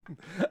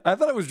I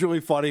thought it was really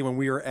funny when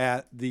we were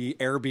at the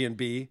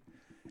Airbnb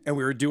and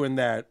we were doing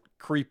that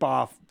creep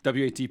off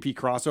WATP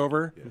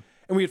crossover. Yeah.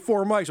 And we had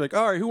 4 mics. Like,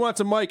 all right, who wants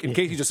a mic? And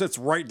Casey just sits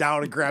right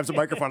down and grabs a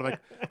microphone. I'm like,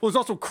 well, there's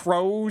also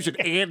Croge and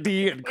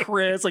Andy and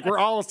Chris. Like, we're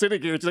all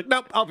sitting here. She's like,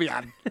 nope, I'll be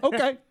on.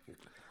 Okay.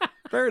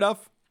 Fair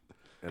enough.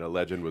 And a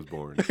legend was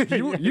born.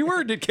 you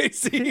earned it,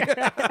 Casey.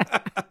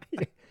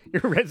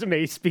 Your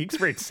resume speaks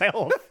for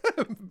itself.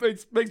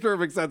 Makes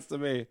perfect sense to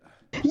me.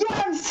 Yeah,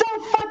 I'm so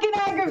fucking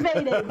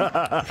aggravated.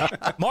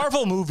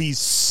 Marvel movies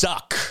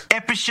suck.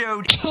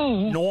 Episode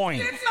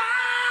 9.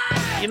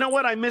 You know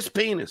what? I miss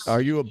penis.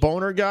 Are you a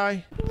boner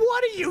guy?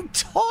 What are you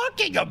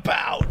talking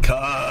about?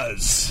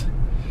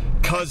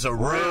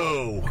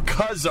 Cuz-a-roo.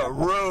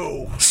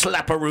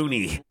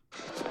 Slapperoonie.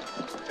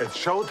 It's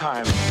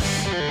showtime.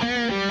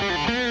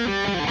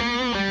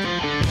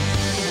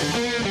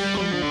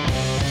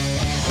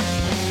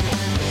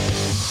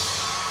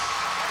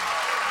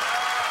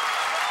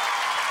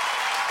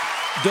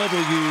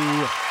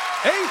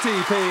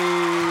 WATP.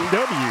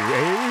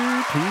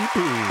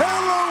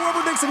 Hello,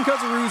 Rubber Dicks and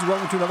Cousin-Roos.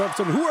 Welcome to another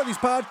episode of Who Are These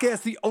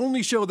Podcasts, the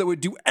only show that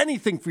would do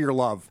anything for your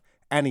love.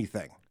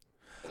 Anything.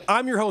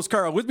 I'm your host,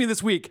 Carl. With me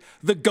this week,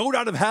 the goat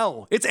out of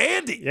hell. It's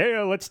Andy.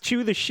 Yeah, let's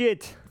chew the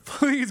shit.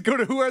 Please go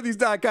to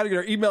whoarethese.com to get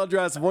our email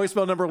address,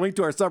 voicemail number, link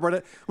to our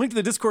subreddit, link to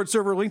the Discord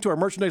server, link to our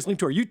merchandise, link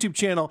to our YouTube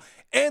channel,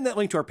 and that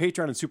link to our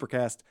Patreon and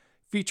Supercast,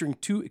 featuring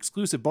 2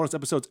 exclusive bonus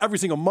episodes every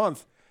single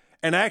month.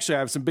 And actually, I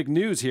have some big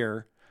news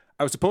here.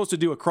 I was supposed to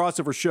do a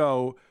crossover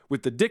show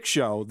with the Dick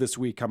Show this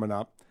week coming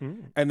up.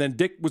 And then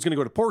Dick was going to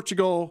go to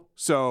Portugal,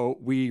 so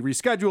we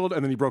rescheduled,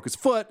 and then he broke his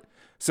foot.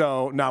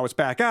 So now it's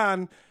back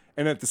on.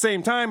 And at the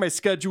same time, I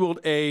scheduled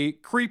a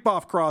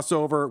creep-off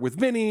crossover with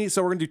Vinny.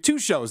 So we're going to do 2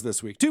 shows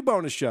this week, 2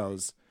 bonus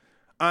shows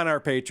on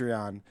our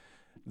Patreon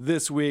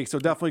this week. So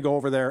definitely go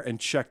over there and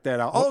check that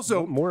out.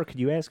 Also, what more could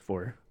you ask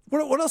for?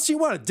 What else do you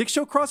want? A Dick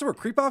Show crossover,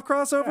 creep-off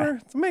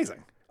crossover? It's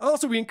amazing.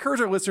 Also, we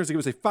encourage our listeners to give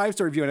us a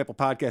 5-star review on Apple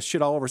Podcasts,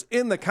 shit all over us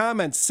in the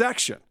comments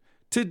section.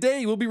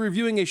 Today, we'll be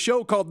reviewing a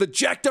show called the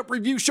Jacked Up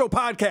Review Show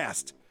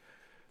Podcast.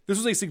 This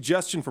was a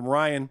suggestion from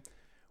Ryan.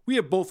 We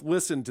have both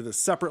listened to this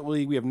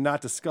separately. We have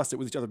not discussed it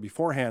with each other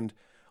beforehand.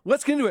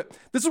 Let's get into it.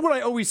 This is what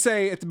I always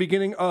say at the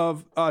beginning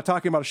of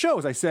talking about a show,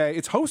 is I say,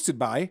 it's hosted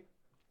by,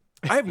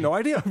 I have no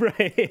idea.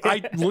 Right.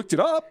 I looked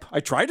it up. I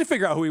tried to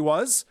figure out who he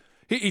was.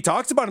 He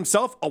talks about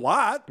himself a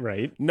lot.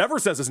 Right. Never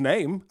says his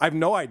name. I have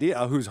no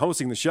idea who's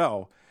hosting the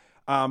show.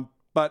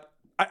 But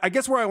I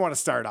guess where I want to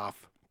start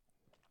off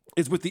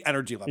is with the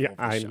energy level of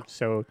the show. I'm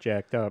so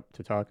jacked up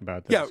to talk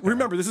about this. Yeah,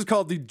 remember, this is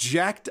called the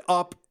Jacked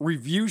Up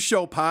Review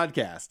Show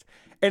Podcast.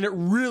 And it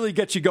really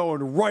gets you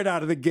going right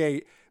out of the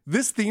gate.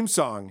 This theme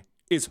song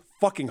is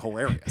fucking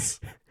hilarious.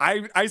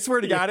 I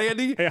swear to God,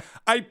 Andy,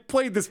 I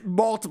played this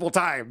multiple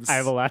times. I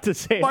have a lot to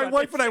say. My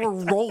wife and I were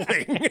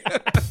rolling.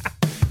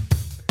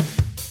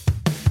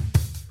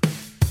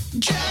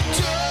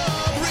 Jacked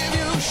Up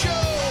Review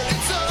Show.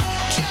 It's a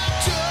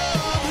Jacked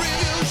Up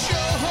Review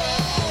Show.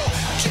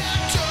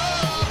 Jacked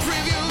Up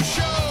Review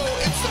Show.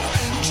 It's a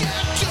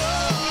Jacked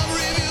Up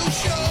Review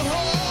Show.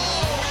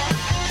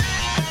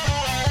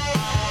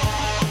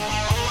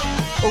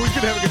 Oh, he's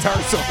going to have a guitar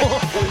solo.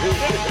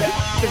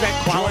 Does that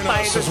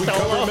qualify as a as we solo?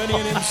 cover many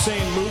an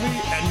insane movie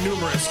and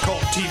numerous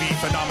cult TV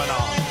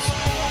phenomenons.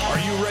 Are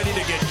you ready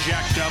to get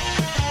jacked up?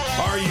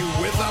 Are you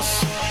with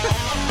us?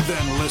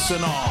 Then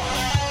listen on.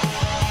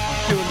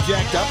 Feeling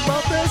jacked up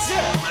about this?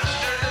 Yeah.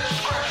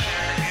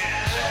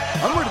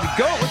 I'm ready to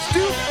go. Let's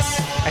do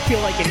this. I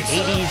feel like an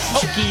 80s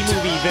ski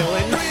movie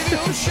villain. I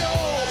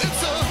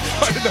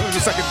didn't know there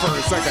was a second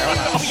verse. Okay, hold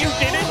on. Oh, you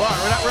did it? Hold on,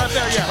 we're not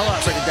there yet. Hold on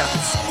a second,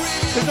 guys.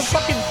 There's a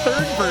fucking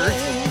third verse.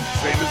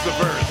 Same as the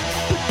verse.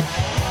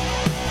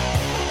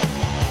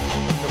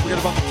 Don't forget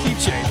about the key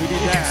change. We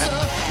need that.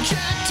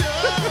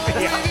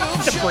 Yeah,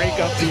 to break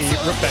up the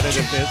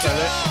repetitiveness of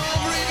it.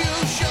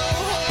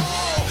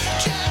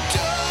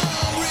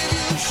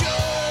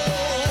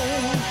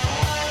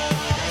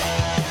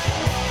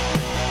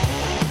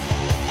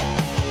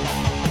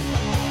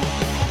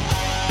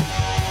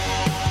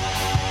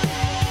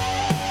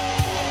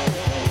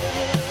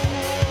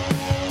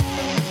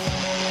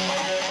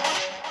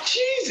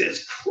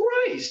 Jesus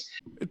Christ.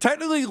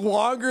 Technically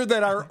longer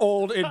than our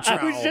old intro.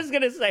 I was just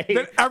going to say.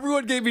 That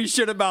everyone gave me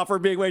shit about for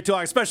being way too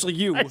long, especially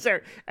you. Is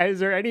there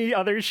any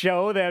other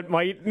show that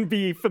might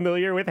be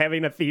familiar with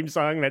having a theme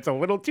song that's a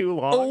little too A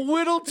long?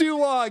 little too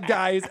long,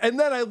 guys. And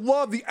then I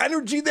love the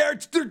energy there.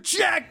 They're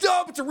jacked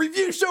up. It's a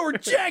review show. We're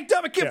jacked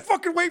up. I can't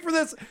fucking wait for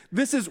this.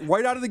 This is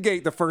right out of the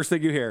gate, the first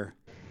thing you hear.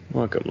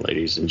 Welcome,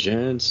 ladies and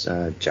gents.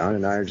 John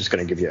and I are just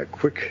going to give you a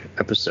quick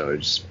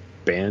episode. Just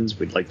bands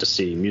we'd like to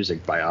see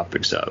music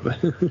biopics of.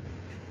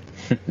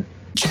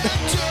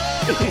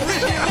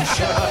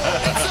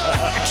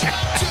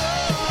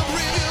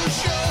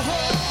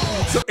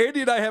 So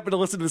Andy and I happen to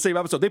listen to the same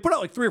episode. They put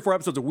out like 3 or 4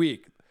 episodes a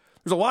week.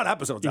 There's a lot of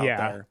episodes out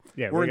there.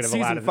 Yeah, we're in gonna have a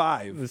lot season of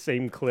 5. The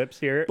same clips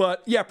here.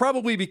 But yeah,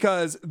 probably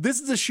because this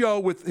is a show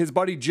with his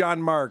buddy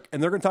John Mark,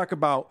 and they're going to talk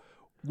about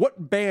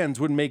what bands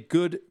would make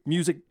good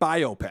music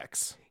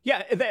biopics.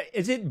 Yeah,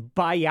 is it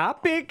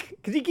biopic?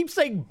 Because he keeps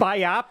saying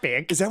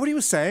biopic. Is that what he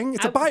was saying?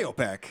 It's a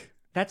biopic.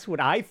 That's what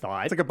I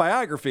thought. It's like a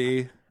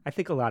biography. I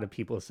think a lot of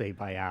people say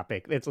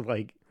biopic. It's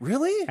like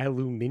Really?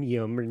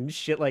 aluminium and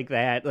shit like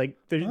that. Like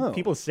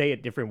people say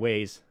it different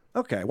ways.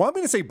 Okay. Well, I'm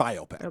going to say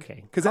biopic.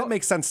 Okay. Because that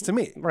makes sense to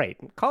me. Right.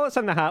 Call us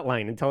on the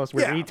hotline and tell us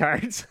we're Yeah.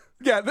 retards.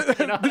 Yeah.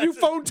 The new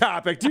phone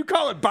topic. Do you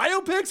call it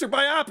biopics or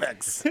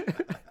biopics?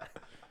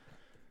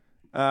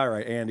 All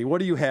right, Andy, what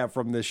do you have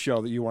from this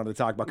show that you wanted to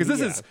talk about?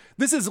 Because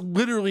this is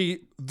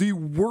literally the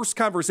worst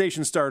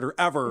conversation starter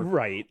ever.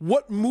 Right.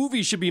 What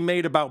movie should be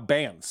made about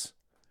bands?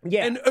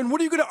 Yeah. And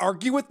what are you going to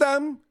argue with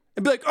them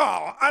and be like,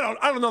 oh, I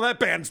don't know that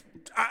band's.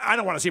 I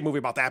don't want to see a movie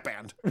about that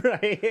band.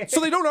 Right. So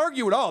they don't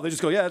argue at all. They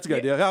just go, yeah, that's a good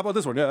idea. How about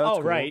this one? Yeah, that's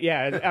cool. Right.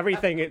 Yeah.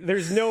 Everything.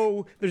 There's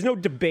no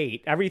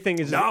debate. Everything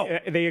is. No.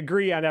 They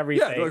agree on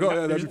everything. Yeah, like, oh,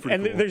 yeah, that'd be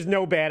pretty cool. There's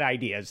no bad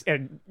ideas.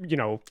 And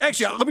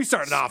Actually, let me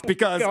start it off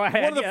because Go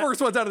ahead, one of the yeah.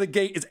 first ones out of the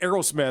gate is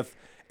Aerosmith.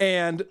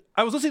 And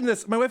I was listening to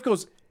this. My wife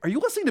goes, are you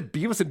listening to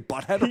Beavis and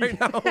Butthead right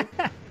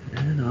now?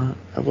 And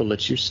I will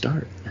let you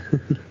start.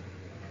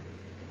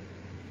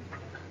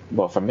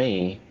 Well, for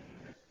me,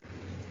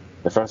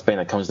 the first band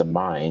that comes to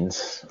mind,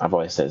 I've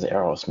always said is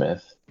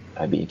Aerosmith.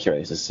 I'd be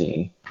curious to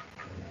see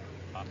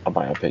a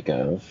biopic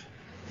of.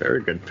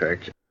 Very good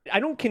pick. I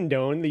don't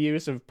condone the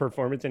use of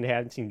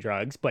performance-enhancing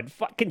drugs, but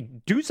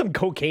fucking do some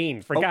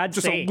cocaine for God's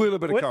just a sake. little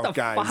bit of what coke, the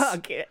guys.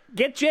 Fuck?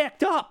 Get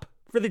jacked up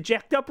for the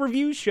Jacked Up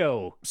Review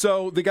Show.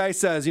 So the guy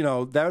says, that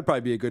would probably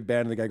be a good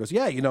band. And the guy goes,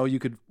 yeah, you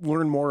could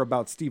learn more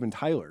about Steven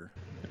Tyler.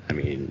 I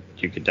mean,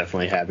 you could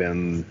definitely have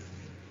him.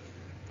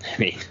 I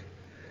mean,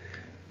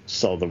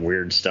 just all the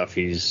weird stuff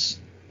he's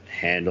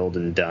handled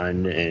and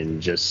done,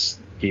 and just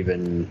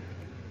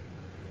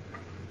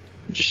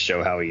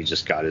show how he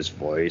just got his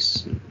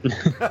voice.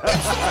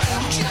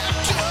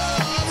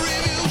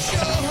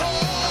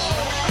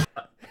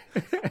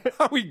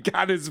 How he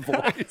got his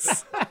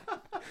voice.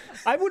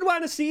 I would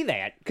want to see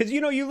that because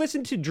you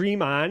listen to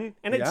Dream On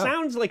and it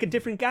sounds like a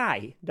different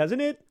guy, doesn't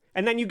it?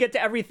 And then you get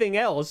to everything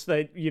else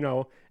that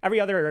every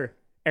other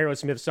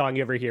Aerosmith song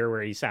you ever hear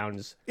where he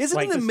sounds Isn't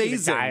like it the Steven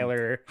amazing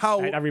Tyler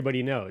how that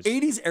everybody knows.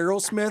 80s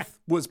Aerosmith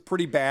was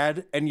pretty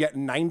bad, and yet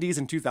 90s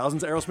and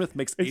 2000s Aerosmith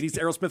makes 80s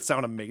Aerosmith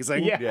sound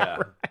amazing. Yeah. Yeah.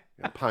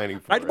 I'm pining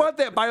for I'd it. want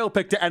that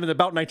biopic to end in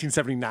about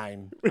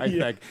 1979, I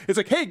think. It's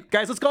like, hey,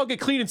 guys, let's all get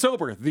clean and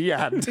sober. The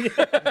end.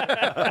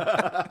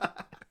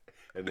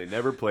 And they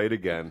never played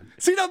again.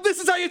 See, now this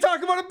is how you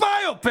talk about a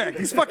biopic.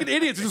 These fucking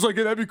idiots are just like,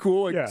 yeah, that'd be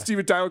cool. Like, Yeah.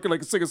 Steven Tyler could,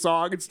 like, sing a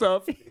song and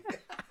stuff.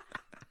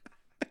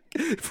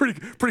 pretty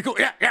cool.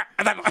 Yeah.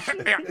 And then,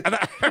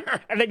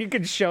 And then you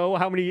can show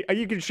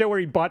where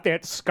he bought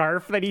that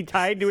scarf that he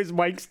tied to his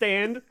mic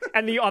stand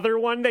and the other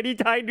one that he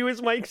tied to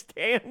his mic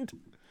stand.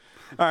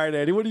 All right,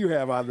 Andy, what do you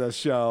have on this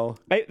show?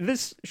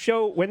 This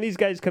show, when these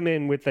guys come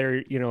in with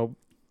their,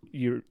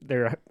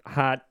 their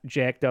hot,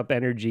 jacked up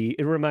energy,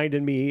 it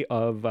reminded me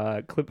of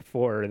clip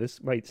 4.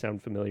 This might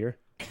sound familiar.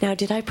 Now,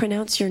 did I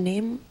pronounce your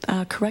name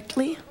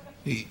correctly?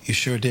 You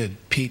sure did.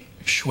 Pete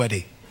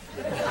Schweddy.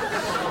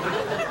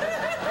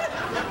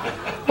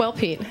 Well,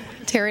 Pete,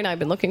 Terry and I have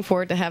been looking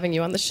forward to having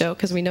you on the show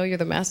because we know you're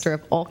the master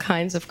of all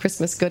kinds of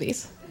Christmas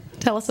goodies.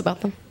 Tell us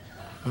about them.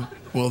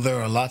 Well,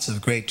 there are lots of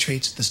great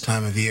treats this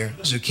time of year.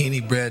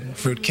 Zucchini bread,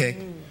 fruitcake.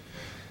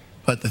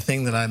 But the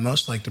thing that I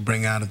most like to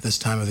bring out at this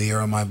time of the year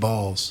are my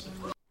balls.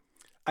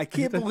 I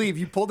can't believe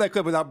you pulled that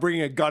clip without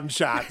bringing a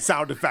gunshot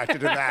sound effect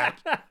into that.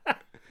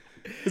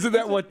 Isn't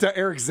that what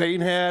Eric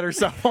Zane had or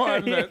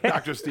someone?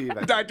 Dr. Steve.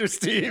 Dr.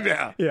 Steve,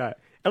 yeah. Yeah.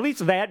 At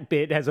least that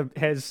bit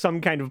has some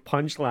kind of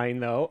punchline,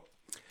 though.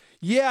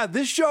 Yeah,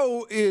 this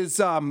show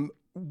is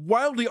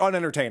wildly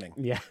unentertaining.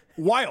 Yeah.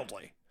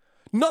 Wildly.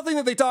 Nothing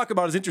that they talk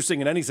about is interesting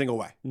in any single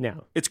way.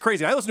 No. It's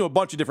crazy. I listen to a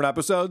bunch of different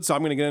episodes, so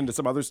I'm going to get into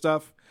some other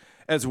stuff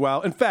as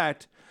well. In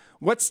fact,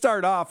 let's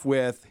start off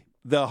with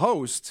the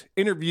host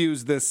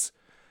interviews this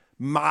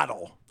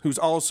model who's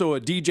also a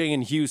DJ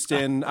in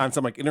Houston on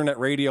some like internet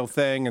radio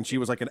thing, and she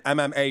was like an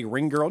MMA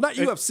ring girl, not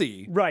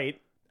UFC,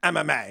 Right.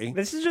 MMA.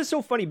 This is just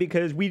so funny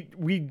because we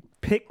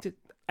picked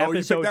Oh,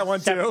 you picked that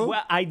one too?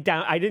 Well, I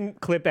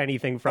didn't clip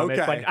anything from it,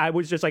 Okay. but I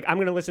was just like, I'm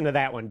going to listen to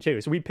that one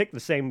too. So we picked the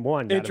same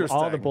one out of all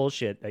the Interesting.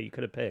 bullshit that you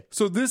could have picked.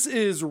 So this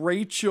is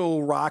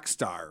Rachel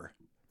Rockstar,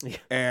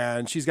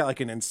 and she's got like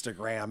an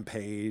Instagram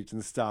page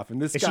and stuff. And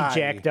this Is guy,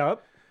 she jacked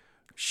up?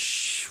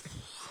 Shh.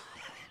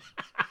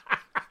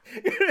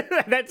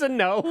 That's a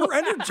no.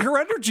 Her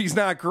energy's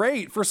not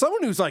great for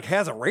someone who's like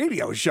has a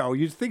radio show.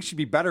 You'd think she'd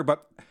be better,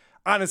 but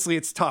honestly,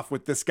 it's tough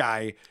with this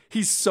guy.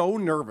 He's so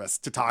nervous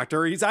to talk to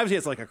her. He's obviously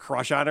has like a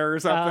crush on her or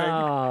something.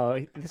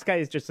 Oh, this guy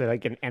is just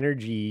like an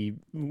energy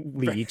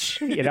leech.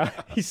 He's Welcome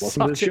to the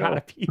sucking out show.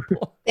 of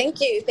people. Thank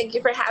you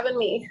for having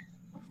me.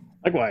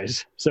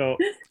 Likewise. So,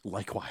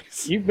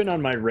 likewise, you've been on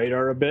my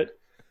radar a bit,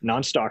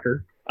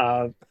 non-stalker.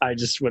 I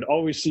just would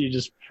always see you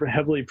just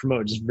heavily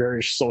promote just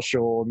very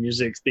social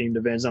music themed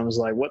events. I was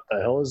like, what the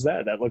hell is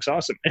that? That looks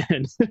awesome.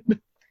 And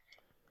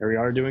here we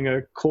are doing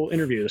a cool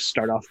interview to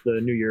start off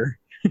the new year.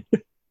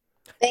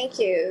 Thank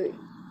you.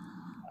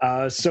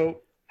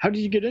 So how did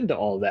you get into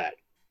all that?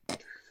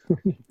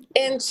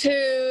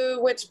 Into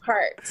which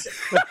part?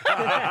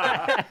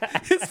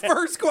 His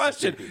first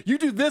question: you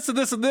do this and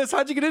this and this.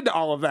 How'd you get into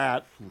all of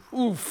that?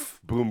 Oof!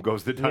 Boom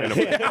goes the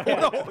dynamite.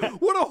 Yeah,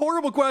 what a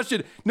horrible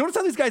question. Notice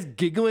how this guy's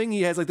giggling.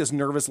 He has like this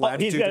nervous laugh.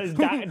 He's got his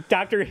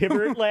Dr.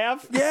 Hibbert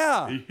laugh.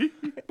 Yeah,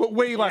 but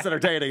way less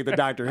entertaining than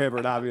Dr.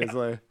 Hibbert,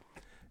 obviously.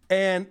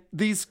 And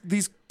these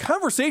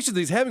conversations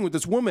he's having with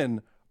this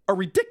woman are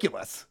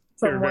ridiculous.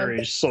 You're a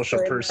very social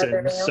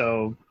person,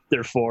 so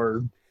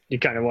therefore you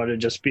kind of want to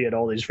just be at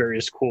all these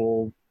various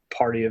cool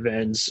party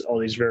events, all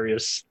these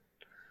various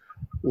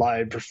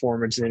live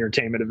performance and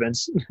entertainment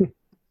events.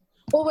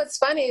 Well, what's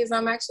funny is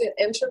I'm actually an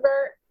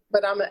introvert,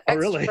 but I'm an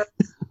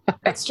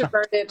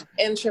extroverted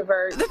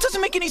introvert. That doesn't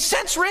make any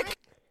sense, Rick.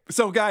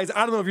 So, guys,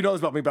 I don't know if you know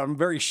this about me, but I'm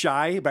very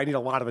shy, but I need a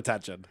lot of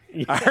attention.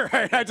 All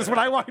right, when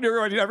I walk into a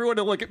room, I need everyone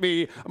to look at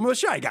me. I'm a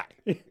shy guy.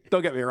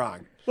 Don't get me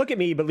wrong. Look at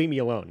me, but leave me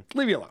alone.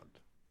 Leave me alone.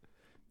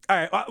 All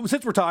right,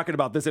 since we're talking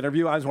about this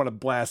interview, I just want to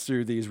blast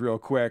through these real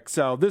quick.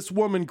 So this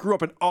woman grew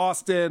up in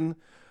Austin,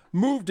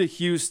 moved to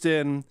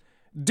Houston,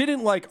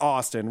 didn't like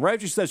Austin. Right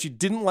after she said she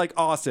didn't like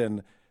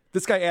Austin,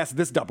 this guy asked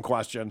this dumb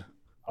question.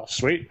 Oh,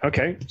 sweet.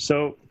 Okay.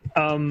 So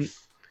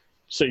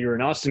you were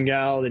an Austin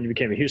gal, then you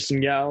became a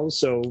Houston gal.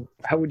 So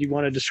how would you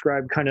want to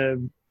describe kind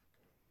of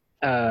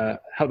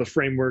how the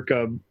framework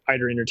of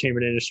either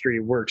entertainment industry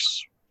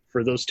works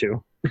for those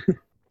two?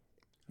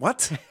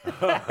 What?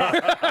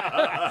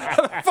 How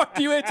the fuck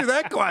do you answer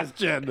that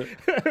question?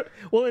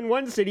 Well, in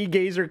one city,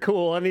 gays are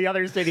cool. In the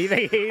other city,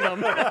 they hate them.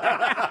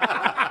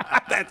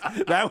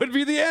 That would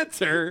be the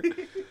answer.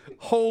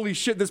 Holy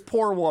shit, this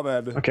poor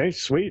woman. Okay,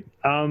 sweet.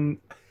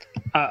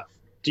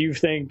 Do you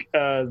think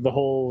the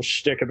whole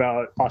shtick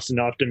about Austin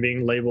often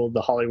being labeled the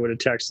Hollywood of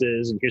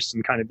Texas and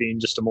Houston kind of being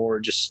just a more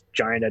just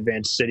giant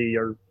advanced city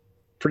are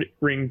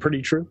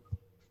pretty true?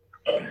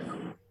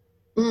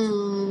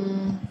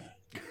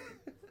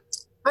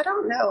 I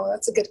don't know.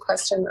 That's a good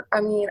question. I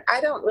mean,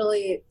 I don't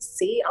really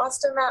see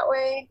Austin that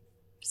way,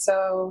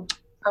 so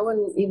I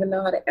wouldn't even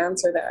know how to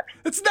answer that.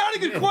 It's not a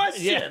good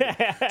question.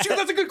 That's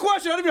a good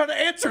question. I don't even know how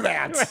to answer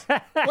that.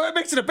 Well, that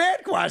makes it a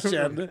bad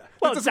question.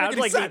 Well, it sounds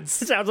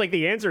like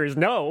the answer is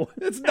no.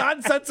 It's a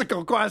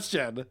nonsensical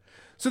question.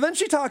 So then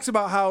she talks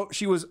about how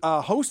she was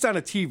a host on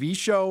a TV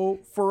show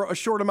for a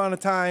short amount of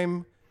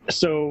time.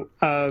 So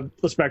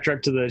let's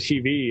backtrack to the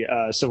TV.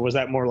 So was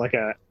that more like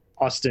a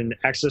Austin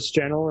Access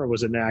channel, or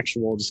was it an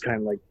actual just kind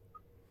of like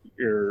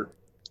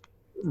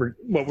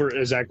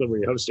exactly were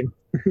you hosting?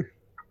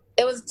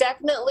 It was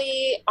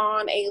definitely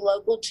on a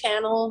local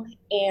channel,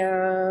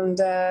 and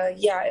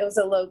it was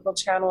a local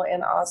channel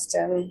in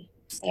Austin,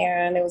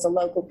 and it was a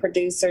local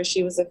producer.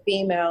 She was a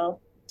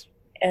female,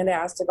 and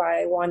asked if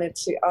I wanted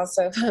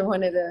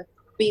to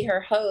be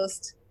her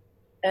host,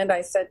 and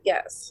I said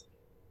yes.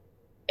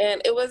 And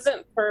it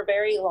wasn't for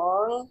very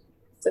long.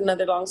 It's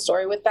another long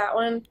story with that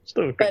one.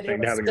 Still a good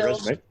thing to have on your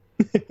resume.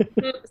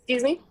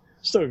 Excuse me?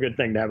 Still a good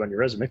thing to have on your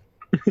resume.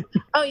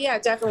 Oh, yeah,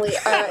 definitely.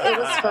 It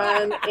was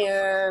fun,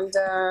 and...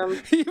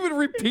 He even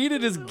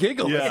repeated his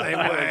giggle the same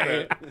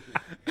way.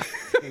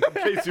 In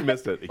case you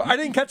missed it. I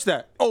didn't catch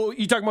that. Oh,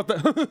 you talking about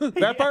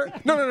that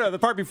part? No, the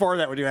part before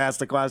that when you asked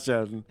the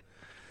question.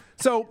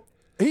 So...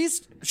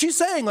 She's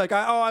saying like,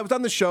 I was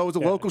on the show. It was a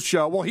local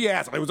show. Well, he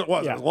asked. It was a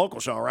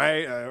local show, right?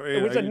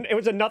 It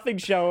was a nothing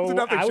show.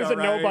 I was a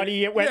right?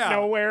 nobody. It went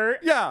nowhere.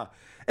 Yeah.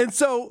 And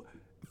so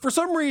for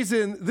some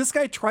reason, this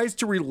guy tries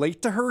to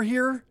relate to her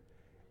here,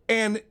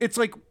 and it's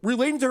like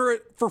relating to her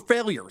for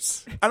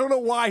failures. I don't know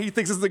why he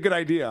thinks this is a good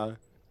idea.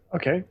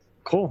 Okay,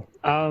 cool.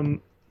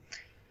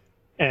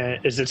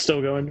 Is it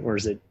still going, or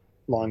is it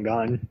long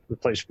gone,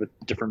 replaced with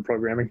different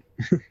programming?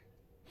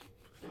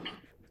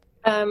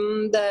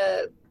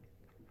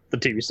 The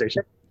TV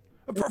station.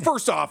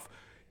 First off,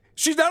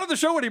 she's not on the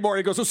show anymore.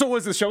 He goes, so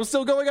is the show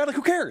still going on? Like,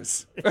 who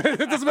cares? It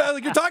doesn't matter.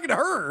 Like, you're talking to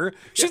her.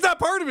 She's not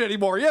part of it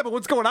anymore. Yeah, but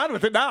what's going on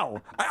with it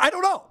now? I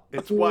don't know.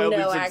 It's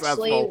wildly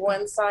successful. Actually,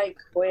 once I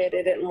quit,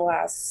 it didn't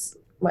last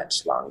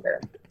much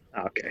longer.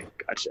 Okay,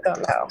 gotcha.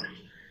 Don't know.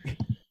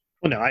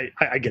 Well, no,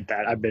 I get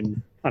that. I've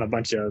been on a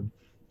bunch of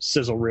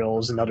sizzle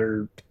reels and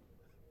other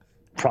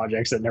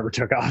projects that never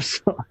took off.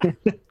 So.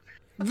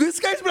 This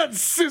guy's been on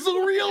sizzle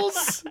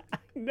reels?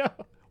 No.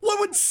 What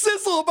would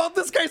sizzle about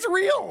this guy's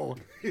reel?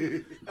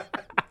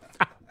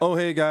 Oh,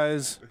 hey,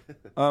 guys.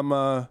 I'm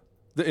the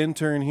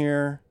intern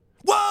here.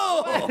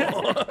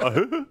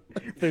 Whoa!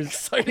 There's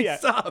exciting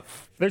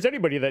stuff. If there's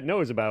anybody that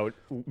knows about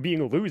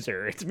being a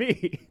loser, it's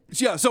me.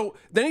 Yeah, so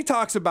then he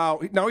talks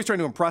about, now he's trying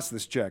to impress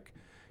this chick.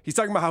 He's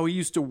talking about how he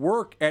used to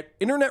work at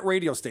internet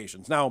radio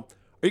stations. Now,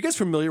 are you guys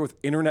familiar with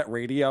internet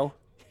radio?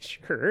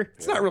 Sure.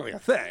 It's not really a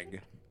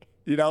thing.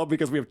 You know,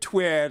 because we have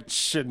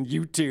Twitch and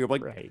YouTube,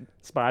 like right.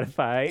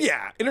 Spotify.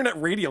 Yeah,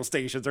 internet radio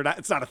stations are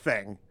not—it's not a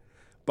thing.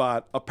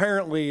 But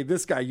apparently,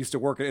 this guy used to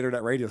work at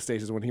internet radio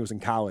stations when he was in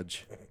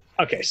college.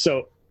 Okay,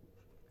 so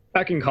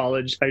back in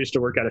college, I used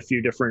to work at a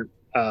few different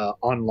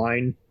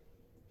online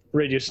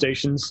radio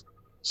stations.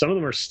 Some of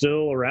them are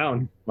still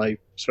around,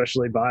 like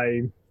especially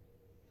by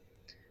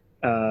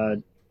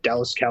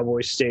Dallas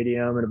Cowboys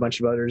Stadium and a bunch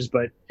of others.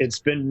 But it's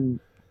been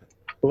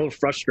a little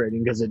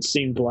frustrating because it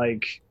seemed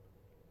like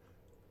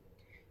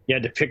you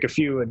had to pick a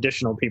few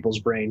additional people's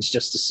brains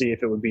just to see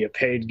if it would be a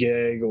paid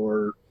gig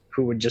or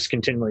who would just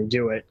continually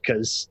do it.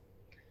 Because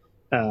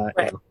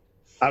Right.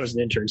 I was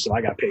an intern, so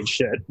I got paid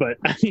shit. But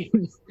I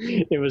mean,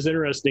 it was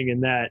interesting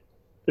in that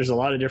there's a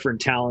lot of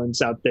different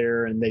talents out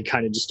there, and they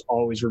kind of just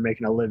always were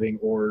making a living,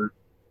 or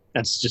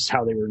that's just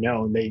how they were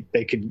known.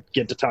 They could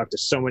get to talk to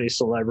so many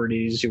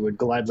celebrities who would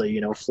gladly,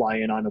 you know, fly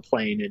in on a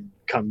plane and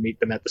come meet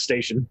them at the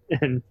station.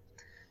 And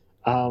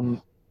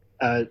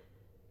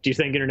do you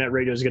think internet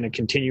radio is going to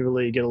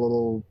continually get a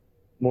little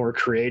more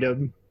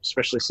creative,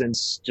 especially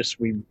since just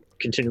we've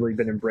continually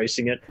been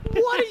embracing it?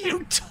 What are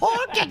you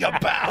talking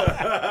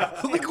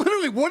about? Like,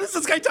 literally, what is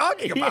this guy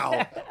talking about?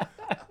 Yeah.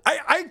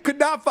 I could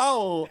not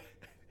follow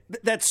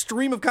that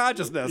stream of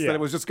consciousness that it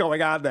was just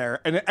going on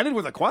there. And it ended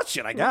with a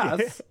question, I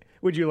guess.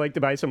 Would you like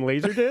to buy some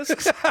laser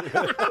discs?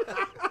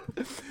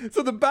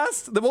 So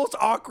the most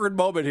awkward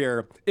moment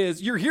here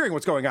is you're hearing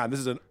what's going on. This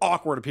is an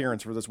awkward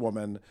appearance for this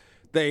woman.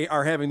 They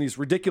are having these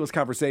ridiculous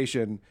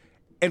conversation.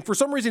 And for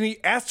some reason, he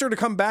asked her to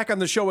come back on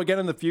the show again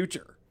in the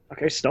future.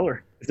 Okay,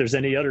 stellar. If there's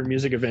any other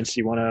music events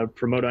you want to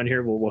promote on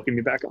here, we'll welcome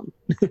you back on.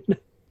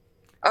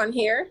 On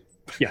here?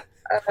 Yeah.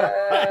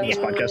 This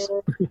podcast.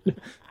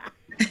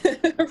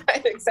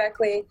 Right,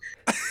 exactly.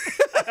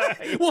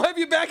 We'll have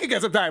you back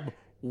again sometime.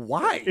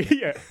 Why?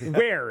 Yeah.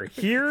 Where?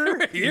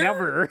 Here? Here?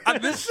 Never.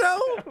 On this show?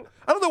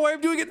 I don't know why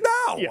I'm doing it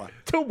now. Yeah.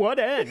 To what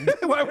end?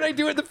 Why would I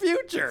do it in the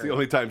future? It's the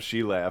only time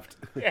she laughed.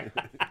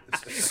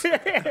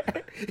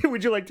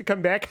 Would you like to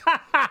come back?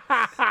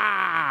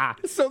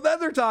 So then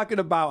they're talking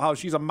about how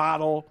she's a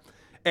model,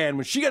 and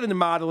when she got into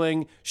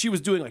modeling, she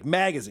was doing like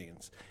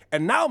magazines.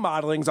 And now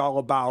modeling's all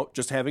about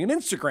just having an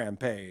Instagram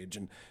page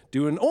and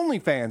doing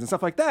OnlyFans and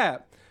stuff like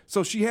that.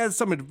 So she has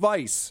some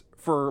advice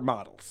for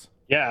models.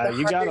 Yeah,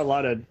 you got a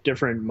lot of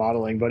different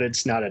modeling, but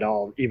it's not at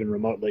all even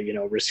remotely, you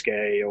know,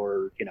 risque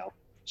or, you know,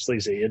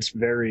 sleazy. It's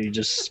very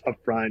just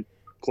upfront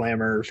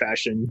glamour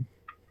fashion.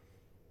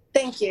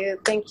 Thank you.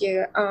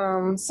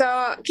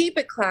 So keep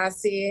it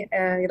classy,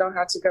 and you don't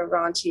have to go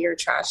raunchy or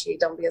trashy.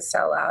 Don't be a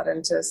sellout,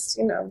 and just,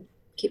 you know,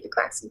 keep it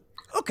classy.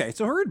 Okay,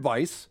 so her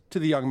advice to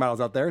the young models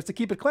out there is to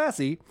keep it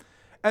classy.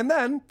 And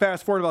then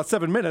fast forward about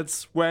 7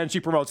 minutes when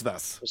she promotes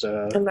this.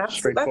 And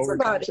that's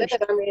about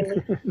it. I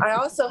mean, I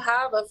also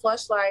have a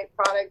Fleshlight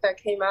product that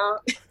came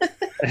out.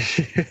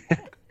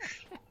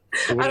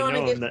 I don't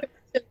want to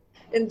get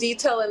in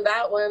detail in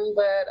that one,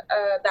 but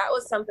that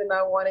was something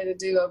I wanted to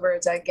do over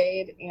a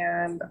decade,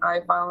 and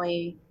I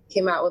finally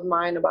came out with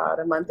mine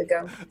about a month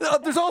ago.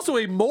 There's also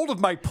a mold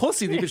of my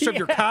pussy that you can shove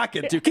your cock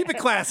into. Keep it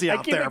classy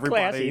out there,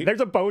 everybody. Classy. There's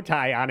a bow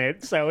tie on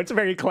it, so it's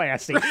very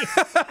classy.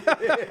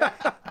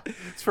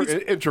 It's for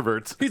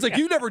introverts. He's like,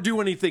 you never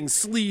do anything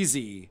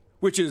sleazy,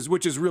 which is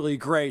really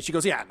great. She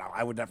goes, yeah, no,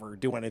 I would never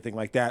do anything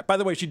like that. By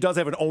the way, she does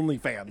have an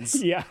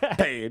OnlyFans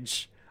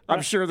page.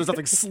 I'm sure there's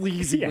nothing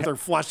sleazy with her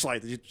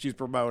Fleshlight that she's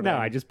promoting. No,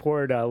 I just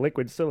poured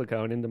liquid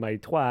silicone into my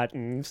twat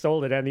and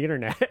sold it on the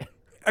internet.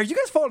 Are you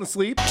guys falling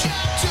asleep?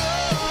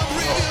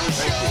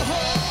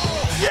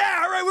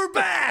 Yeah, all right, we're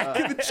back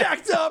in the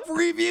Jacked Up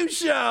Review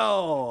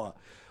Show.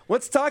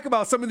 Let's talk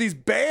about some of these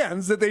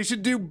bands that they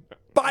should do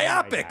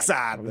biopics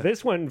on.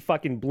 This one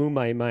fucking blew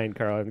my mind,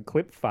 Carl. In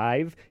clip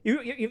 5,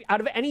 you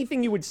out of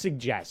anything you would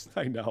suggest,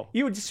 I know,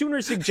 you would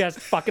sooner suggest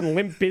fucking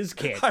Limp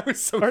Bizkit I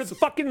was so or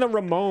fucking the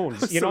Ramones.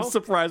 I was You know, so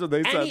surprised when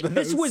they said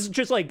this was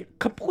just like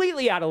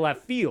completely out of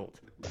left field.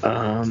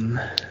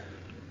 What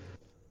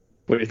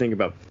do you think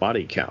about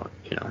Body Count?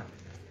 You know,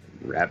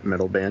 rap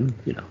metal band.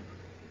 You know,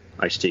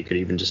 Ice-T could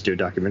even just do a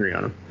documentary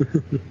on him.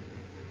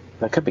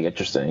 That could be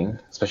interesting,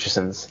 especially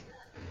since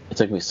it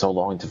took me so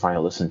long to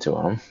finally listen to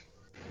them,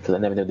 because I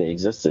never knew they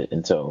existed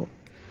until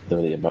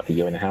literally about a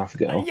year and a half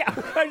ago. Yeah,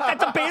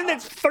 that's a band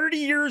that's 30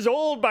 years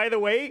old, by the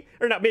way,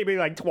 or not, maybe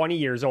like 20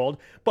 years old.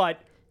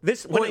 But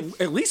this,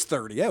 at least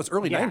 30. Yeah, it was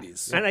early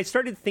 90s. And I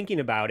started thinking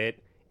about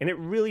it, and it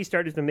really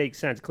started to make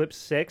sense. Clip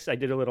 6, I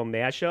did a little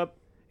mashup,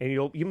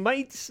 and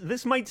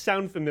this might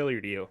sound familiar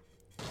to you.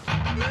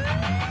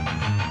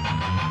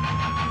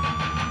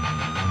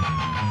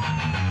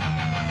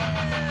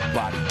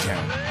 Body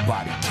count,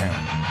 body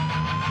count,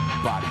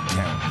 body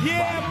count.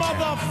 Yeah,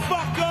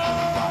 motherfucker!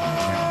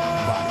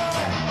 Body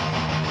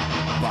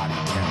count,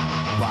 body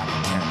count, body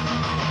count,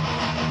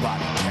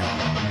 body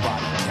count,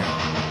 body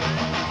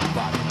count,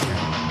 body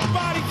count,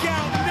 body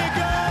count,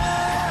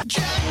 nigga!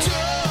 Jacked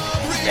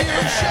Up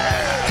Review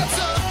Show. It's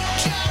a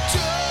Jacked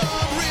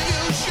Up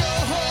Review Show.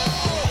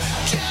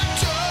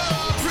 Jacked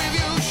Up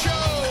Review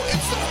Show.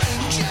 It's the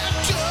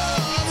Jacked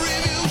Up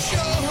Review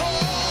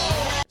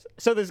Show.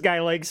 So this guy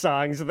likes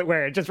songs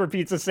where it just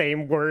repeats the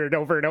same word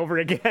over and over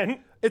again.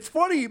 It's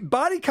funny,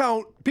 Body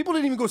Count, people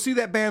didn't even go see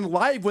that band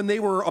live when they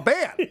were a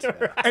band.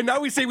 Right. And now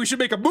we say we should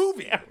make a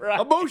movie,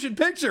 a motion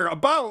picture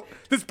about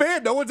this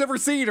band no one's ever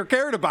seen or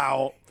cared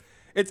about.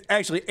 It's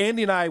actually,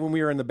 Andy and I, when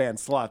we were in the band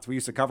Sluts, we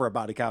used to cover a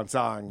Body Count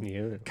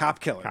song, Cop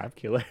Killer. Cop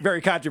Killer.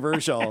 Very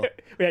controversial.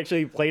 We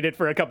actually played it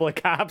for a couple of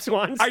cops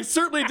once. I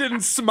certainly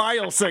didn't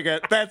smile sing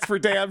it. That's for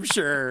damn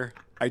sure.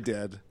 I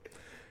did.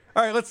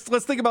 All right,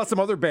 let's think about some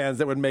other bands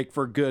that would make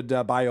for good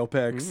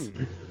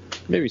biopics.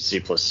 Maybe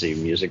C+C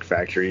Music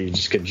Factory. You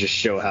just could just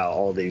show how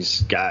all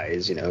these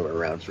guys, were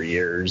around for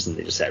years, and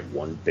they just had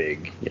one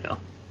big,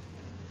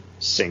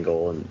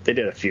 single, and they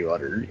did a few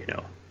other,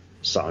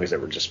 songs that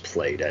were just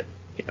played at,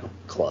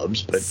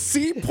 clubs. But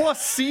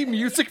C+C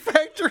Music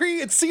Factory?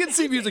 It's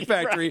C&C Music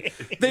Factory.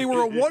 Right. They were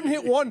a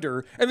one-hit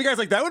wonder, and the guy's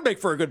like, that would make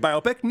for a good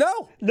biopic.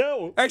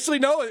 No. Actually,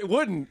 no, it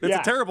wouldn't. It's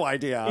a terrible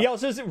idea. He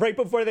also, right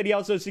before that, he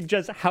also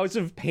suggests House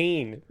of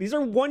Pain. These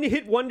are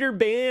one-hit wonder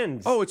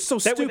bands. Oh, it's so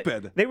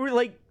stupid. They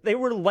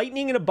were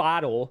lightning in a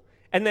bottle,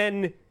 and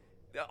then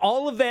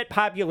all of that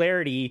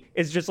popularity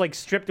is just like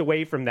stripped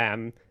away from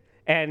them.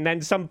 And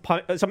then some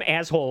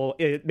asshole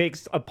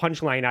makes a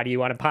punchline out of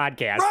you on a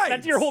podcast. Right.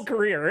 That's your whole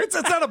career. It's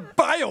not a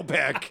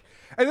biopic.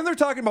 And then they're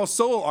talking about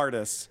solo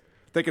artists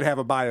that could have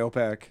a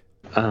biopic.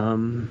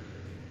 Then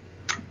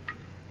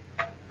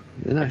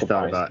I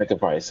could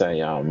probably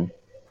say, I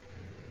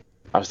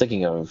was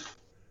thinking of,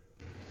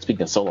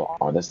 speaking of solo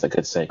artists, I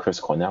could say Chris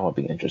Cornell would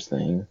be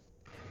interesting.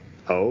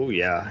 Oh,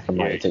 yeah.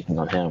 Somebody taking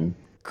on him.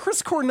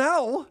 Chris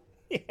Cornell?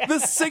 Yeah. The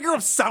singer of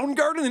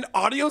Soundgarden and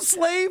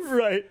Audioslave?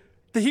 Right.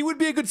 He would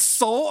be a good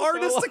soul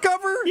artist to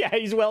cover? Yeah,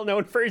 he's well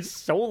known for his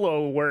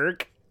solo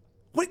work.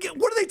 What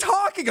are they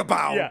talking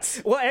about? Yeah.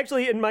 Well,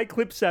 actually, in my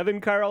clip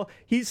 7, Carl,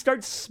 he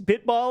starts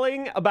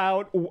spitballing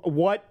about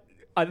what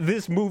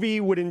this movie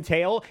would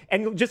entail,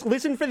 and just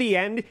listen for the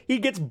end. He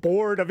gets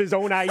bored of his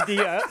own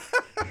idea.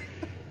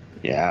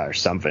 Yeah, or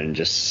something.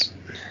 Just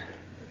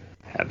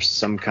have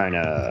some kind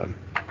of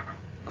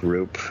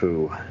group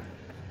who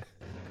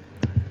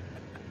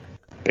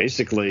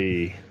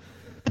basically,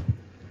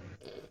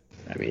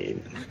 I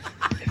mean,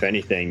 if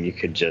anything, you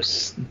could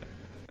just,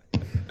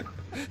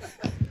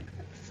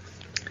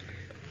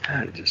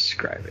 how to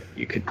describe it?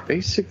 You could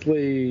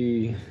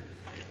basically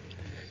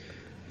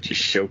just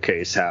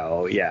showcase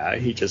how,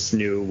 he just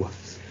knew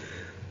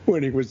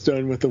when he was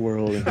done with the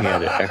world and he had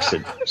to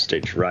exit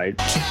stage right.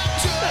 That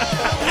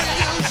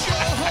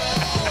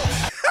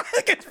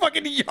guy's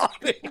fucking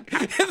yawning in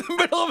the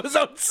middle of his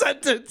own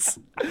sentence.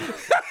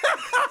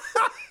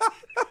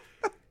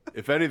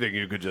 If anything,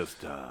 you could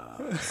just...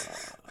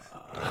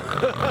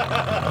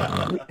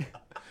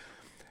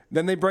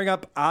 Then they bring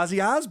up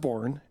Ozzy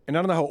Osbourne, and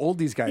I don't know how old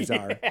these guys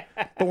are,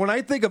 but when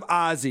I think of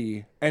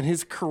Ozzy and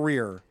his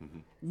career,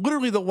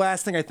 literally the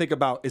last thing I think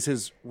about is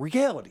his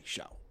reality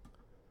show.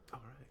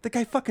 The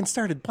guy fucking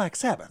started Black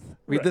Sabbath.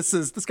 I mean,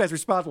 this guy's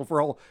responsible for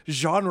a whole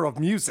genre of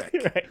music.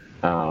 Right.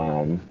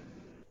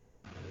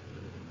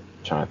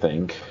 Trying to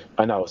think.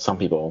 I know some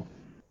people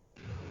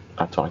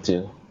I've talked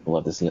to would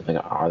love to see like an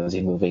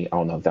Ozzy movie. I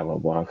don't know if that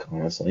would work,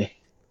 honestly.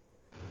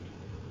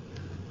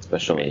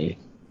 Especially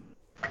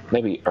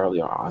maybe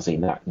earlier Ozzy,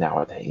 not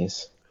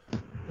nowadays.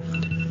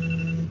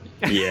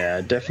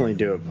 Yeah, definitely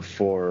do it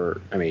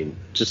before. I mean,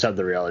 just have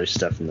the reality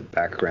stuff in the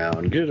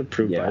background. Get it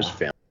approved by his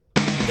family.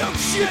 No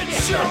shit,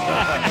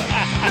 Sean!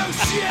 No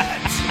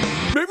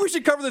shit! Maybe we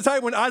should cover the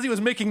time when Ozzy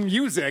was making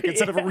music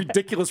instead of a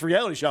ridiculous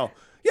reality show.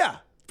 Yeah,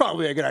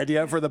 probably a good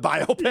idea for the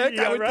biopic,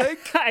 I would think.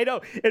 I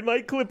know. In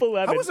my clip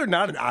 11. How was there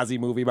not an Ozzy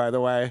movie, by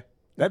the way?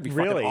 That'd be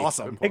fucking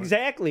awesome.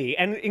 Exactly.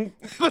 And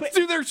let's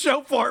do their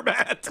show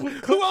format.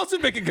 Who else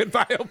would make a good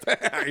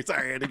biopic?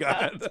 Sorry, Andy, go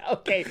ahead.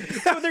 Okay.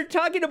 So they're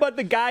talking about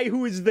the guy who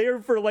was there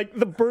for like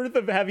the birth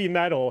of heavy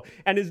metal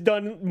and has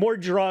done more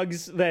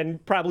drugs than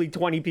probably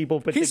 20 people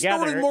put He's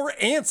together. He's snorting more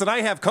ants than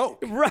I have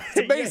coke. Right. It's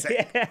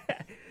amazing. Yeah.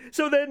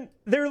 So then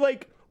they're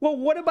like, well,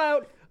 what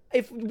about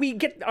if we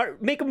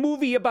make a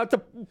movie about the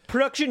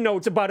production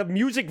notes about a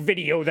music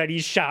video that he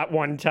shot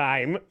one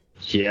time?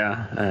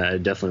 Yeah, I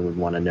definitely would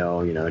want to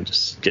know,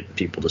 just get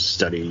people to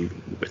study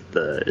with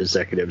the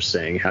executives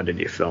saying, how did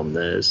you film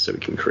this, so we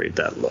can create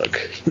that look.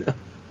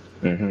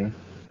 Mm-hmm.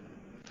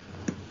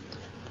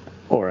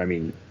 Or, I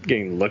mean,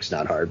 getting the looks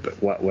not hard, but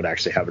what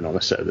actually happened on the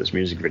set of this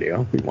music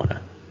video? We want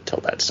to tell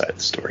that side of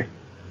the story.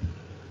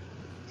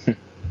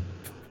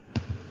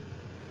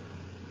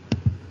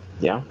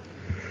 Yeah.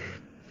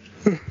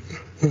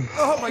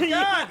 Oh my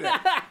God!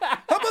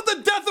 How about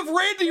the death of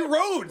Randy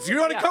Rhoads? You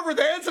want to cover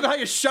that and how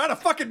you shot a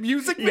fucking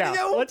music video?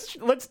 Yeah,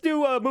 let's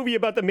do a movie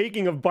about the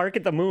making of Bark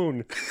at the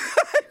Moon.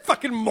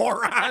 Fucking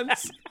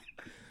morons.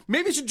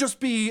 Maybe it should just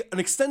be an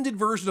extended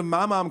version of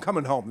Mama, I'm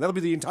Coming Home. That'll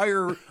be the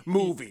entire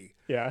movie.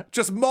 Yeah.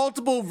 Just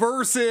multiple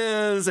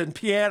verses and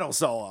piano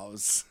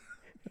solos.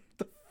 What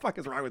the fuck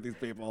is wrong with these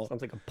people?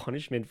 Sounds like a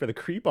punishment for the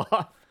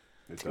creep-off.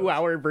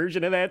 2-hour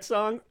version of that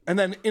song. And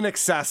then In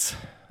Excess.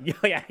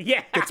 Yeah.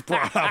 It's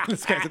brought up.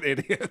 This guy's an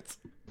idiot.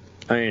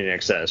 I mean, In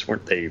Excess,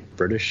 weren't they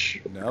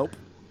British? Nope.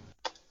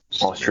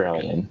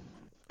 Australian.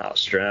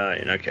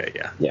 Okay,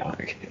 yeah. Yeah.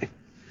 Okay.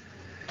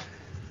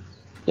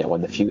 Yeah,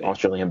 one of the few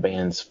Australian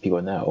bands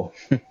people know.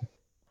 You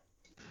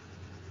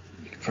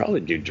could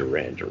probably do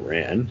Duran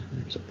Duran.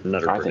 There's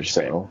another I British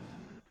think so. band.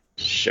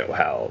 Show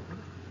how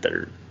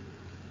they're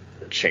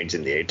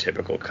changing the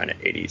atypical kind of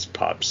 80s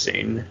pop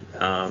scene.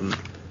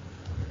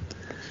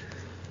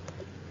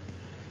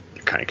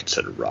 They're kind of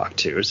considered rock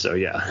too, so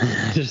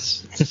yeah,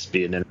 just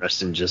be an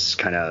interesting, just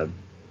kind of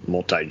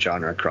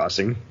multi-genre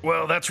crossing.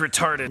 Well, that's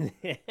retarded.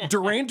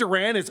 Duran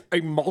Duran is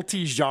a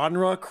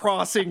multi-genre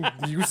crossing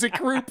music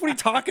group? What are you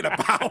talking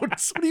about?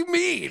 What do you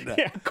mean?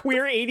 Yeah,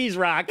 queer 80s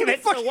rock.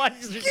 That's the one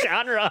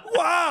genre.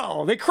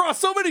 Wow, they cross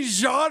so many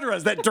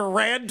genres, that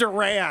Duran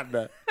Duran.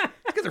 These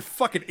guys are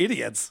fucking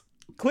idiots.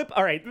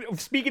 All right,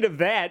 speaking of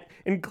that,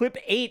 in clip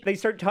 8, they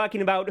start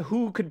talking about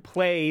who could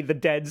play the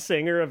dead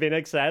singer of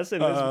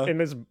INXS in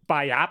this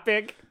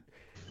biopic.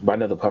 But I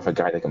know the perfect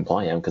guy that can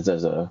play him, because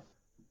there's a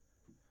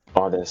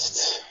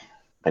artist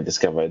I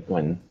discovered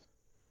when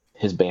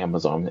his band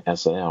was on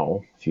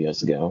SNL a few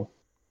years ago,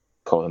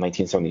 called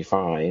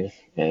 1975,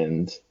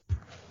 and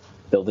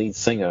the lead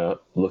singer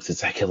looks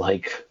exactly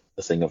like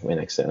the singer from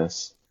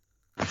INXS.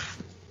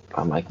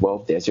 I'm like, well,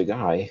 there's your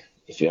guy.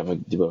 If you ever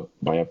do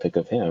a biopic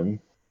of him,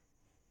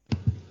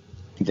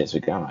 there's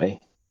your guy.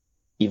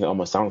 Even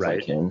almost sounds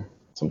like him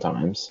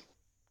sometimes.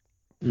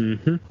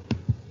 Mm-hmm.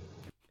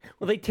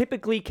 Well, they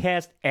typically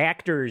cast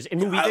actors in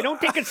movies. They don't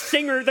take a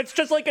singer that's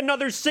just like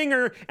another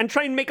singer and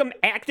try and make them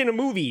act in a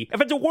movie. If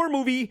it's a war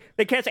movie,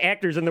 they cast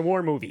actors in the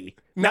war movie.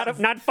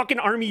 Not fucking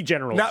army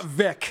generals. Not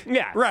Vic.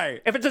 Yeah.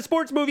 Right. If it's a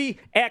sports movie,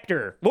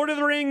 actor. Lord of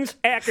the Rings,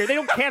 actor. They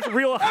don't cast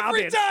real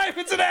Every hobbits. time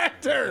it's an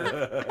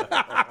actor.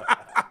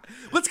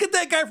 Let's get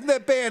that guy from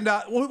that band.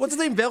 What's his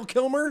name? Val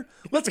Kilmer?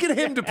 Let's get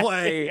him to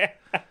play. Yeah.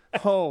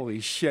 Holy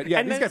shit.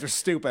 Yeah, these guys are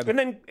stupid. And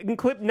then in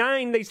clip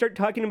 9, they start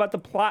talking about the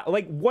plot.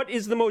 Like, what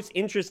is the most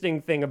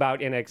interesting thing about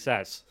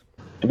INXS?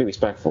 And be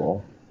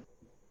respectful.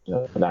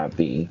 Not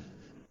be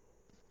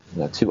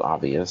too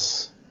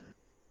obvious.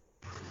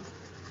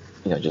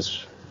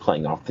 Just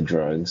playing off the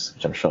drugs,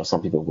 which I'm sure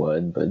some people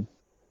would, but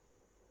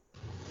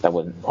that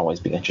wouldn't always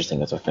be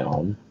interesting as a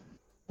film.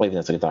 Or even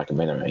as a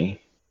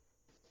documentary.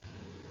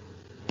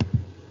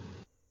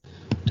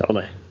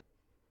 Totally.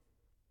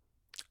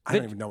 I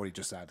don't even know what he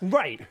just said.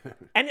 Right.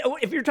 And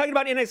if you're talking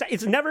about INXS,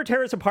 it's Never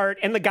Tear Us Apart,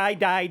 and the guy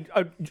died,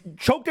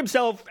 choked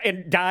himself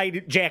and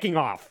died jacking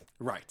off.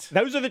 Right.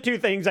 Those are the two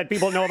things that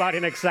people know about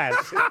INXS.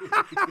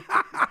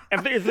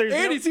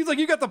 Andy, seems like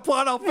you got the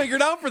plot all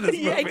figured out for this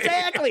movie. Yeah,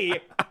 exactly.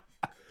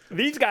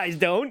 These guys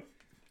don't.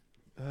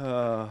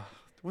 Well,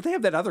 they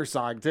have that other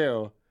song,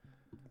 too.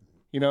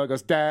 It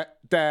goes da,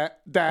 da,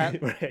 da, da,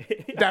 da,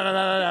 da,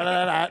 da,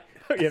 da, da.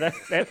 Yeah,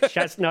 that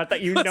chestnut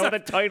that you know the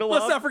title of.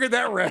 Let's not forget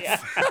that riff. Yeah.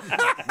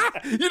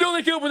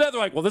 They came up with that. They're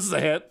like, well, this is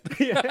a hit.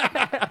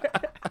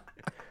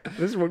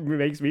 This is what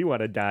makes me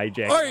want to die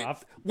jacking All right,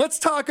 off. let's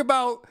talk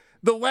about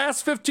the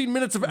last 15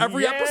 minutes of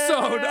every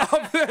episode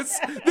of this.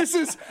 This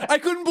is, I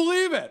couldn't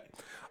believe it.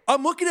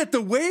 I'm looking at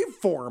the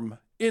waveform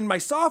in my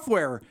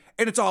software,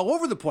 and it's all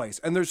over the place.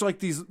 And there's like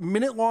these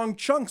minute-long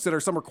chunks that are,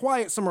 some are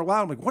quiet, some are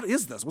loud. I'm like, what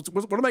is this?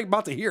 What am I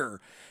about to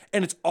hear?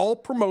 And it's all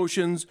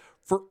promotions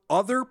for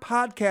other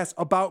podcasts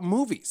about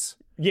movies.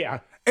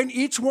 Yeah. And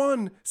each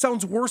one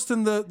sounds worse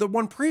than the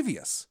one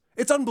previous.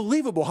 It's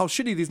unbelievable how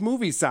shitty these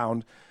movies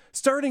sound.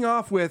 Starting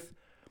off with,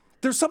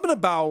 there's something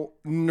about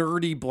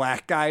nerdy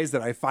black guys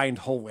that I find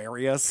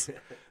hilarious.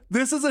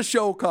 This is a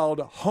show called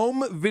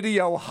Home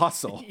Video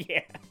Hustle.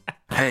 Yeah.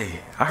 Hey,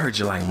 I heard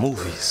you like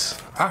movies.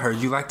 I heard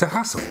you like to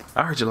hustle.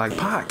 I heard you like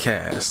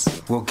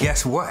podcasts. Well,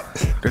 guess what?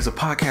 There's a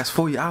podcast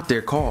for you out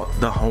there called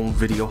The Home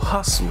Video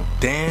Hustle.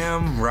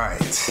 Damn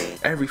right.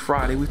 Every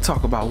Friday, we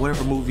talk about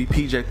whatever movie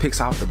PJ picks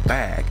out the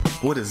bag.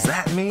 What does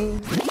that mean?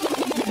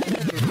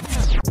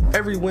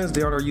 Every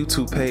Wednesday on our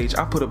YouTube page,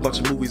 I put a bunch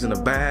of movies in a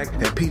bag,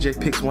 and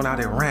PJ picks one out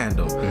at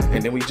random.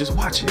 And then we just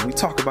watch it. We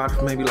talk about it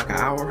for maybe like an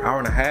hour, hour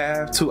and a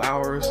half, 2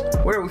 hours,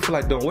 whatever we feel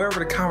like doing, wherever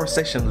the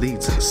conversation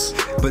leads us.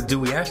 But do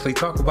we actually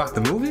talk about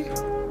the movie?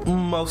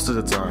 Most of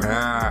the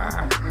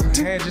time.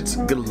 Tangents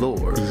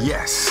galore.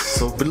 Yes.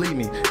 So believe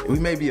me, we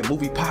may be a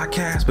movie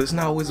podcast, but it's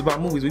not always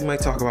about movies. We might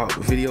talk about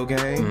video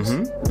games,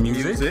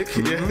 music.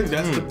 Yeah,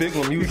 that's the big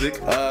one, music.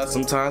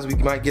 Sometimes we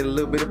might get a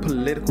little bit of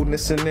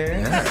politicalness in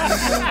there.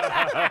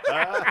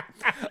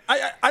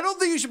 I don't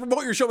think you should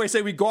promote your show by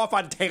saying we go off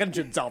on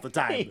tangents all the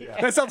time.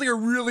 Yeah. That sounds like a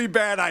really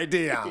bad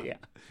idea. Yeah.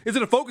 Is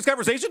it a focused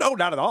conversation? Oh,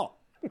 not at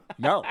all.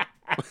 No.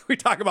 We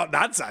talk about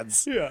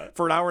nonsense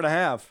for an hour and a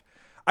half.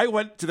 I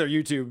went to their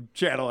YouTube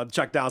channel and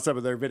checked out some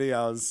of their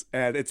videos,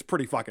 and it's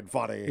pretty fucking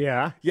funny.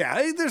 Yeah?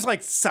 Yeah, there's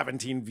like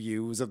 17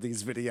 views of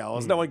these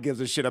videos. No one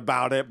gives a shit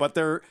about it, but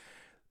the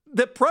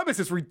premise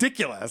is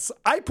ridiculous.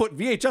 I put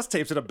VHS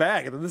tapes in a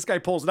bag, and then this guy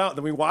pulls it out, and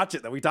then we watch it,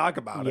 and then we talk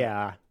about it.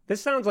 Yeah.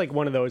 This sounds like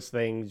one of those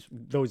things,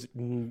 those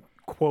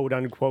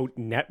quote-unquote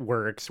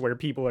networks where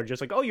people are just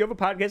like, oh, you have a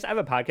podcast? I have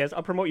a podcast.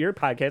 I'll promote your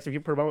podcast if you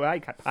promote my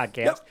podcast.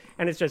 Yep.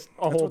 And it's just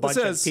a whole bunch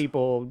of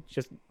people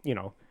just,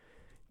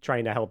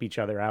 trying to help each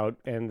other out,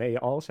 and they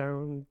all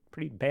sound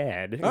pretty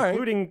bad,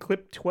 including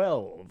clip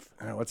 12.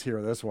 All right, let's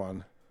hear this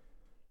one.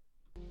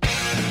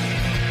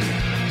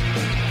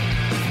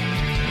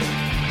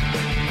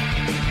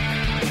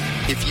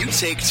 If you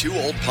take two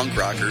old punk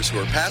rockers who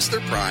are past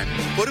their prime,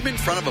 put them in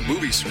front of a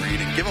movie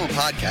screen, and give them a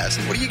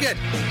podcast, what do you get?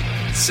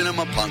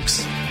 Cinema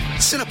Punks.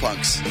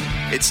 Cinepunks.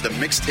 It's the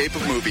mixtape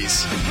of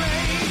movies.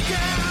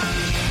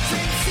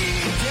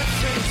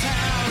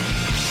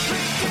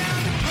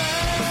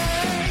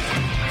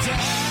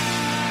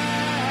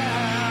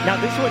 Now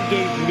this one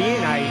gave me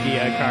an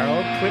idea,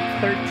 Carl. Clip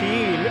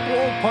 13.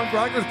 Old punk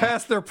rockers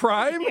past their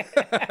prime?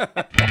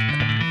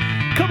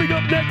 Coming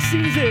up next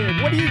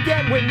season, what do you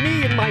get when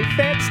me and my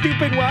fat,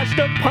 stupid,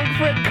 washed-up punk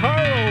friend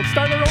Carl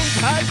start our own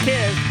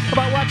podcast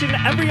about watching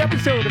every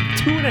episode of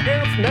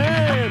 2.5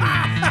 Men?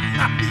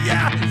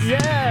 Yes!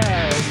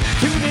 Yeah!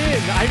 Tune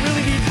in. I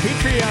really need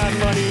Patreon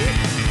money.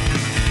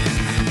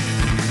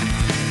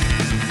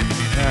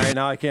 All right,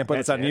 now I can't put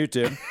this on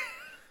YouTube.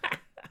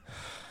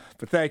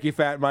 But thank you,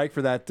 Fat Mike,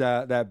 for that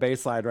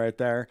bass line right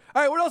there.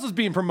 All right, what else is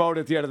being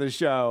promoted at the end of the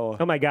show?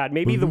 Oh my God,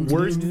 maybe the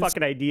worst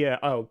fucking idea.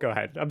 Oh, go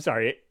ahead. I'm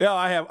sorry. No,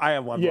 I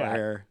have one more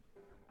here.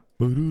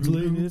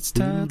 It's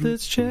time,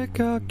 let's check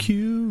our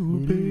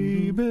cue,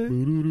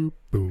 baby.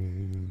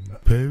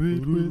 Pair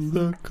it with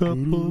a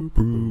couple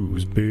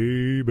brews,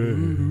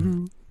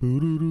 baby.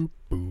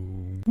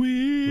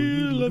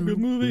 We love good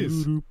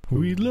movies.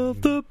 We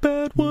love the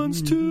bad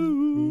ones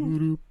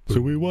too. So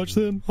we watch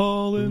them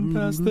all and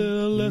pass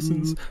their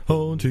lessons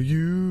on to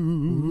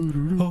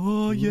you.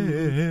 Oh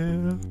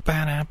yeah.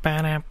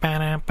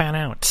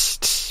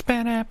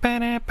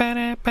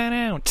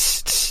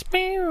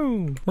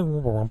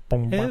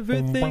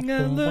 Everything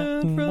I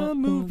learned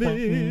from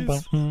movies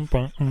helps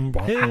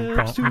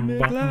to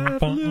make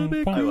life a little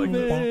bit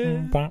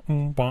groovy.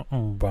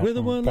 With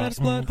the one-liner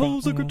plot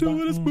holes and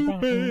gratuitous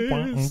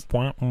movies.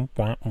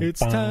 It's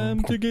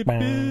time to get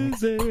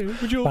busy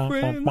with your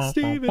friend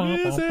Steve and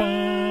Izzy.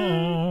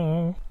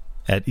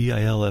 At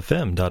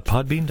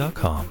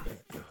eilfm.podbean.com.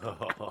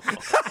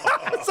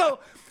 So,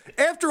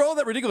 after all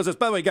that ridiculousness,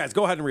 by the way, guys,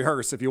 go ahead and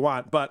rehearse if you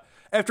want, but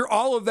after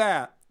all of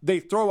that, they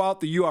throw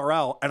out the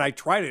URL, and I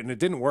tried it, and it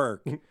didn't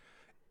work.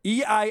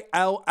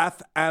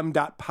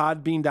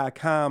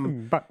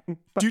 eilfm.podbean.com.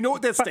 Do you know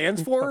what that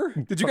stands for?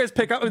 Did you guys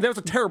pick up? I mean, that was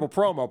a terrible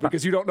promo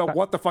because you don't know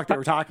what the fuck they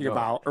were talking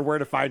about or where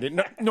to find it,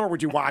 nor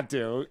would you want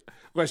to,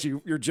 unless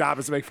your job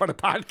is to make fun of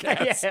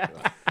podcasts. Yeah.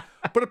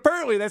 But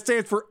apparently that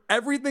stands for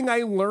Everything I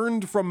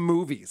Learned from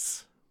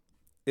Movies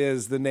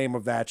is the name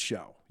of that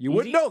show. You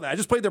wouldn't know that. I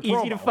just played their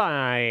promo. Easy to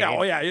find.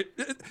 Oh, yeah.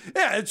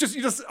 It's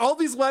just all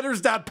these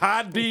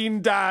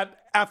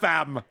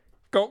letters.podbean.fm.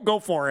 Go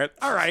for it.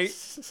 All right.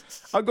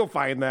 I'll go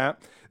find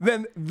that.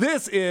 Then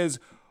this is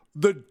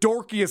the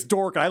dorkiest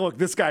dork. I looked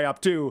this guy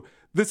up, too.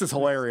 This is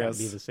hilarious.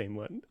 That'd be the same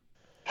one.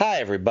 Hi,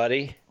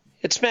 everybody.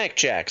 It's Mac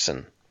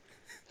Jackson.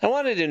 I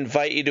wanted to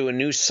invite you to a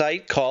new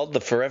site called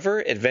the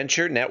Forever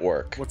Adventure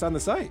Network. What's on the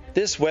site?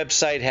 This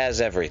website has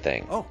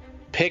everything. Oh.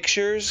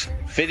 Pictures,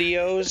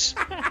 videos,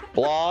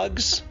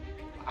 blogs.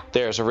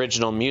 There's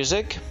original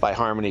music by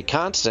Harmony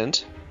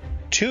Constant.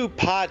 2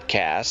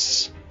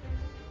 podcasts.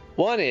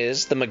 One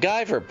is the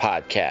MacGyver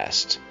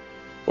Podcast,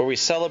 where we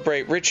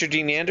celebrate Richard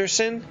Dean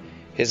Anderson,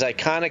 his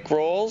iconic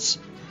roles,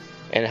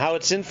 and how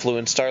it's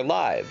influenced our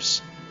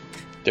lives.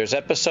 There's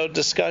episode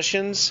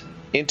discussions,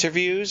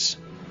 interviews,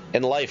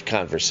 and life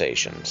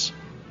conversations.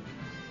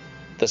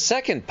 The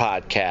second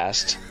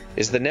podcast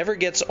is the Never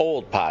Gets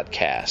Old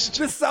Podcast.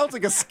 This sounds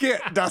like a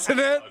skit, doesn't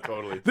it?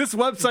 Totally. This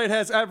website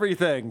has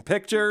everything.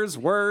 Pictures,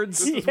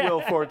 words. This is Will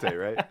Forte,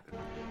 right?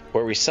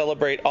 Where we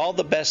celebrate all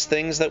the best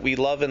things that we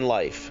love in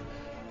life,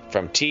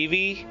 from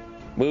TV,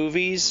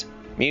 movies,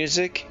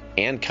 music,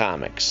 and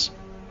comics.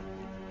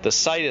 The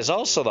site is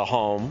also the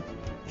home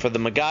for the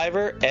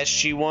MacGyver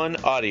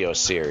SG-1 audio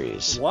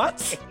series. What?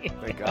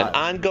 Thank God. An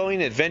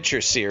ongoing adventure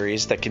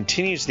series that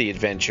continues the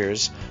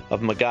adventures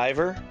of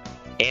MacGyver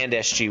and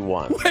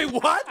SG-1. Wait,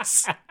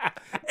 what?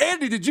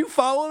 Andy, did you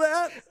follow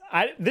that?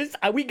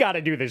 We got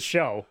to do this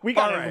show. We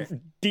got to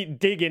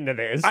dig into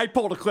this. I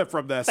pulled a clip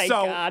from this. Thank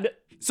God.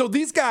 So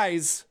these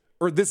guys,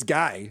 or this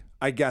guy,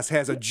 I guess,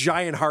 has a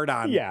giant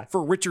heart-on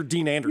for Richard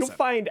Dean Anderson. You'll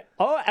find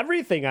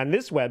everything on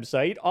this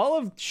website, all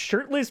of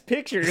shirtless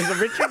pictures of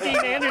Richard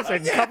Dean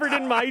Anderson covered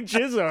in my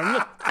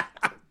jism.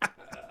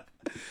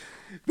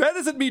 That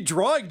isn't me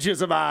drawing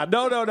jism on.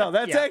 No.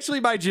 That's actually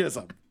my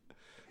jism.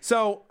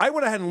 So I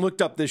went ahead and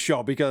looked up this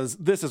show because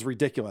this is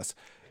ridiculous.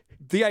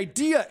 The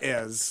idea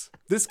is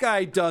this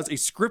guy does a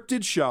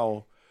scripted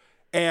show,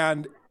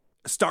 and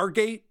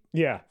Stargate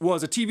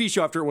was a TV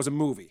show after it was a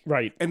movie.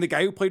 Right. And the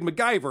guy who played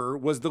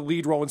MacGyver was the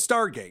lead role in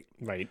Stargate.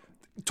 Right.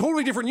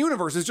 Totally different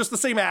universes, just the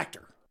same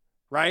actor.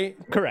 Right?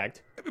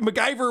 Correct.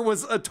 MacGyver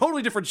was a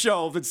totally different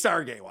show than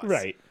Stargate was.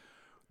 Right.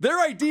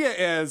 Their idea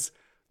is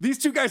these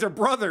two guys are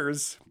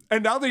brothers,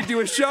 and now they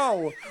do a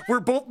show where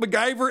both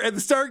MacGyver and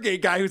the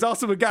Stargate guy, who's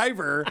also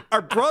MacGyver,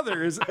 are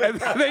brothers, and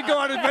they go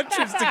on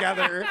adventures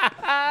together.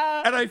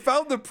 And I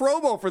found the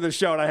promo for the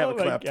show, and I have a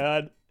clip. Oh, my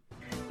God.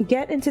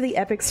 Get into the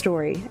epic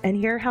story and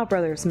hear how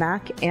brothers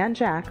Mac and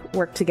Jack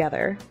work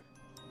together.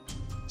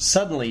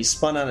 Suddenly, he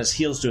spun on his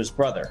heels to his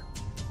brother.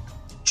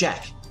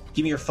 Jack,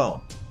 give me your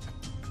phone.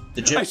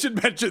 I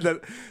should mention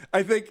that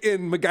I think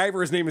in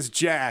MacGyver his name is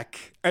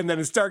Jack, and then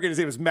in Stargate his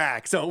name is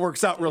Mac, so it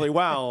works out really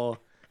well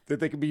that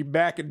they can be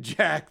Mac and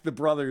Jack, the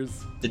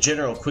brothers. The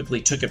general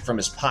quickly took it from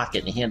his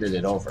pocket and handed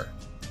it over.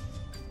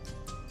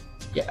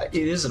 Yeah, it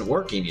isn't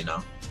working, you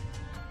know.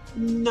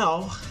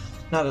 No,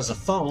 not as a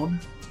phone.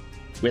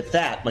 With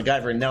that,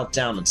 MacGyver knelt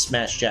down and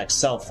smashed Jack's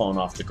cell phone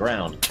off the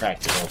ground and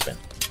cracked it open.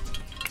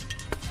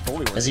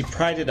 As he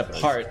pried it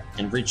apart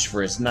and reached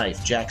for his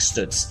knife, Jack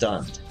stood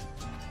stunned.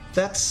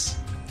 That's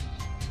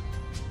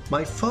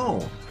my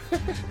phone.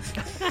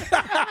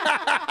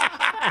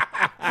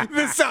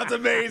 This sounds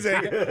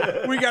amazing.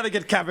 We got to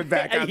get Kevin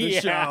back on the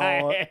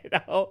show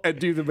and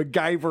do the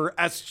MacGyver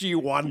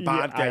SG-1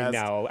 podcast. Yeah, I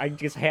know. I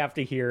just have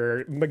to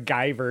hear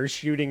MacGyver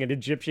shooting an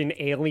Egyptian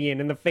alien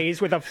in the face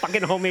with a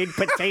fucking homemade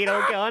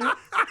potato gun.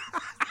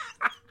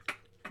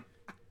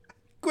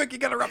 Quick, you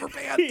got a rubber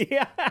band.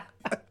 Yeah.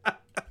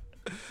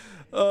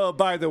 Oh,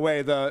 by the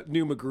way, the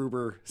new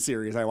MacGruber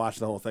series, I watched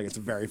the whole thing. It's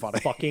very funny.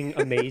 Fucking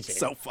amazing.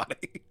 So funny.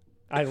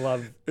 I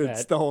love that.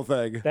 It's the whole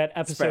thing. That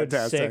episode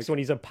 6 when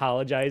he's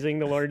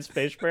apologizing to Lawrence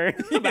Fishburne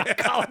about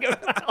calling him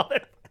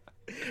out.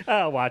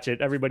 Oh, watch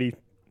it. Everybody,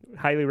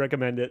 highly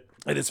recommend it.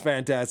 It is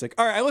fantastic.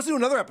 All right, I listened to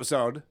another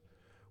episode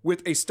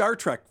with a Star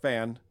Trek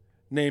fan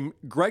named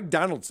Greg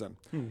Donaldson.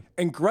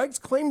 And Greg's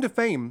claim to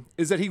fame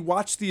is that he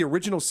watched the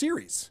original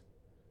series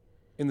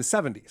in the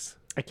 70s.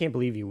 I can't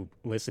believe you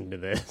listened to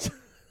this.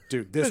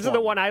 Dude, this is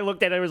the one I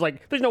looked at and I was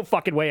like, there's no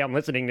fucking way I'm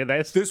listening to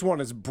this. This one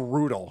is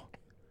brutal.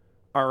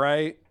 All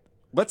right.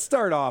 Let's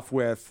start off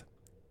with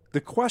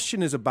the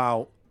question is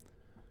about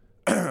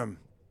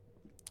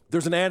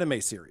there's an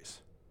anime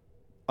series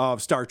of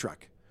Star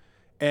Trek.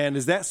 And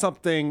is that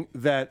something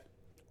that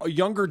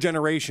younger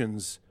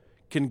generations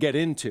can get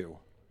into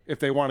if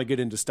they want to get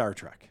into Star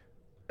Trek?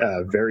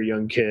 Very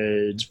young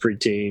kids,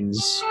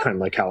 preteens, kind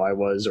of like how I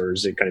was, or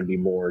is it going to be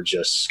more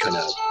just kind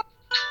of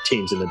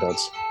teens and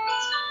adults?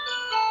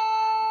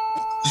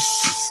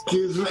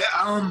 Excuse me.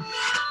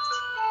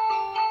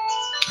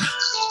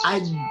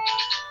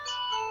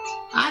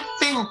 I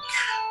think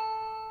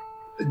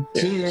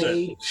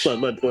teenage. So,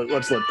 let's let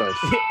the.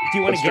 Do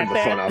you want to get the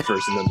that? phone out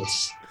first, and then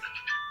let's.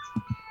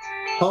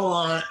 Hold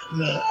on.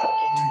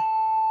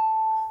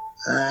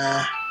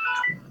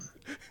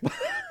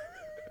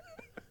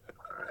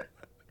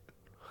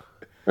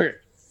 Okay.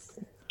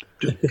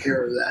 Took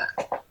care of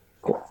that.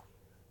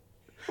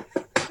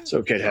 It's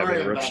okay to have Sorry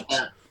about interruptions.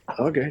 that.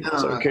 Okay,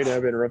 it's okay to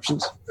have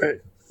interruptions. All right.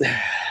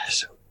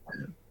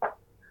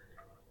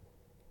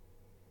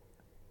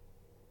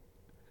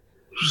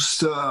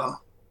 So,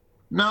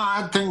 no,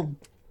 I think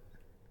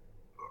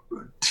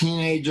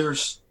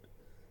teenagers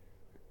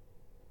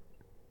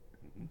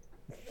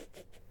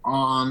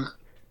on,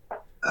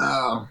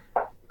 I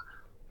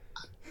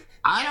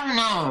don't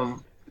know.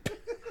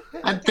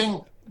 I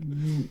think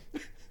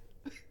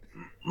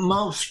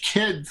most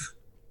kids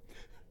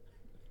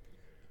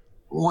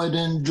would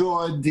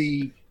enjoy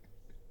the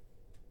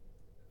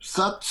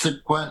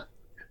subsequent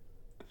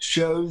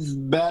shows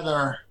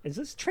better. Is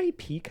this Trey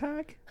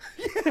Peacock?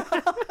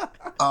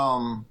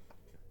 I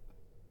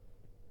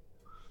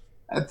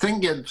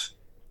think it's,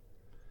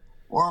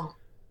 or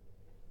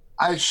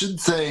I should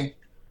say,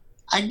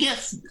 I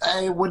guess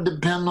it would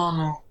depend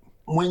on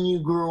when you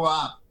grew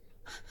up.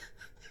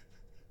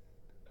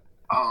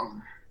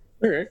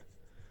 Okay.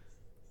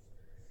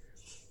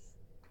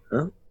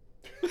 Huh?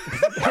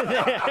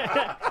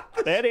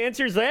 That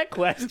answers that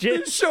question.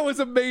 This show is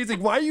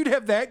amazing. Why you'd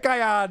have that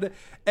guy on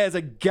as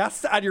a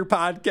guest on your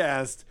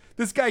podcast?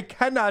 This guy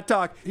cannot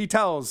talk. He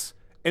tells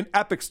an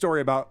epic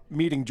story about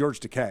meeting George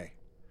Takei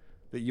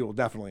that you will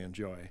definitely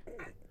enjoy.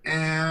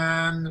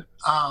 And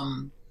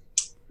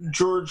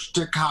George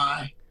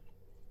Takei,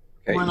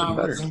 Okay, when even I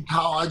was better. in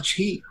college,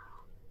 he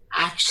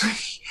actually,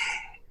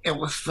 it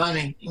was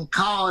funny. In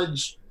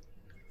college,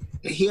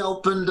 he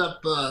opened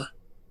up a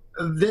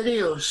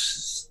video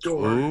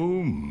store.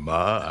 Oh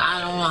my.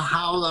 I don't know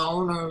how the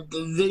owner of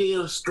the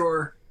video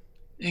store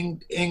in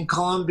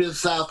Columbia,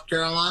 South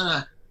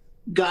Carolina,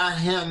 got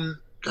him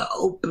to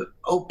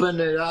open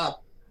it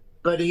up,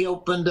 but he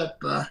opened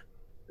up a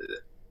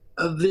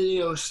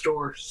video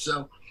store.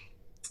 So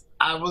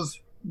I was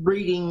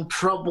reading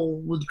Trouble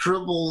with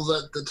Tribbles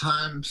at the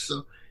time,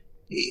 so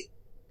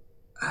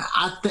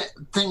I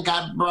think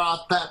I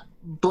brought that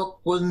book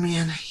with me,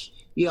 and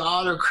he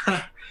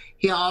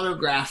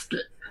autographed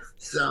it.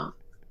 So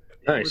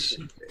Nice.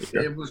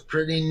 it was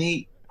pretty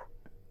neat.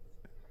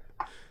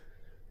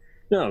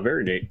 No,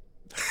 very neat.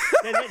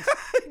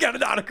 Got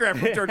an autograph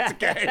from George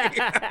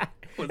Takei.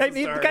 I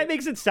mean, the guy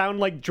makes it sound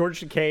like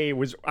George Takei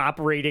was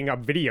operating a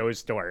video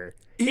store.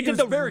 It was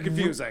very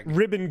confusing.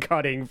 Ribbon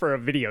cutting for a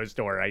video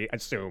store, I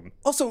assume.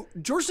 Also,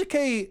 George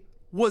Takei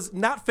was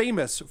not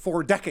famous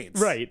for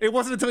decades. Right. It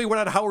wasn't until he went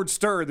on Howard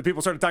Stern that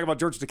people started talking about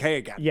George Takei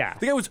again. Yeah.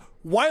 The guy was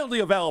wildly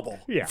available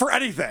for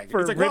anything.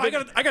 For it's like, ribbon-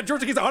 well, I got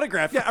George Takei's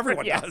autograph. Yeah,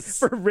 everyone Yeah, does.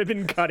 for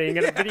ribbon cutting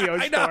at a video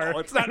I know,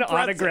 store. it's not and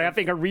impressive.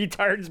 autographing a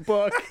retard's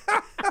book.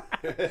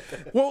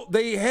 Well,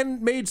 they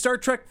hadn't made Star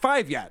Trek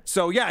 5 yet.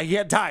 So, yeah, he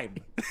had time.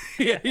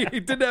 he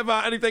didn't have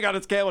anything on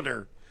his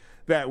calendar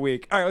that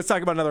week. All right, let's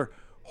talk about another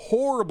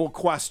horrible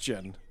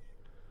question.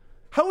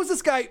 How is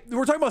this guy?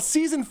 We're talking about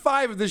season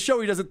 5 of this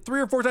show. He does it 3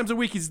 or 4 times a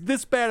week. He's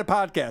this bad at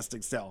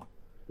podcasting still.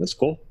 That's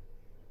cool.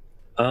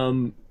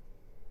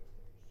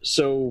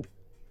 So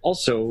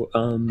also,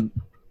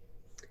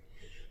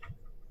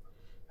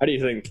 How do you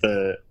think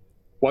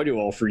why do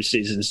all 3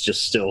 seasons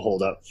just still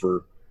hold up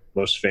for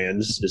most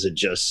fans? Is it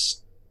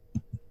just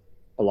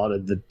a lot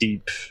of the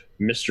deep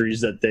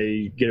mysteries that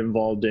they get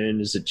involved in?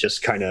 Is it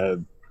just kind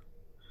of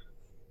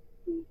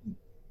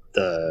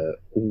the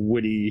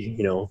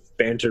witty,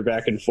 banter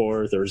back and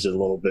forth, or is it a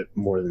little bit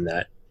more than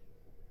that?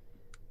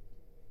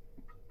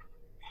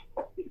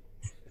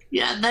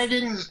 Yeah, they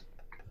didn't.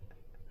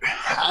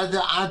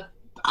 I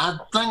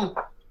think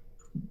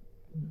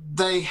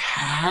they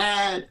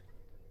had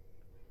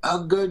a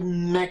good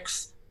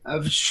mix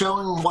of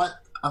showing what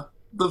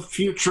the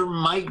future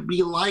might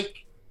be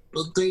like,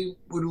 but they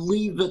would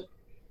leave it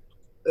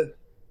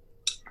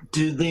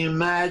to the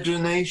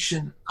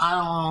imagination. I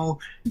don't know.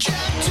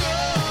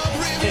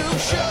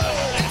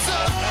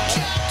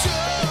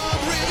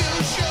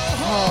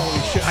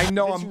 Holy shit. I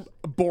know I'm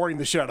boring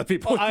the shit out of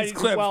people with these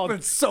clips, but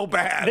it's so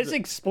bad. This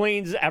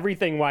explains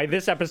everything why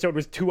this episode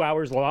was 2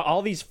 hours long.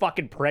 All these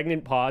fucking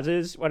pregnant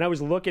pauses. When I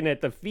was looking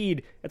at the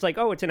feed, it's like,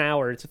 oh, it's an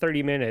hour. It's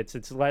 30 minutes.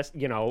 It's less,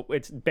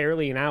 it's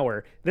barely an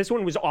hour. This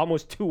one was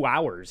almost 2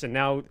 hours. And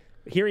now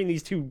hearing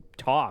these two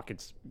talk,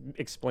 it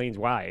explains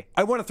why.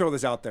 I want to throw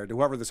this out there to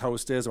whoever this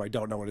host is, or I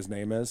don't know what his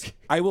name is.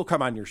 I will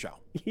come on your show.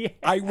 Yeah.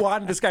 I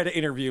want this guy to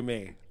interview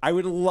me. I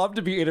would love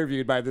to be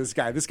interviewed by this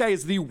guy. This guy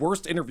is the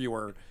worst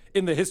interviewer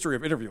in the history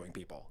of interviewing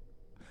people.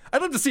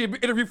 I'd love to see him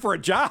interview for a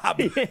job.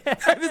 Yeah.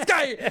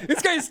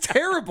 This guy is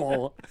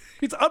terrible.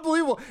 It's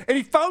unbelievable. And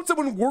he found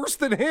someone worse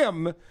than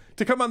him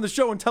to come on the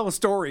show and tell a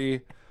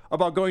story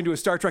about going to a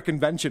Star Trek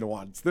convention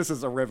once. This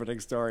is a riveting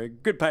story.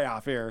 Good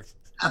payoff here.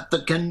 At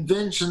the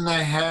convention,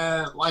 they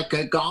had like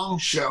a gong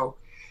show.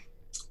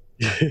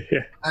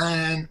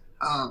 And,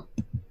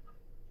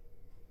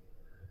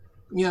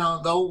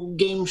 the old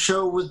game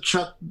show with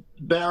Chuck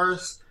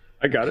Barris.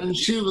 I got it. And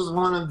she was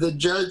one of the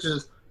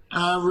judges.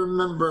 And I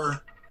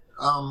remember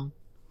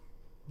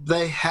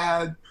they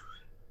had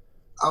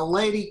a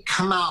lady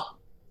come out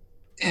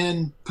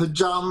in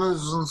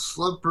pajamas and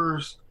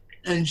slippers,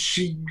 and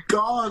she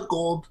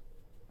gargled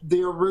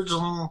the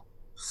original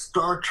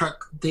Star Trek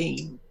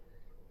theme.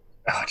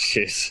 Oh,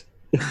 jeez.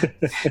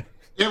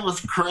 It was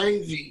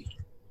crazy.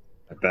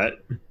 I bet.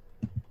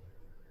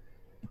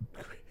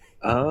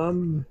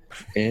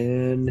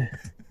 And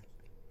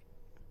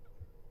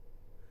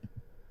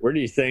where do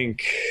you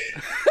think?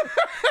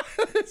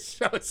 This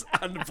show is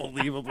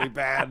unbelievably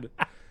bad.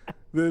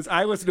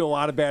 I listen to a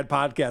lot of bad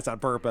podcasts on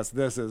purpose.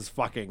 This is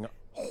fucking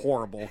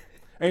horrible.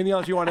 Anything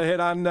else you want to hit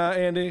on,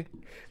 Andy?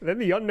 Then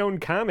the unknown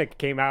comic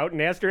came out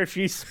and asked her if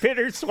she spit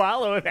or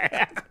swallowed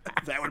that.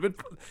 That would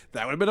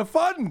have been a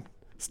fun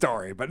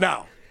story, but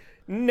no.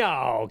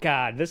 No,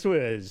 God, this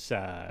was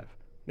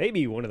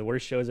maybe one of the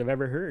worst shows I've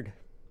ever heard.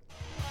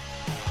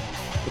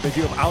 But they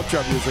do have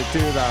outro music too,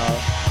 though.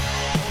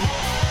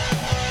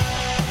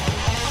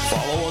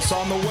 Follow us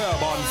on the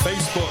web on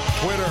Facebook,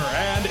 Twitter,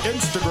 and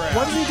Instagram.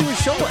 Why does he do a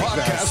show the like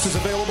this? The podcast is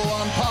available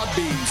on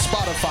Podbean,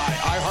 Spotify,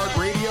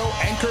 iHeartRadio,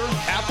 Anchor,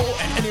 Apple,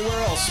 and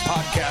anywhere else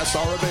podcasts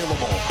are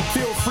available.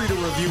 Feel free to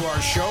review our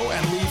show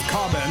and leave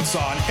comments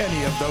on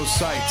any of those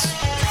sites.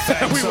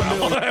 Thanks a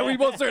million. We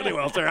most certainly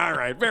will, sir. All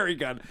right, very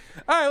good.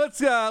 All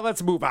right,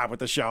 let's move on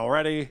with the show.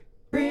 Ready?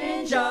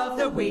 Cringe of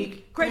the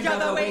week. Cringe of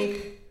the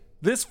week.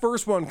 This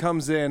first one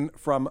comes in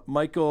from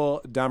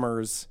Michael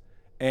Demers.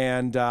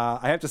 And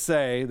I have to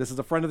say, this is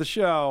a friend of the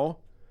show.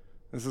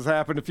 This has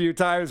happened a few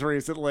times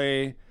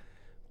recently.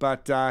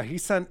 But he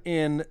sent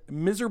in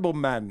Miserable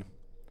Men.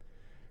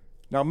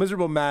 Now,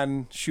 Miserable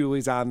Men,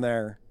 Shuli's on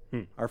there.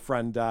 Our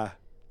friend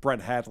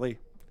Brent Hadley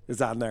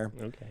is on there.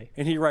 Okay.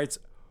 And he writes,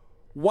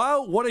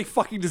 wow, what a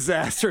fucking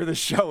disaster this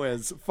show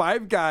is.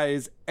 5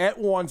 guys at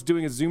once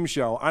doing a Zoom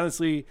show.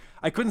 Honestly,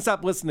 I couldn't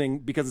stop listening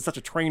because it's such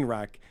a train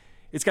wreck.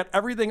 It's got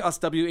everything us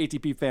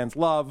WATP fans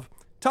love.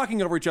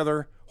 Talking over each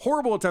other,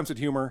 horrible attempts at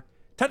humor,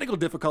 technical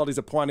difficulties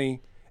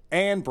aplenty,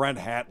 and Brent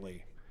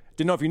Hadley.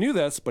 Didn't know if you knew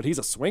this, but he's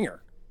a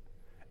swinger.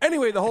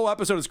 Anyway, the whole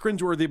episode is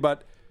cringeworthy,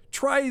 but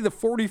try the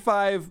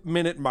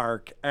 45-minute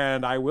mark,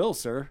 and I will,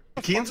 sir.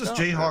 Kansas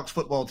Jayhawks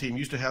football team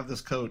used to have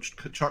this coach,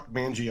 Chuck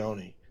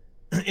Mangione,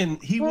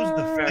 and he was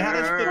the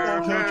fattest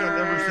football coach I've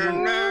ever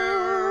seen.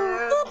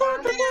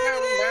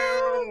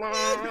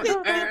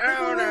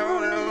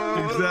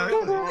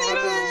 Exactly.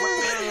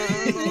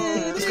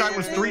 This guy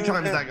was 3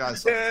 times that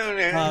guy's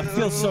size.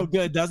 Feels so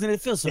good, doesn't it?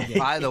 It feels so good.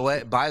 By the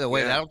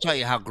way, that'll tell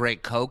you how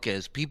great Coke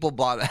is. People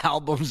bought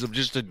albums of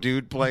just a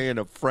dude playing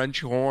a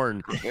French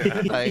horn.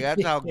 Like,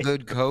 that's how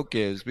good Coke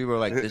is. People are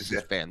like, this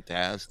is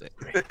fantastic.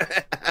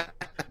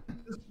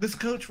 This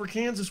coach for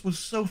Kansas was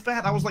so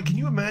fat. I was like, can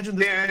you imagine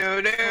this?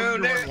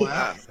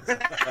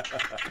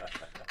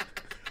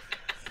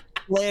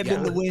 Land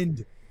in the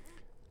wind.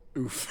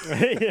 Oof.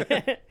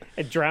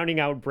 And drowning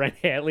out Brent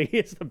Hadley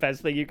is the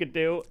best thing you could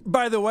do.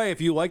 By the way,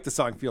 if you like the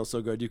song Feels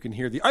So Good, you can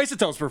hear the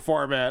Isotopes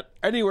perform it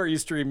anywhere you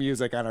stream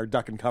music on our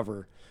Duck and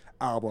Cover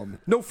album.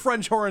 No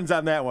French horns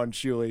on that one,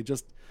 Shuli.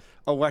 Just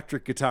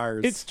electric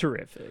guitars. It's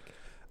terrific.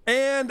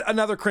 And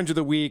another cringe of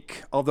the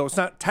week, although it's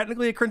not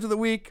technically a cringe of the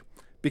week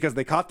because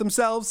they caught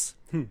themselves.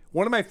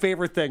 One of my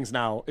favorite things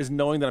now is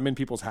knowing that I'm in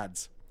people's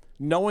heads.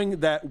 knowing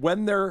that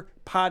when they're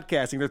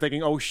podcasting, they're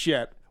thinking, oh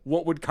shit,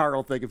 what would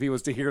Carl think if he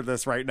was to hear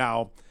this right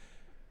now?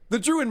 The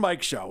Drew and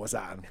Mike show was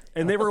on,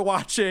 and they were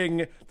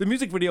watching the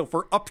music video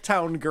for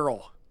Uptown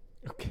Girl.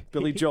 Okay.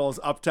 Billy Joel's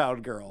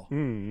Uptown Girl.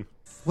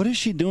 What is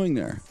she doing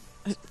there?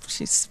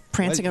 She's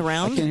prancing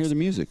around. I can't hear the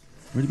music.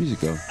 Where'd the music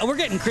go? We're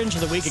getting cringe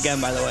of the week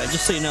again, by the way,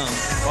 just so you know.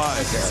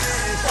 Why?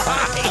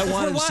 I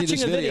wanted to see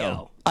this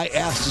video. I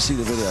asked to see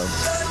the video.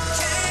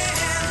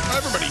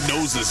 Everybody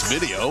knows this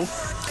video.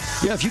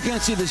 Yeah, if you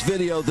can't see this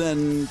video,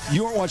 then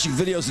you weren't watching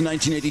videos in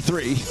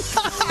 1983.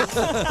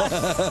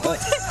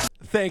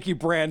 Thank you,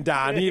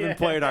 Brandon. He even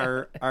played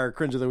our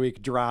Cringe of the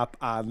Week drop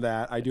on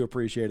that. I do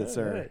appreciate it,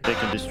 sir. They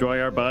can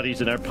destroy our bodies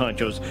and our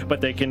ponchos,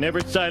 but they can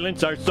never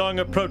silence our song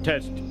of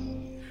protest.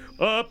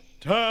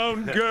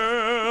 Uptown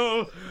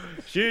girl,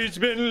 she's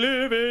been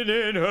living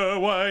in her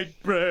white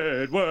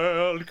bread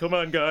world. Come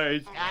on,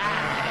 guys.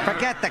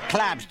 Forget the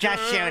clubs,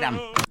 just shoot them.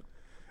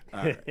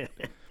 All right.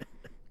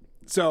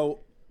 So,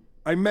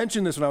 I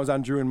mentioned this when I was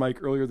on Drew and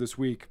Mike earlier this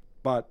week,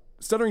 but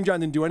Stuttering John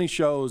didn't do any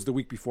shows the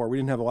week before. We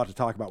didn't have a lot to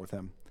talk about with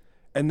him.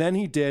 And then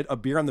he did a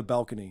Beer on the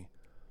Balcony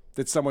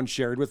that someone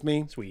shared with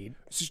me. Sweet.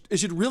 It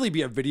should really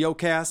be a video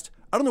cast.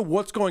 I don't know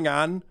what's going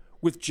on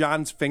with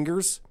John's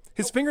fingers.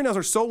 His fingernails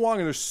are so long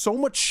and there's so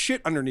much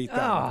shit underneath them.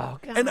 Oh,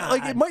 God. And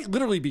it might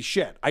literally be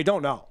shit. I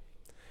don't know.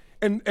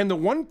 And the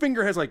one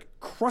finger has like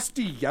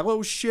crusty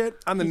yellow shit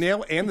on the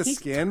nail and the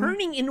skin. He's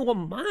turning into a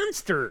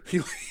monster.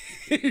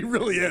 He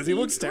really is. He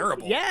looks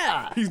terrible.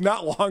 Yeah. He's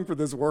not long for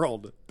this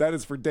world. That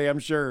is for damn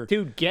sure.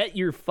 Dude, get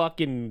your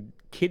fucking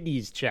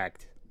kidneys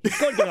checked. He's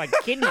going to like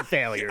kidney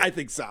failure. I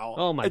think so.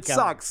 Oh my God. It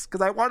sucks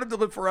because I want him to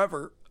live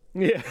forever.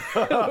 Yeah.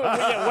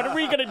 Yeah. What are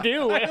we going to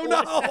do? I don't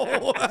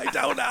know. I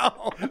don't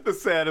know. The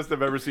saddest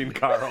I've ever seen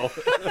Carl.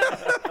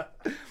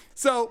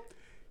 So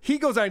he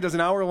goes on and does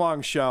an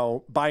hour-long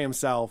show by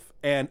himself,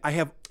 and I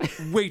have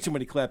way too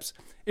many clips.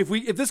 If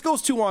this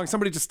goes too long,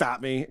 somebody just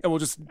stop me, and we'll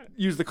just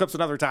use the clips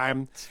another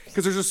time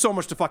because there's just so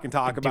much to fucking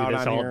talk about do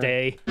this on all here.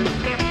 day.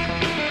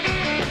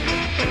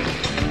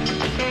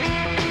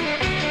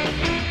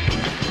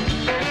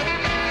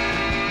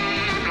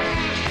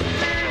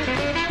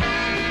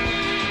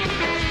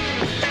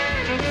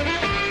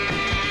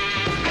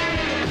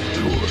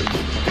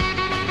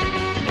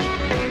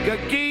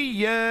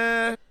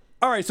 Yeah.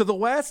 All right, so the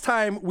last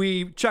time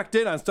we checked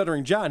in on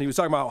Stuttering John, he was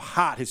talking about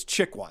how hot his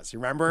chick was. You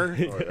remember?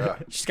 Oh, yeah.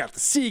 She's got the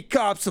C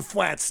cups, the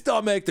flat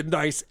stomach, the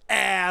nice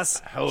ass.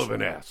 Hell of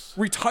an ass.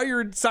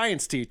 Retired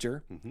science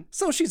teacher. Mm-hmm.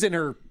 So she's in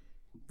her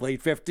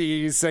late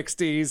 50s,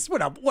 60s,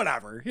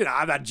 whatever. You know,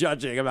 I'm not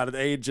judging. I'm not an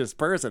ageist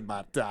person,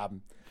 but...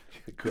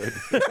 Good.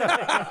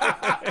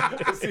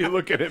 I see you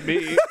looking at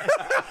me.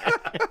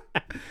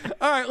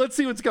 All right, let's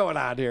see what's going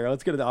on here.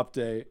 Let's get an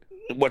update.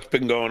 What's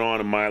been going on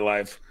in my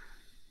life?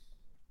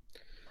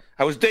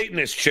 I was dating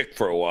this chick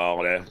for a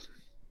while there.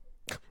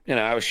 You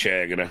know, I was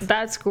shagging her.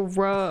 That's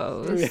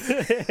gross.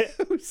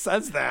 Who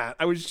says that?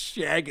 I was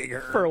shagging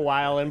her. For a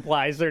while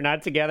implies they're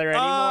not together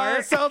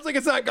anymore. Sounds like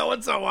it's not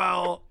going so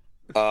well.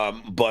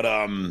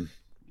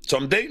 So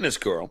I'm dating this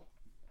girl.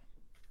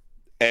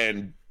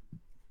 And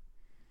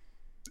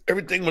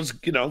everything was,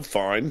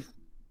 fine.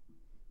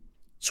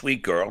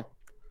 Sweet girl.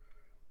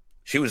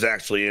 She was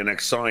actually an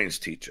ex-science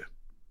teacher.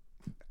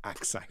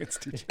 Ex-science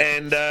teacher.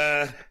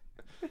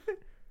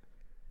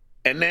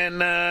 And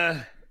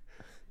then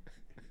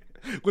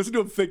listen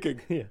to him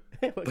thinking. Yeah.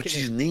 But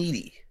she's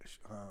needy.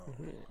 Oh,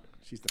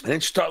 she's and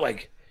then start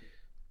like,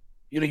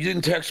 you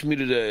didn't text me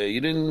today.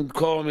 You didn't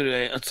call me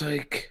today. It's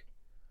like,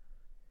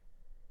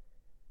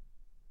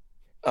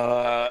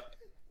 I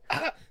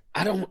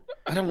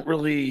don't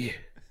really,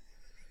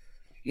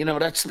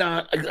 that's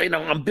not,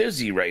 I'm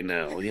busy right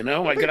now.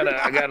 I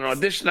got an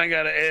audition I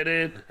got to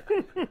edit.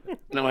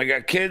 I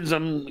got kids.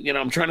 I'm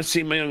trying to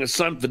see my youngest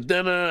son for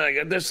dinner. I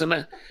got this and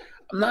that.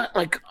 I'm not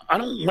like, I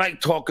don't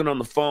like talking on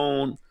the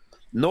phone,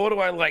 nor do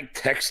I like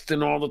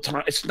texting all the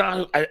time. It's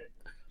not,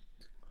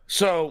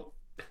 so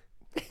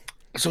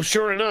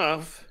sure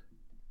enough,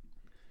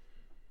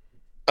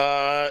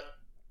 I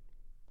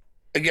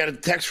got a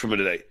text from her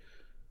today.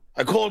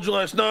 I called you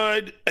last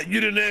night, and you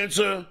didn't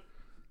answer.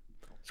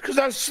 It's because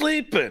I was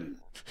sleeping.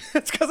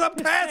 It's because I'm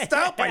passed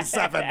out by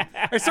 7.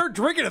 I start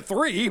drinking at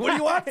 3. What do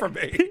you want from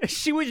me?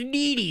 She was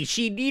needy.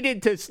 She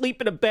needed to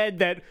sleep in a bed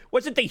that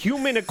wasn't the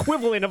human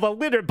equivalent of a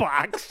litter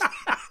box.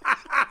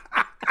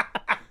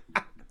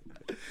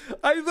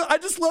 I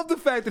just love the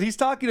fact that he's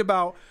talking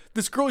about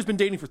this girl he's been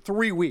dating for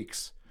 3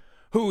 weeks,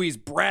 who he's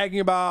bragging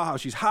about how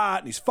she's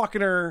hot and he's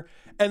fucking her.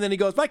 And then he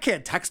goes, I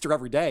can't text her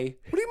every day.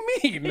 What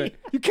do you mean?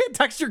 You can't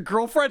text your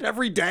girlfriend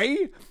every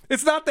day?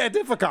 It's not that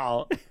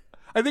difficult.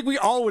 I think we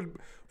all would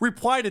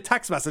reply to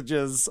text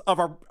messages of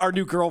our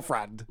new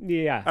girlfriend.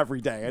 Yeah. Every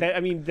day.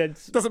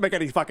 That doesn't make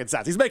any fucking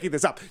sense. He's making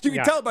this up. You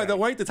can tell by the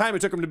length of time it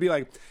took him to be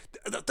like,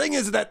 the thing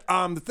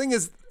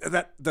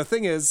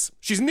is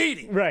she's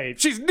needy. Right.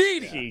 She's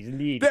needy. She's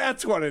needy.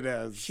 That's what it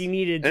is. She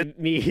needed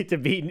me to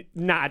be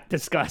not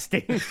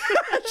disgusting.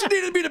 She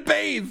needed me to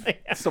bathe.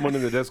 Someone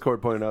in the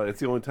Discord pointed out it's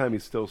the only time he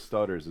still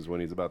stutters is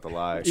when he's about to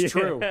lie. It's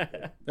true.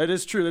 That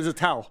is true. There's a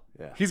tell.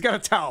 Yeah. He's got a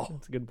tell.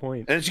 That's a good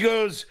point. And she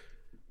goes,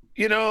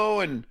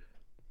 and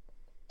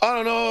I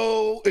don't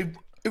know if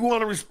you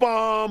want to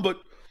respond,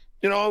 but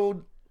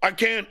I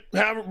can't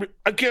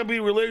be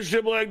in a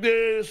relationship like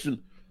this. And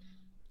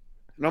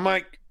I'm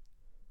like,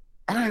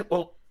 all right,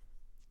 well,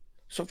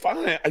 so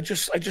fine. I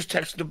just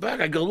texted her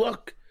back. I go,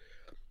 look,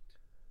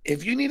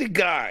 if you need a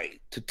guy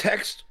to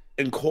text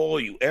and call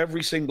you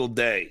every single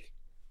day,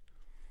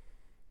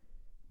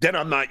 then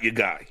I'm not your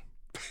guy.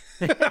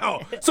 Oh,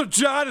 so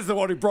John is the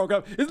one who broke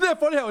up. Isn't that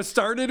funny how it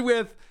started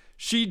with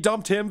she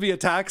dumped him via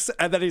text,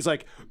 and then he's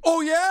like, oh,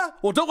 yeah?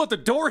 Well, don't let the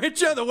door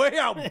hit you on the way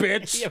out,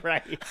 bitch. Yeah,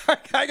 right.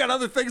 I got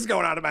other things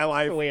going on in my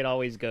life. The way it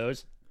always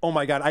goes. Oh,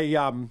 my God.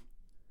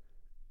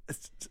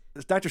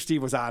 Dr.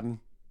 Steve was on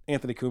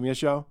Anthony Cumia's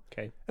show.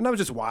 Okay. And I was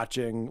just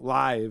watching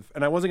live,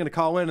 and I wasn't going to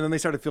call in, and then they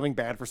started feeling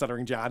bad for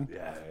Stuttering John.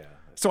 Yeah.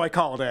 So I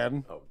called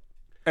in. Oh.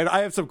 And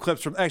I have some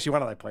clips from... Actually, why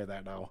don't I play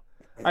that now?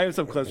 I have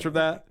some clips from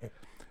that.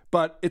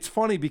 But it's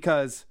funny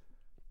because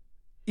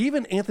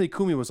even Anthony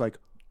Cumia was like,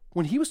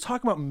 when he was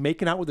talking about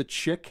making out with a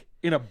chick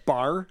in a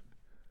bar,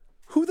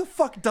 who the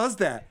fuck does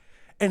that?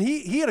 And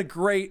he had a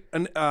great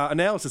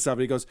analysis of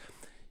it. He goes,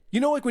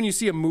 like when you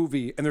see a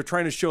movie and they're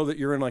trying to show that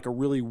you're in like a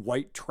really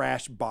white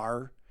trash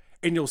bar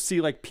and you'll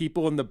see like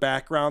people in the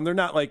background. They're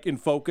not like in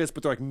focus,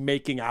 but they're like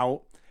making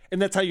out.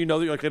 And that's how you know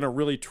that you're like in a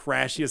really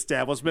trashy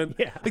establishment.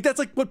 Yeah. Like that's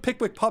like what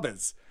Pickwick Pub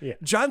is. Yeah.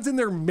 John's in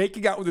there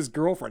making out with his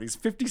girlfriend. He's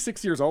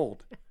 56 years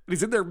old. And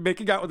he's in there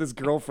making out with his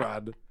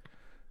girlfriend.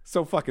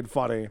 So fucking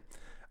funny.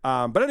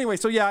 But anyway,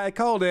 so yeah, I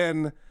called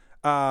in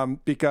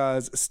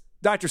because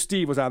Dr.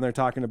 Steve was on there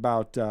talking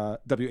about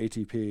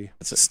WATP.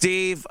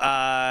 Steve,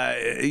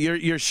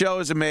 your show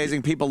is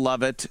amazing. People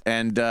love it,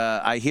 and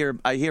I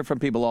hear from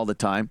people all the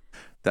time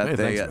that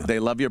they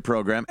love your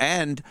program,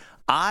 and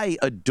I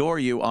adore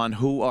you on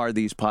Who Are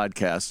These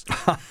Podcasts.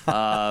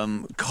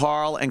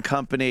 Carl and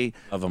company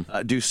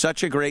do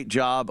such a great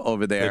job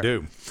over there. They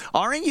do.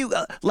 Aren't you,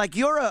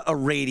 you're a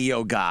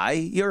radio guy.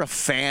 You're a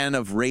fan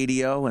of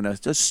radio and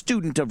a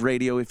student of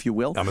radio, if you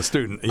will. I'm a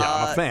student. Yeah,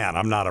 I'm a fan.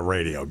 I'm not a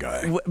radio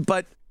guy.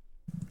 But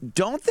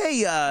don't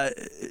they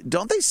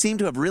seem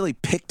to have really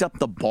picked up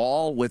the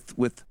ball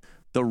with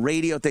the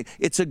radio thing?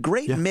 It's a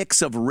great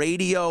mix of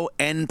radio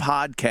and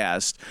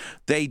podcast.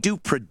 They do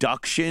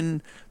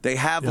production. They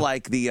have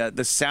like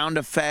the sound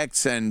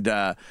effects and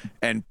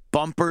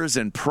bumpers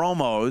and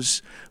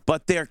promos,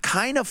 but they're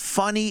kind of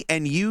funny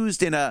and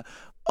used in a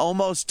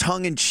almost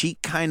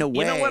tongue-in-cheek kind of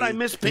way. You know what? I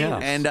miss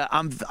penis. And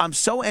I'm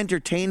so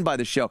entertained by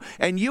the show.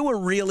 And you were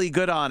really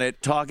good on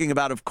it, talking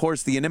about, of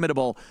course, the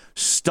inimitable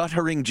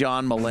Stuttering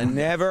John Malin.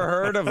 Never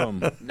heard of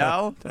him.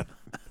 No?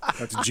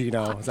 That's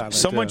Gino.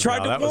 Someone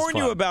tried to warn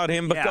you about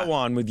him, but go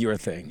on with your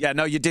thing. Yeah,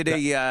 no, you did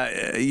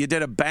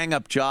a bang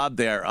up job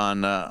there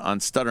on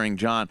Stuttering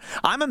John.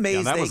 I'm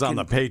amazed. Yeah, that was on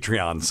the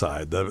Patreon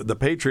side. The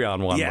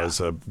Patreon one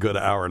was a good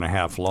hour and a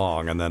half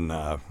long, and then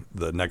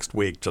the next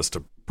week, just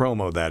to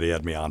promo that, he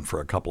had me on for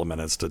a couple of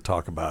minutes to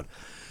talk about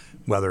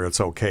whether it's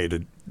okay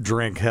to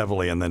drink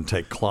heavily and then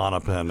take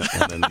Klonopin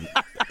and then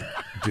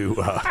do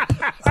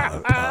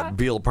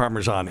Beal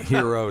Parmesan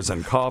Heroes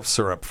and cough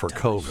syrup for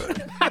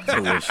COVID.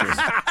 Delicious.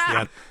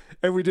 Yeah.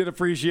 And we did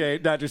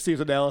appreciate Dr.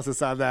 Steve's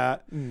analysis on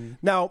that.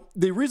 Now,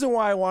 the reason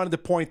why I wanted to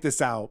point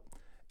this out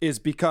is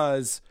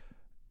because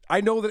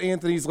I know that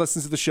Anthony's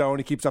listens to the show and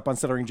he keeps up on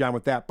Stuttering John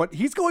with that, but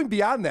he's going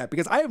beyond that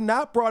because I have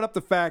not brought up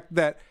the fact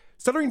that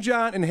Stuttering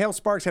John and Hale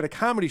Sparks had a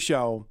comedy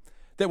show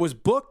that was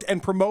booked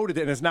and promoted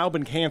and has now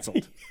been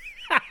canceled.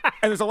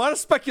 And there's a lot of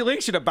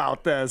speculation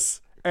about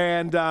this.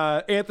 And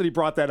Anthony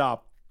brought that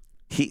up.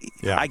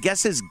 I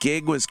guess his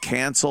gig was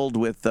canceled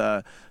with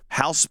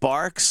Hal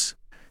Sparks.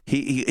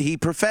 He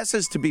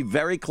professes to be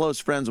very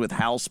close friends with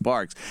Hal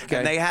Sparks. Okay.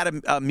 And they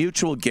had a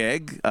mutual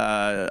gig.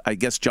 I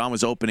guess John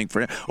was opening for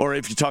him. Or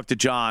if you talk to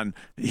John,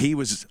 he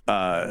was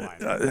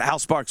Hal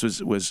Sparks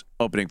was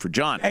opening for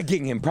John.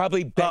 Begging him,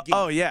 probably begging.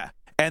 Oh, yeah.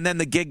 And then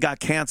the gig got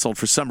canceled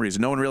for some reason.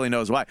 No one really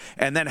knows why.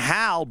 And then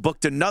Hal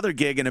booked another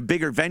gig in a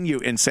bigger venue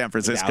in San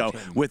Francisco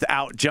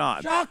without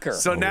John. Shocker.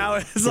 So now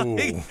it's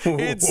like,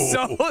 it's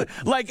so,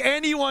 like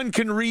anyone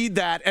can read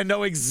that and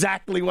know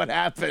exactly what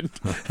happened.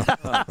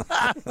 On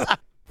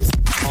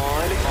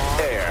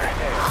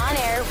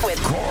air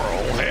with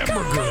Carl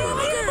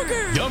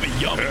Hamburger. Yummy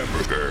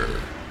Hamburger.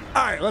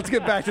 All right, let's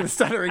get back to the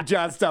Stuttering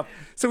John stuff.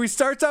 So he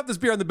starts off this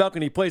Beer on the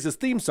Balcony, he plays his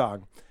theme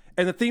song,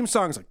 and the theme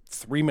song is like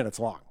 3 minutes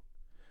long.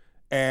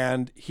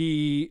 And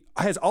he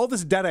has all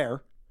this dead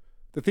air.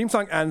 The theme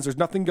song ends, there's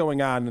nothing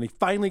going on, and he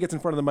finally gets in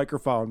front of the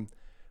microphone.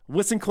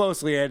 Listen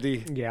closely,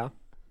 Andy. Yeah.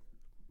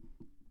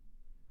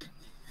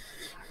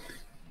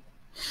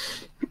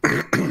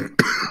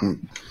 Wait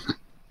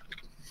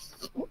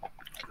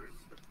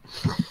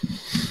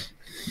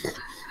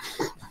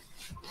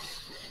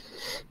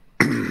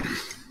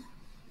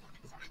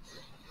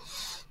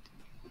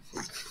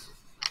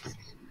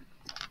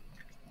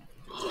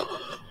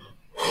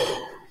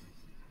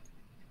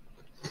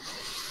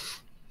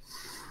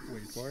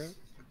for it.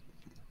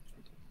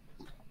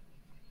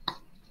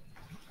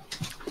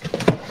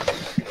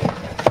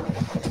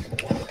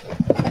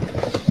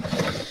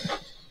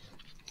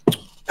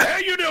 How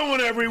you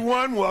doing,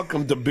 everyone?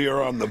 Welcome to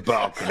Beer on the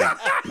Balcony.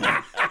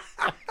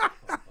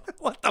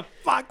 What the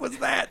fuck was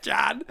that,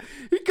 John?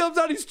 He comes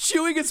out, he's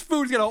chewing his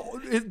food. He's got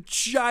a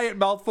giant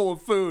mouthful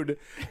of food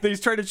that he's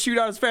trying to chew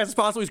down as fast as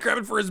possible. He's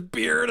grabbing for his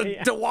beer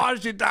to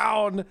wash it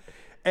down.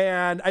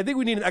 And I think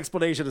we need an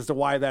explanation as to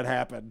why that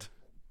happened.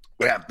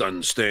 We have to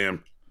understand.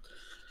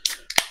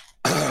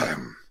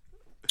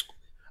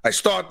 I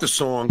start the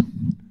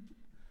song.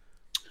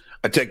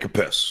 I take a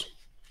piss.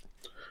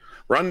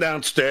 Run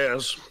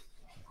downstairs.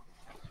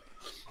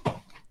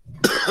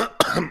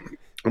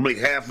 I make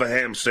half a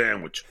ham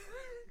sandwich.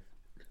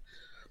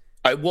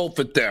 I wolf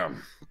it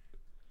down.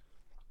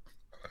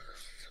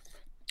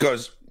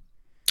 Because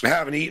I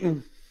haven't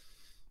eaten.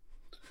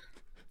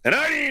 And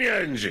I need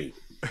energy.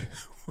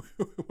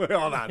 Wait,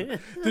 hold on.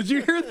 Did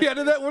you hear the end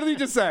of that? What did he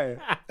just say?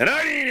 And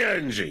I need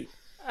energy.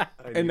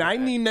 And I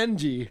need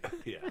energy.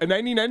 And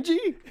I need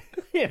energy?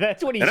 Yeah,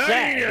 that's what he And said.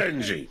 I need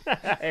energy.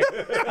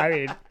 I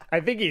mean, I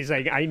think he's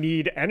like, I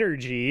need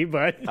energy,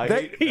 but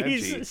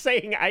he's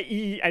saying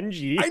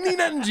I-E-N-G. I need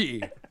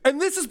energy. And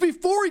this is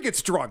before he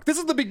gets drunk. This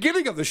is the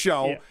beginning of the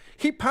show. Yeah.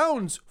 He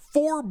pounds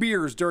 4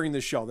 beers during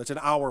the show. That's an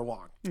hour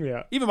long.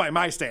 Yeah. Even by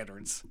my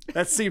standards.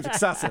 That seems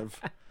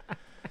excessive.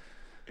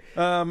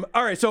 All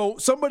right, so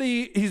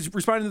he's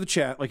responding to the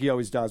chat like he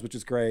always does, which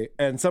is great.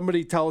 And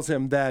somebody tells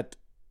him that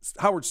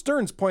Howard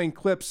Stern's playing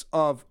clips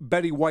of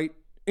Betty White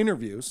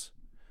interviews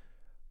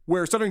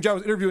where Stuttering John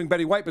was interviewing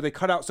Betty White, but they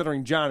cut out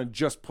Stuttering John and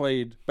just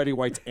played Betty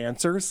White's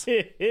answers.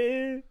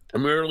 I'm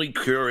really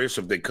curious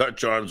if they cut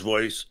John's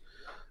voice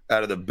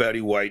out of the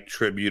Betty White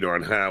tribute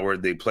on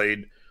Howard. They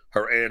played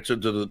her answer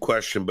to the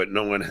question, but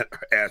no one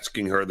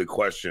asking her the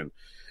question.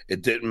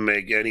 It didn't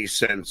make any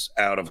sense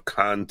out of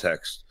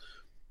context.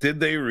 Did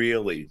they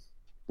really?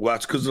 Well,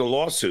 it's because of the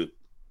lawsuit.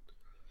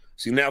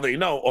 See, now they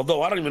know,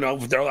 although I don't even know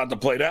if they're allowed to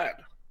play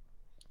that.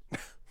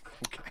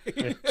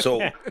 Okay.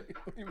 So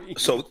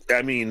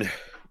I mean,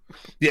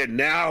 yeah,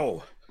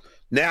 now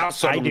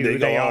suddenly they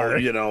go,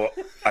 oh,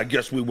 I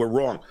guess we were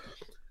wrong.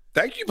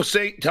 Thank you for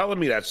telling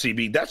me that,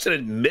 CB. That's an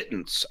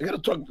admittance. I got to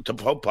talk to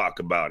Popak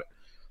about it.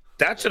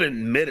 That's an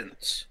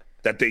admittance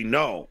that they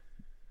know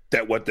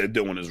that what they're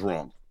doing is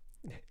wrong.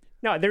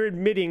 No, they're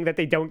admitting that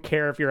they don't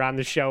care if you're on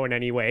the show in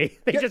any way.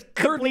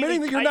 They're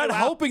admitting that you're not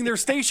helping their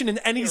station in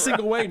any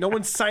single way. No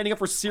one's signing up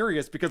for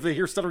Sirius because they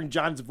hear Stuttering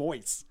John's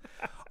voice.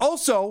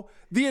 Also,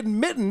 the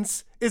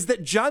admittance is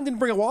that John didn't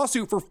bring a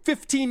lawsuit for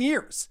 15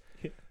 years.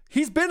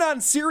 He's been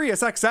on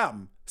Sirius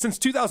XM since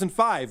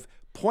 2005,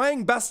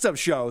 playing best of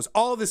shows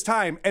all of this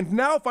time, and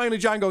now finally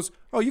John goes,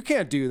 oh, you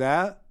can't do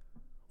that.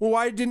 Well,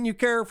 why didn't you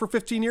care for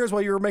 15 years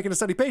while you were making a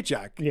steady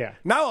paycheck? Yeah.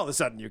 Now all of a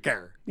sudden you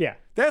care. Yeah.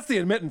 That's the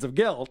admittance of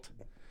guilt.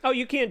 Oh,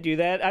 you can't do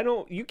that.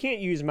 You can't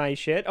use my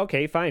shit.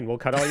 Okay, fine. We'll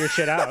cut all your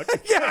shit out.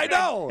 Yeah, I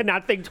know. And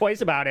not think twice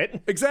about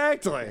it.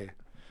 Exactly.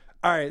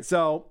 All right,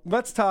 so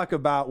let's talk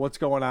about what's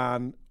going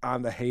on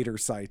the hater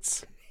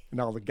sites and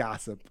all the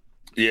gossip.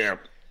 Yeah.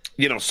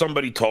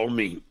 Somebody told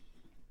me,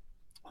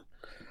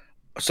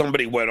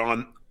 somebody went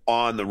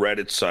on the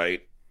Reddit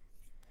site,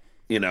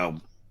 and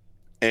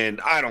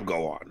I don't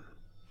go on.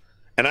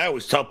 And I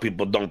always tell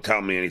people, don't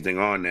tell me anything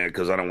on there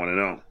because I don't want to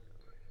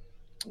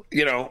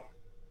know.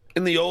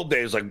 In the old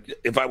days, like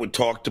if I would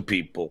talk to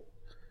people,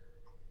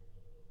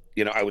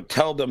 I would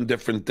tell them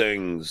different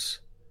things,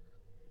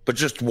 but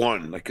just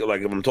one. Like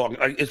if I'm talking,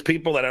 it's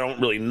people that I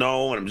don't really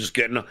know, and I'm just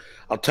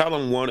I'll tell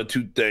them 1 or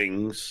 2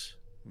 things.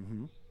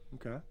 Mm-hmm.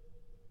 Okay.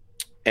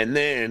 And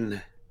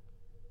then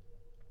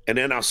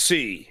I'll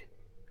see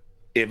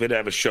if it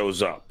ever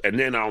shows up, and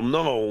then I'll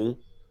know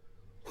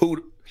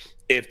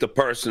if the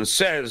person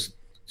says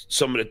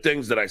some of the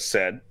things that I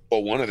said,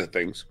 or one of the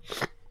things.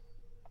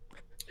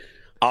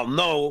 I'll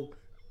know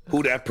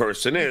who that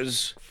person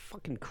is.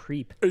 Fucking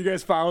creep. Are you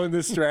guys following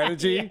this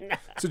strategy? Yeah.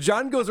 So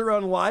John goes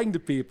around lying to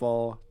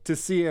people to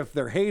see if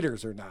they're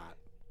haters or not.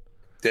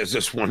 There's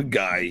this one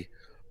guy,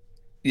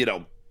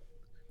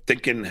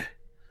 thinking,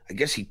 I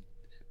guess he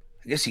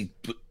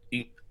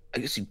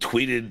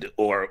tweeted,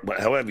 or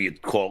however you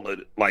call it,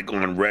 like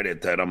on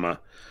Reddit, that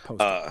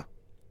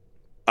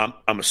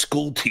I'm a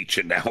school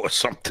teacher now or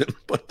something.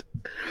 But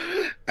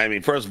I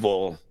mean, first of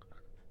all,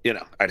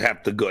 I'd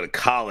have to go to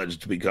college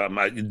to become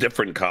a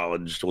different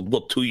college,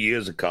 2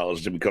 years of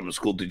college to become a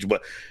school teacher.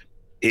 But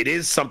it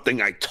is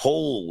something I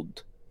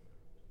told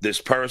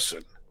this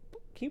person.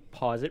 Can you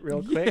pause it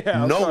real quick?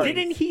 Yeah, no.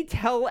 Didn't he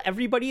tell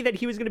everybody that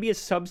he was going to be a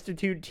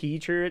substitute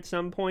teacher at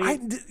some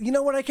point? You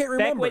know what? I can't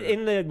remember. Back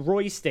in the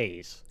Royce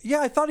days.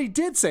 Yeah, I thought he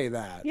did say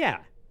that. Yeah.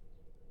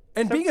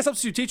 And being a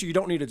substitute teacher, you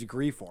don't need a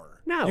degree for.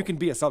 No. You can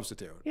be a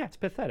substitute. Yeah, it's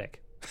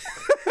pathetic.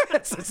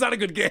 It's not a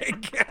good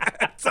gig.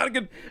 It's not a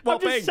good. Well,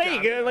 I'm just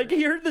saying, like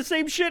he heard the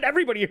same shit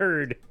everybody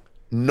heard.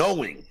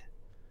 Knowing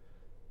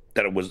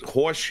that it was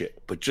horseshit,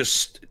 but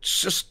just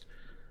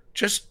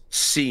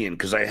seeing,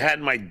 because I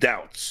had my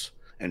doubts,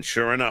 and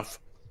sure enough,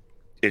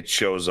 it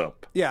shows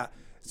up. Yeah.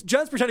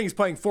 John's pretending he's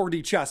playing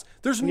 4D chess.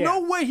 There's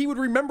no way he would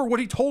remember what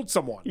he told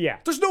someone. Yeah.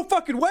 There's no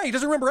fucking way. He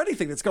doesn't remember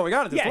anything that's going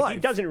on in his life. He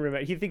doesn't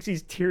remember. He thinks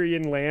he's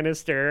Tyrion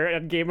Lannister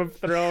on Game of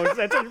Thrones.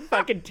 That's a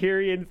fucking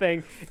Tyrion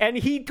thing. And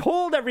he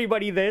told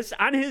everybody this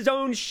on his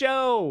own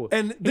show.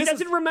 And he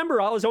doesn't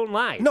remember all his own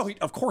lies. No,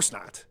 of course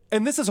not.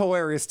 And this is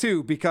hilarious,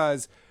 too,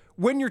 because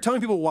when you're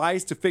telling people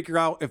lies to figure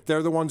out if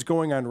they're the ones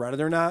going on Reddit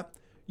or not,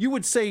 you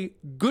would say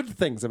good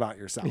things about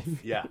yourself.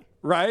 Yeah.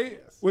 Right?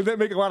 Yes. Would that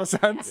make a lot of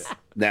sense? Yeah.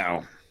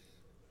 Now,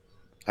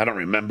 I don't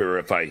remember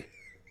if I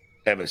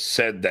ever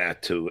said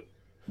that to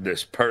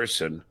this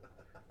person,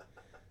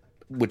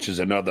 which is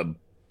another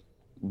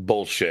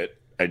bullshit.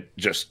 I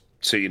just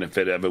seeing if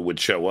it ever would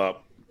show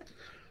up.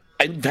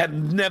 I have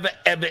never,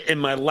 ever in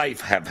my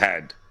life have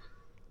had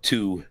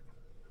to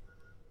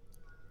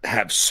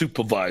have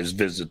supervised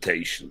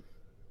visitation.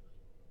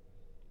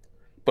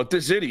 But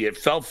this idiot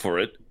fell for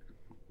it,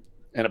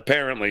 and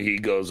apparently he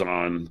goes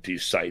on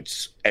these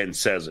sites and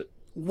says it.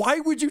 Why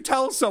would you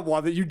tell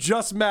someone that you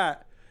just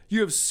met you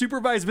have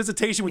supervised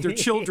visitation with your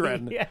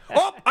children? Yeah.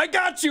 Oh, I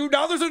got you.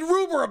 Now there's a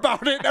rumor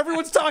about it.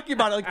 Everyone's talking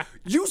about it. Like,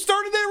 you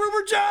started that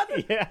rumor,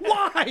 John? Yeah.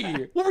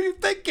 Why? What were you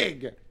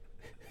thinking?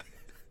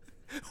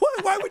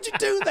 Why would you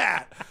do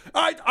that?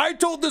 I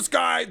told this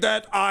guy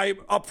that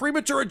I'm a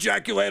premature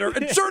ejaculator,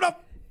 and sure enough,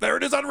 there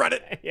it is on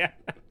Reddit. Yeah.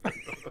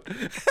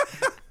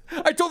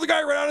 I told the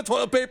guy I ran out of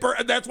toilet paper,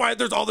 and that's why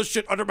there's all this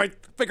shit under my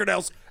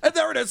fingernails. And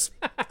there it is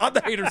on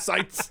the hater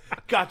sites.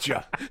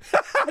 Gotcha.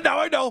 Now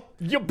I know.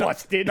 You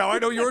busted. Now I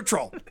know you're a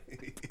troll.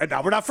 And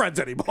now we're not friends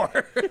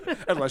anymore.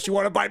 Unless you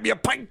want to buy me a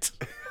pint.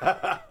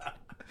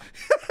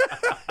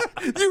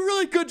 You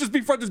really could just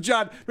be friends with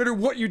John. No matter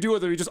what you do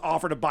with him, you just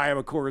offer to buy him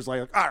a Coors Light.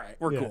 Like, all right,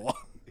 we're cool.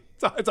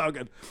 It's all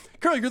good.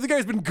 Curly, you're the guy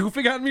who's been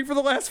goofing on me for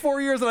the last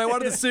 4 years and I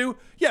wanted to sue?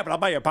 Yeah, but I'll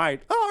buy you a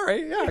pint. Oh, all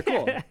right. Yeah,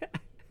 cool.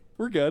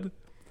 We're good.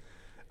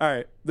 All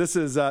right, this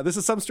is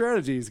some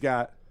strategy he's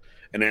got.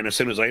 And then as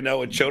soon as I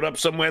know it showed up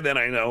somewhere, then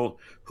I know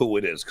who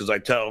it is because I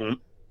tell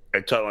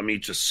them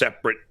each a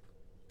separate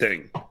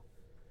thing.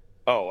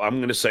 Oh, I'm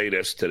going to say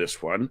this to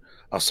this one.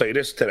 I'll say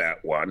this to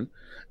that one,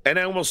 and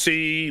then we'll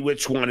see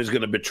which one is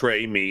going to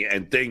betray me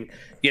and think,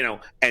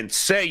 and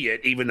say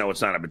it, even though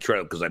it's not a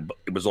betrayal because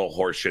it was all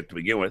horse shit to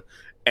begin with.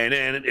 And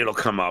then it'll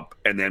come up,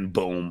 and then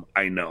boom,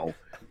 I know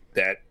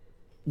that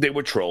they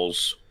were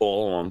trolls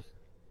all along.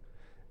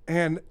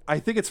 And I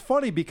think it's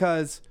funny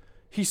because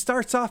he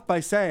starts off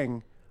by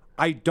saying,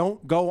 I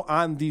don't go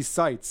on these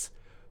sites.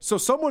 So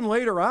someone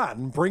later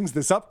on brings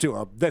this up to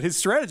him that his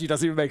strategy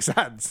doesn't even make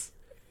sense.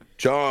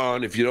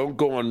 John, if you don't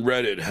go on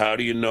Reddit, how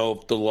do you know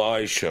if the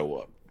lies show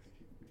up?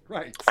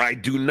 Right. I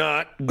do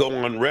not go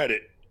on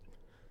Reddit,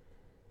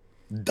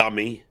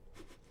 dummy.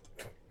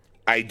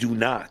 I do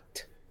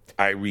not.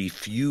 I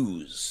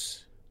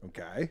refuse.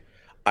 Okay.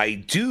 I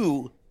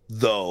do,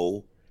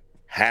 though,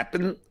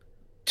 happen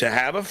to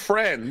have a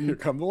friend. Here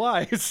come the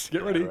lies.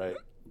 Get ready. Right.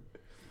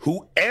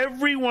 Who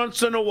every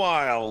once in a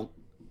while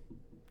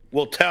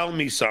will tell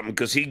me something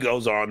because he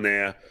goes on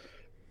there.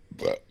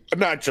 But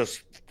not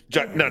just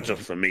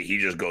for me. He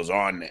just goes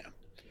on there.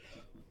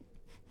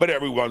 But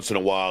every once in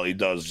a while he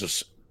does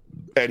just,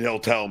 and he'll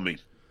tell me.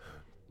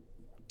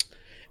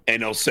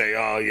 And he'll say,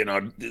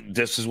 oh,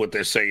 this is what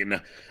they're saying.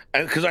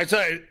 And because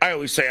I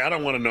always say, I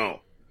don't want to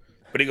know.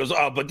 But he goes,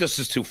 oh, but this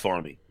is too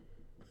funny.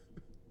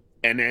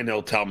 And then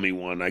he'll tell me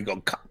one. I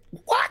go,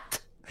 what?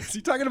 Is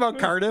he talking about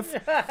Cardiff?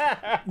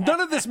 None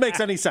of this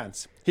makes any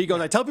sense. He goes,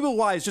 I tell people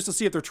lies just to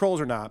see if they're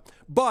trolls or not.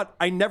 But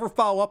I never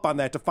follow up on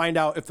that to find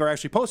out if they're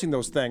actually posting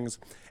those things.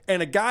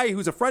 And a guy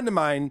who's a friend of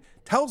mine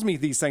tells me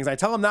these things. I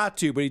tell him not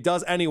to, but he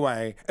does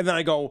anyway. And then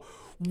I go,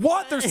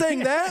 what? They're saying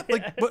that?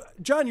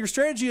 But John, your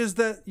strategy is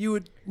that you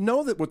would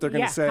know that what they're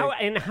going to say.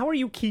 How are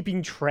you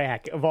keeping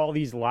track of all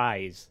these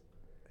lies?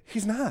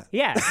 He's not.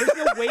 Yeah,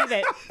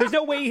 there's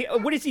no way.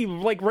 What is he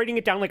like writing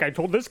it down? Like I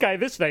told this guy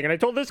this thing, and I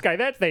told this guy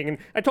that thing, and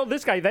I told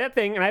this guy that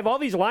thing, and I have all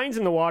these lines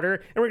in the water,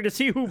 and we're going to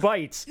see who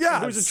bites. Yeah,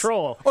 who's a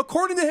troll.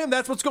 According to him,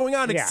 that's what's going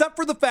on, except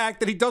for the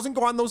fact that he doesn't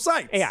go on those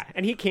sites. Yeah,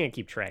 and he can't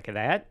keep track of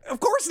that. Of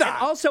course not. And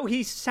also,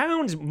 he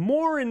sounds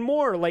more and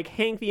more like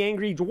Hank the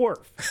Angry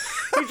Dwarf.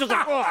 He's just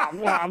like, go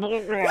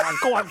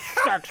have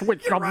sex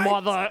with your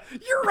mother.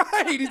 You're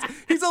right.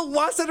 He's a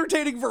less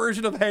entertaining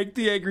version of Hank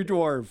the Angry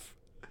Dwarf.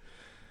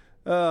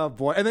 Oh,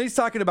 boy. And then he's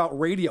talking about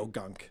radio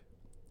gunk.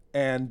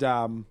 And,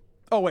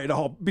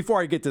 before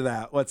I get to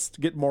that, let's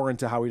get more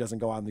into how he doesn't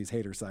go on these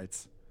hater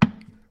sites.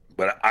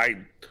 But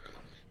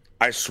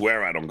I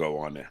swear I don't go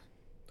on there.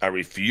 I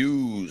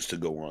refuse to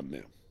go on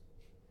there.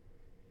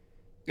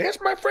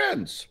 Ask my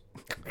friends.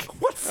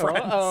 What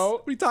friends?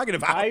 What are you talking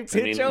about? I'm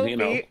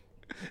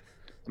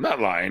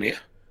not lying to you.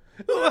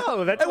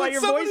 Oh, that's why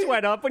your voice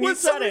went up when you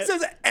said it.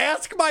 Somebody says,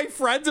 ask my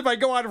friends if I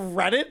go on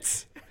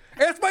Reddit.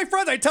 Ask my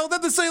friends. I tell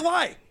them the same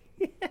lie.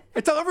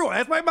 I tell everyone.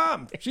 Ask my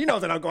mom. She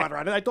knows I don't go out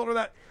around it. I told her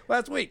that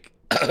last week.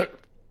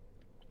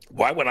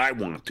 Why would I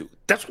want to?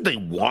 That's what they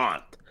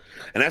want.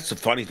 And that's the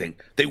funny thing.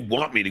 They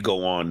want me to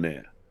go on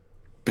there.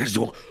 Because they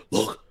want,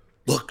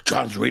 look,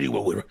 John's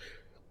radio.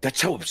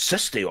 That's how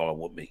obsessed they are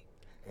with me.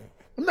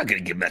 I'm not going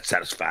to give them that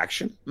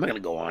satisfaction. I'm not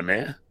going to go on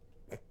there.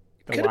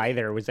 The lie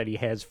there was that he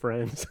has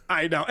friends.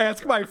 I know.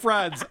 Ask my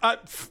friends.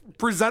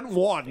 Present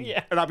one,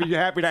 and I'll be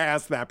happy to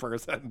ask that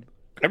person.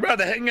 I'd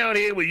rather hang out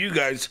here with you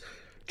guys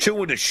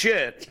chewing the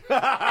shit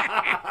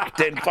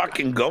than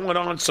fucking going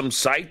on some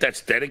site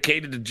that's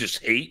dedicated to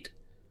just hate,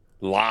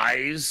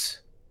 lies,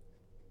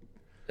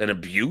 and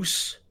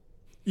abuse.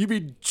 You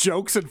mean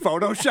jokes and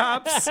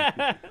photoshops?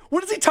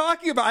 What is he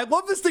talking about? I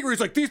love this thing where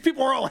he's like, these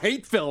people are all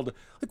hate-filled.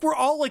 Like, we're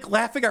all, like,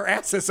 laughing our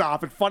asses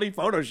off at funny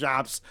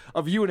photoshops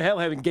of you and Hal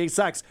having gay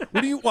sex.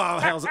 What do you... Well,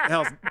 Hal's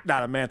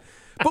not a man.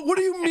 But what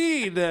do you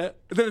mean that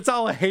it's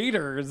all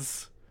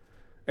haters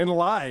and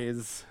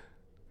lies?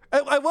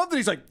 I love that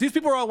he's like, these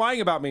people are all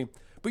lying about me.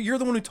 But you're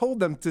the one who told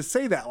them to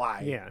say that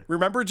lie. Yeah.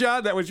 Remember,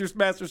 John? That was your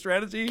master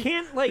strategy?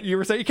 Can't, you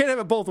were saying you can't have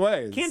it both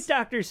ways. Can't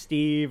Dr.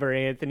 Steve or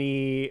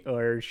Anthony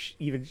or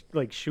even,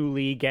 like,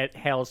 Shuli get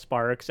Hal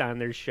Sparks on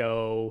their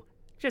show,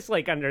 just,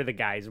 like, under the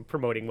guise of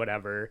promoting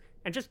whatever,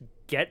 and just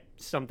get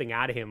something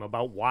out of him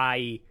about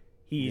why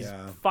he's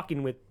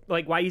fucking with,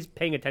 like, why he's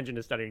paying attention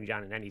to Stuttering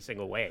John in any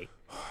single way.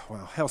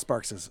 Well, Hal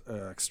Sparks is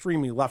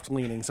extremely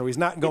left-leaning, so he's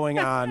not going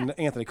on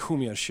Anthony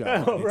Cumia's show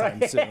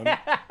anytime soon.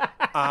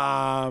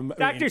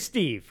 Dr.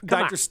 Steve.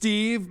 Dr.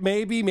 Steve,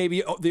 maybe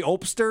the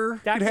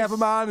Opster could have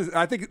him on.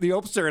 I think the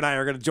Opster and I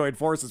are going to join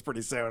forces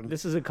pretty soon.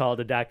 This is a call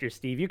to Dr.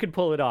 Steve. You could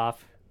pull it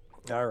off.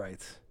 All right.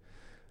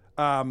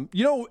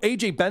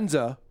 AJ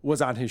Benza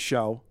was on his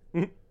show,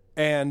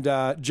 and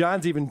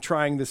John's even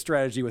trying this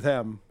strategy with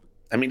him.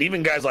 I mean,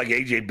 even guys like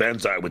AJ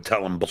Benz, I would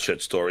tell him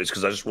bullshit stories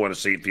because I just want to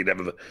see if he'd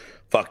ever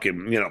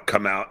fucking,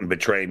 come out and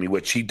betray me,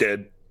 which he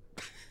did.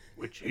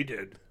 Which he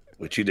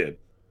did.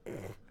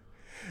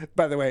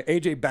 By the way,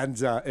 AJ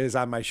Benza is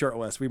on my short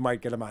list. We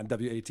might get him on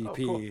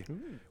WATP,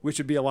 which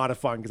would be a lot of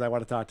fun because I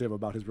want to talk to him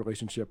about his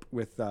relationship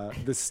with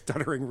this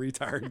stuttering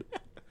retard.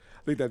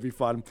 I think that'd be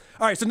fun.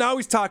 All right, so now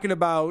he's talking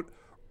about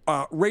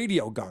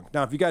Radio Gunk.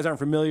 Now, if you guys aren't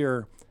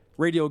familiar,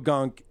 Radio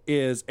Gunk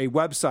is a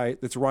website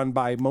that's run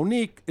by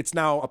Monique. It's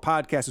now a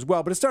podcast as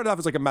well, but it started off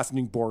as like a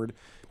messaging board.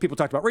 People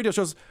talked about radio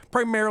shows,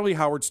 primarily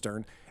Howard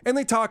Stern. And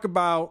they talk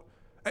about,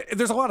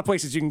 there's a lot of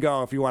places you can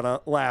go if you want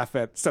to laugh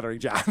at Stuttering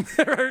John.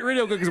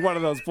 Radio Gunk is one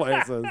of those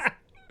places.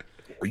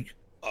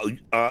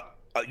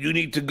 You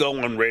need to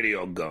go on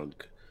Radio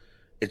Gunk.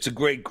 It's a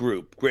great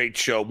group, great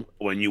show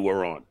when you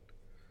were on.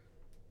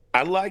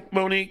 I like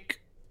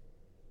Monique.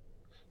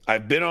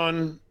 I've been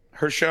on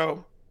her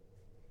show.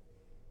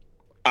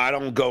 I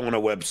don't go on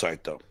a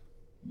website, though.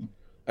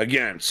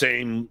 Again,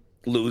 same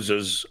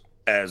losers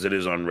as it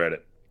is on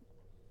Reddit.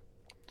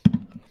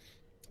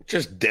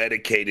 Just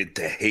dedicated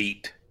to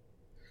hate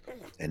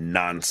and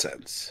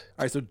nonsense.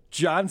 All right, so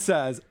John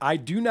says, I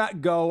do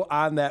not go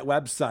on that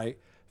website.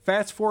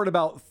 Fast forward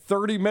about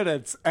 30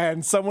 minutes,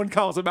 and someone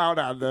calls him out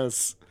on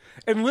this.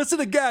 And listen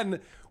again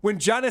when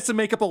John has to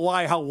make up a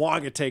lie, how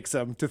long it takes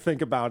him to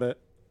think about it.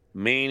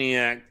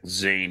 Maniac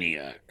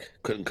Zaniac.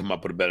 Couldn't come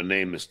up with a better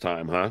name this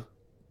time, huh?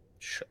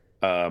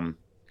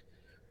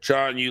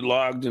 John, you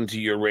logged into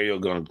your Radio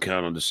Gunk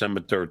account on December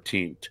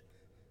 13th.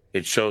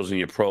 It shows in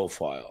your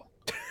profile.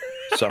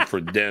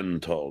 Suffered Den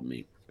told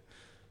me.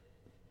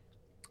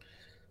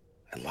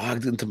 I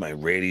logged into my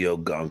Radio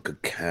Gunk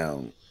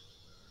account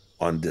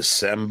on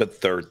December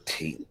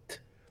 13th.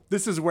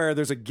 This is where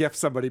there's a GIF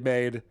somebody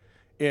made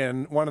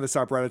in one of the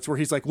subreddits where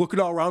he's like looking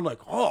all around like,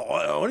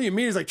 oh, what do you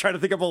mean? He's like trying to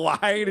think of a lie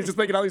and he's just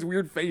making all these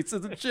weird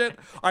faces and shit.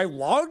 I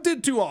logged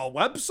into a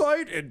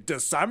website in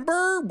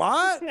December?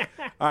 What? All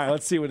right,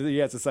 let's see what he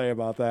has to say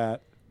about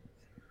that.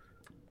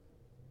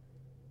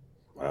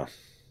 Well,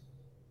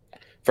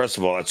 first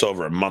of all, that's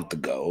over a month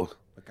ago.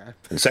 Okay.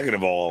 And second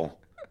of all,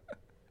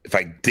 if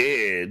I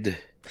did,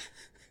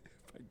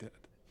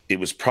 it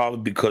was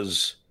probably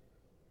because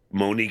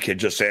Monique had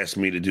just asked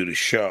me to do the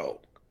show,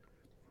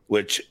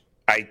 which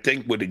I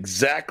think would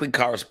exactly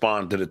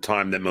correspond to the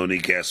time that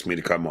Monique asked me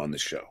to come on the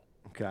show.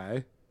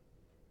 Okay.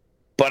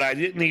 But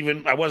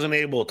I wasn't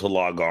able to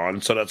log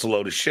on, so that's a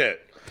load of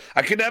shit.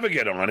 I could never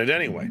get on it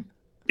anyway,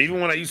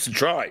 even when I used to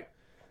try.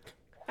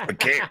 I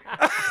can't.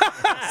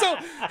 So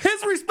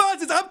his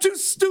response is, I'm too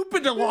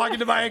stupid to log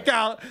into my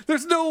account.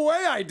 There's no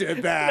way I did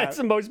that. That's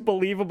the most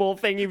believable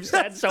thing you've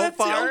said so that's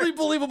far. That's the only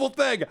believable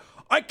thing.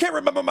 I can't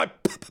remember my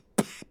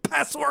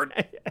password.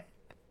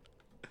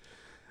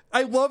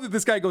 I love that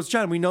this guy goes,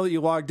 John, we know that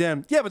you logged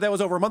in. Yeah, but that was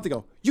over a month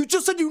ago. You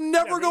just said you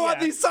never go on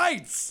these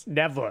sites.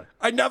 Never.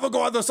 I never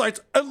go on those sites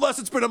unless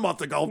it's been a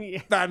month ago.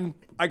 Yeah. Then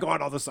I go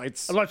on all the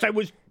sites. Unless I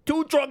was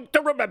too drunk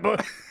to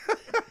remember.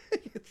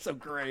 It's so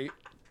great.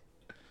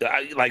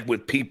 Like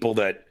with people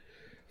that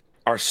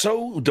are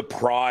so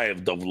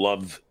deprived of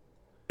love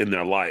in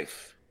their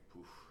life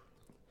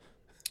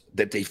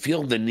that they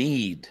feel the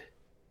need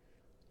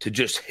to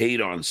just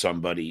hate on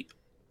somebody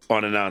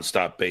on a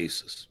nonstop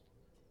basis.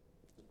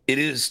 it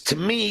is, to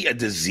me, a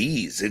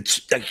disease.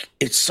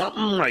 It's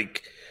something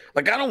like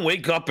I don't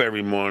wake up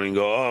every morning and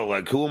go, oh,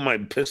 like, who am I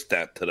pissed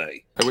at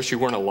today? I wish you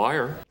weren't a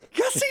liar.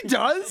 Yes, he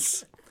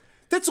does.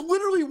 That's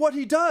literally what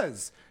he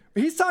does.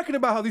 He's talking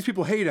about how these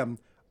people hate him.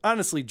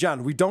 Honestly,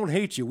 John, we don't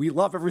hate you. We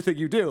love everything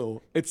you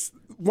do. It's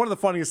one of the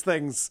funniest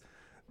things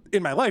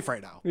in my life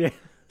right now. Yeah.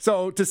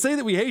 So to say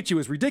that we hate you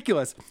is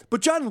ridiculous.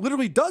 But John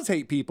literally does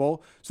hate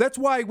people. So that's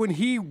why when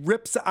he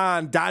rips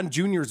on Don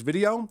Jr.'s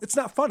video, it's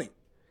not funny.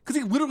 Because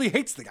he literally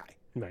hates the guy.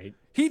 Right.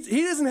 He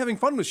isn't having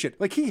fun with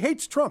shit. Like, he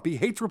hates Trump. He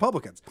hates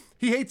Republicans.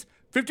 He hates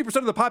 50%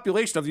 of the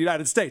population of the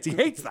United States. He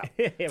hates them.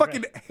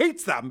 Fucking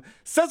hates them.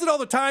 Says it all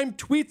the time,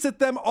 tweets at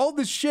them, all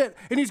this shit.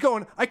 And he's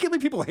going, I can't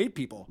believe people hate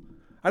people.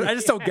 I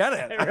just don't get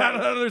it. I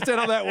don't understand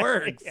how that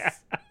works. Yeah.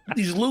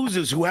 These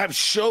losers who have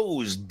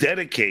shows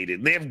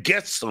dedicated, they have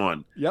guests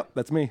on. Yep,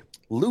 that's me.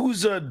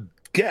 Loser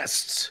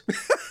guests.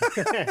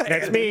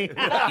 That's me. You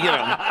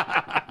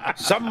know,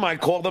 some might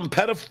call them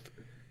pedophiles.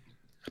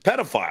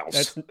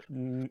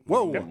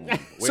 Whoa.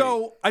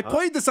 So I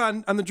played this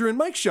on the Drew and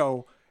Mike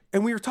show,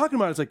 and we were talking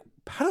about it. It's like,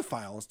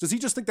 pedophiles? Does he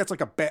just think that's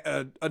like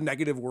a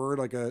negative word?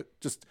 Like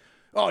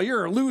oh,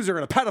 you're a loser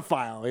and a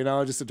pedophile, you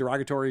know, just a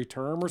derogatory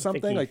term or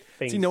something? Like,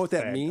 does he know what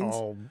that means?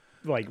 All,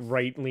 like,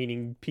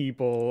 right-leaning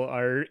people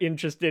are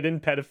interested in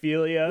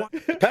pedophilia.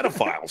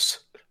 Pedophiles.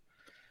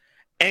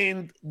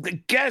 And the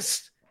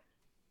guests,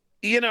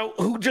 you know,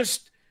 who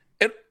just,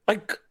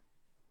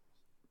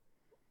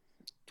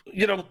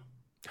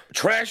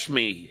 trash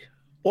me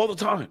all the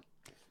time.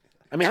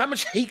 I mean, how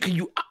much hate can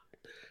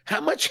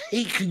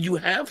you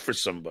have for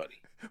somebody?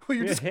 Well,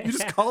 you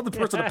just called the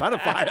person a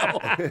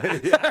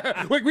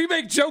pedophile. Like, we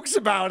make jokes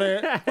about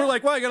it. We're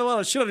like, well, you got a lot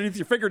of shit underneath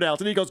your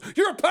fingernails. And he goes,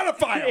 you're a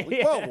pedophile.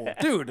 Like, whoa,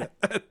 dude.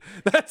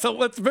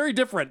 That's very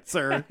different,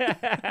 sir.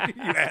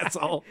 You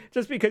asshole.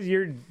 Just because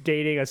you're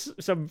dating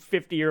some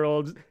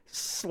 50-year-old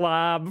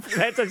slob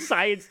that's a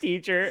science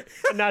teacher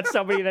and not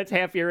somebody that's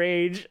half your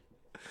age.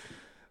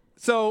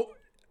 So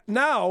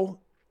now,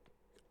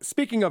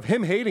 speaking of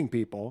him hating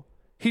people,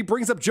 he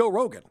brings up Joe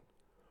Rogan,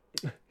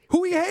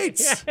 who he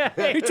hates. He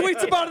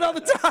tweets about it all the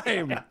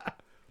time.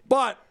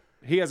 But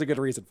he has a good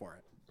reason for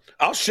it.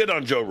 I'll shit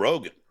on Joe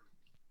Rogan.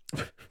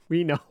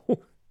 We know.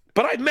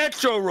 But I met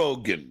Joe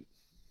Rogan.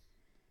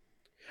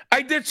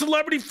 I did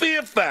Celebrity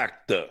Fear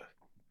Factor.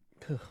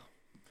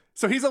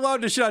 So he's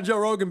allowed to shit on Joe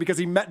Rogan because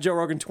he met Joe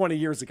Rogan 20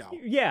 years ago.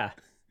 Yeah.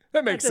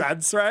 That makes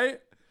sense, right?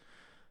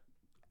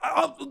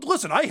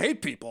 Listen, I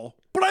hate people,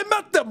 but I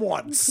met them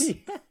once.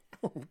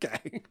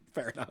 Okay,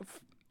 fair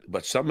enough.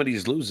 But some of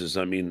these losers,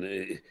 I mean,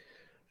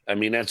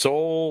 that's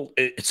all.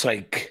 It's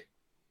like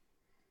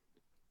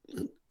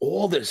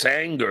all this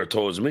anger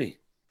towards me.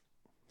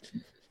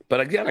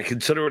 But again, I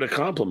consider it a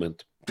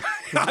compliment.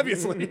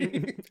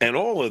 Obviously. And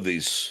all of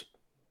these,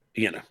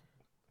 you know,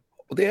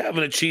 they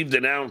haven't achieved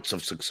an ounce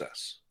of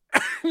success.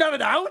 Not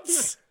an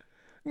ounce?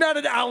 Not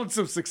an ounce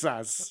of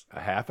success. A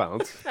half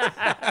ounce.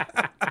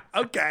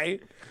 Okay.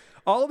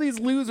 All these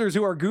losers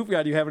who are goofing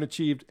on you haven't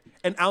achieved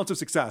an ounce of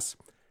success.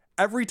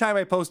 Every time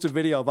I post a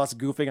video of us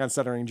goofing on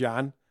Stuttering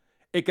John,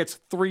 it gets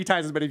 3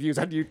 times as many views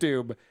on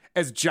YouTube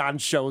as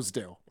John's shows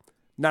do.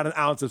 Not an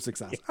ounce of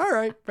success. All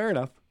right, fair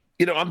enough.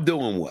 You know, I'm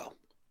doing well.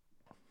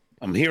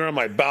 I'm here on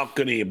my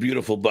balcony, a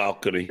beautiful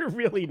balcony. You're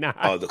really not.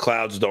 Oh, the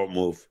clouds don't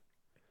move.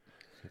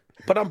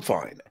 But I'm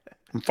fine.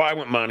 I'm fine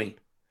with money.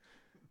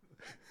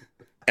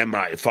 Am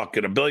I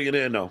fucking a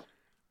billionaire? No.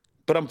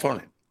 But I'm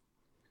fine.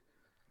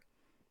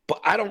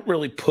 But I don't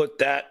really put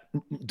that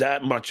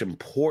much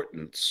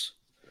importance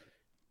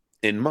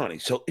in money.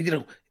 So, you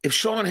know, if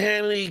Sean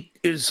Hannity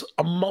is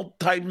a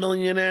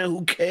multi-millionaire,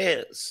 who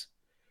cares?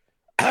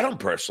 I don't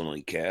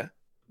personally care.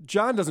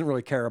 John doesn't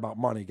really care about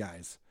money,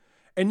 guys.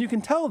 And you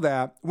can tell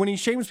that when he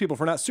shames people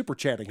for not super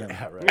chatting him.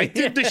 Yeah, right. I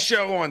did the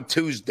show on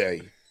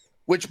Tuesday,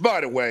 which,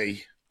 by the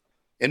way,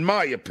 in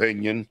my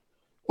opinion,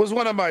 was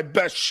one of my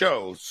best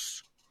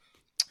shows,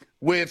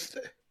 with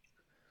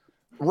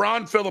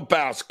Ron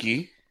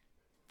Filipowski,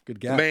 good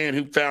the guy, man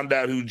who found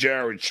out who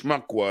Jared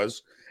Schmuck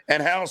was,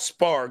 and Hal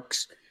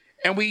Sparks,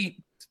 and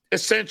we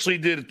essentially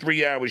did a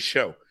 3-hour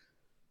show.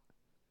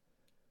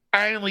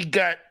 I only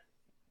got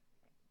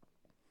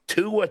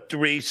 2 or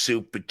 3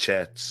 super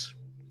chats.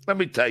 Let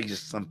me tell you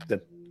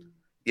something.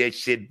 You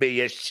should be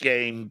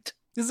ashamed.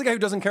 This is a guy who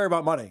doesn't care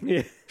about money.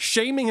 Yeah.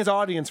 Shaming his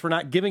audience for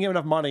not giving him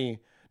enough money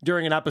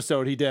during an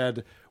episode he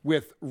did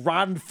with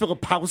Ron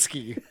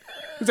Filipowski.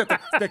 Is that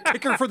the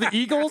kicker for the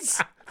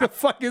Eagles? The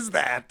fuck is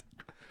that?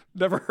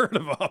 Never heard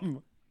of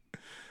him.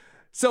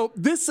 So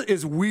this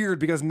is weird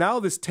because now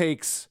this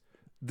takes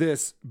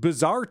this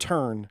bizarre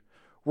turn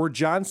where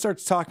John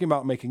starts talking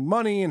about making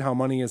money and how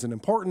money isn't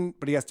important,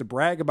 but he has to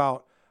brag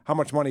about how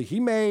much money he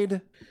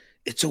made.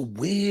 It's a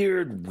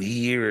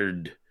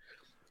weird.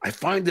 I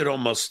find it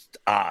almost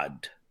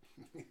odd.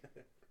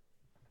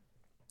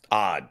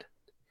 Odd.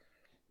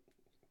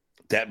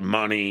 That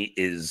money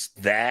is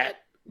that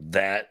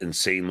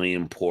insanely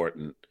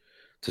important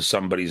to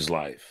somebody's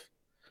life.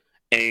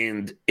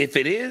 And if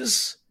it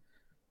is,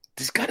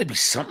 there's got to be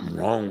something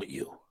wrong with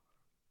you.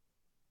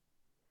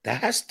 There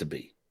has to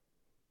be.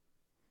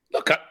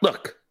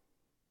 Look.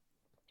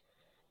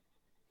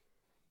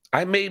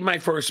 I made my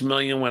first $1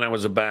 million when I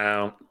was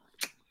about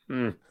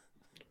 30,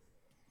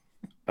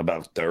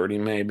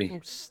 maybe.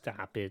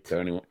 Stop it.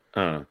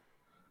 31.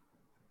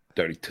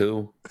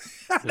 32.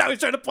 Now he's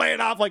trying to play it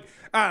off like,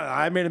 I don't know,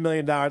 I made $1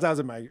 million. I was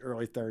in my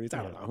early 30s.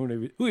 I don't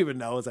know. Who even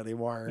knows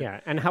anymore?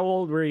 Yeah. And how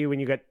old were you when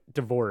you got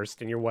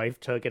divorced and your wife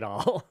took it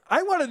all?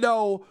 I want to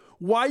know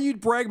why you'd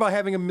brag about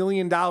having $1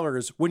 million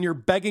when you're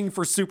begging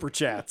for super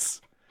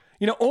chats.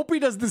 You know, Opie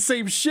does the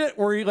same shit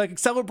where he like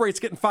celebrates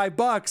getting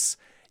 $5.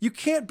 You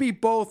can't be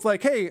both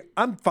like, hey,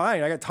 I'm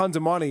fine, I got tons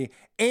of money,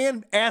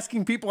 and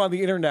asking people on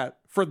the internet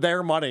for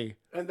their money.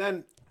 And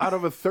then out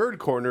of a third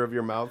corner of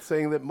your mouth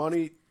saying that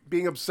money,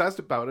 being obsessed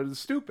about it is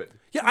stupid.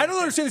 Yeah, I don't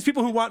understand these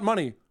people who want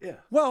money. Yeah.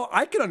 Well,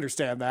 I can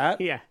understand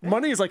that. Yeah.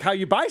 Money is like how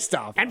you buy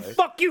stuff. And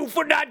fuck you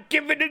for not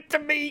giving it to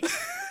me.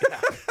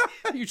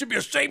 You should be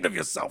ashamed of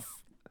yourself.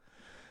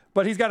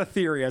 But he's got a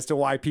theory as to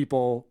why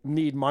people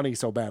need money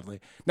so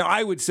badly. Now,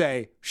 I would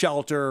say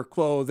shelter,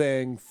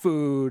 clothing,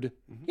 food,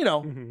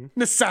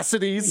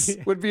 necessities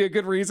would be a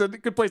good reason, a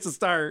good place to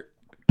start.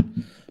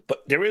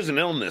 But there is an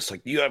illness.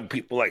 Like, you have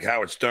people like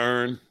Howard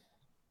Stern.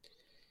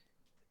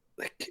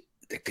 Like,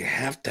 they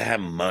have to have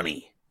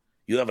money.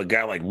 You have a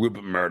guy like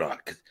Rupert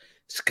Murdoch.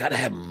 He's got to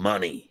have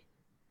money.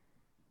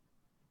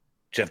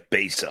 Jeff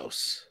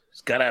Bezos.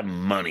 He's got to have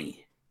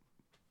money.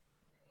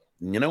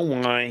 And you know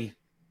why?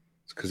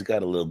 It's because he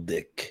got a little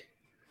dick.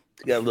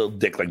 He got a little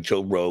dick like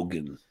Joe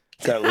Rogan.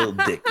 He's got a little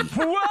dicky.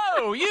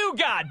 Whoa, you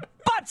got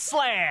butt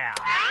slam!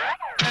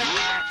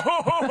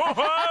 Ho, ho,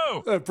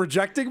 ho, ho.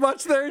 Projecting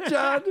much there,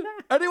 John?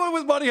 Anyone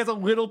with money has a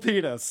little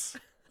penis,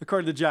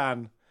 according to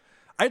John.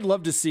 I'd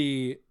love to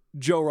see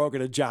Joe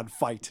Rogan and John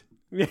fight.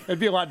 It'd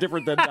be a lot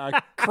different than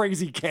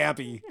crazy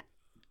Cappy.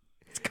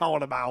 It's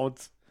calling him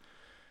out.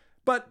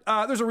 But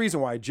there's a reason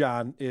why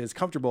John is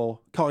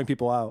comfortable calling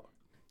people out.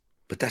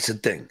 But that's the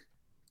thing.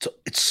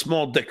 It's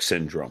small dick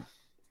syndrome.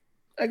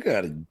 I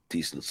got a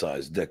decent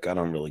sized dick. I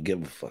don't really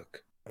give a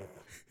fuck.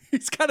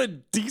 He's got a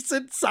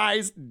decent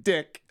sized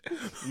dick.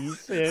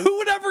 Who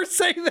would ever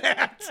say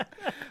that?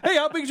 Hey,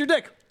 how big's your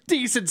dick?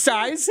 Decent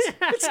size.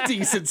 It's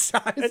decent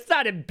size. It's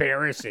not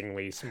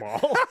embarrassingly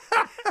small.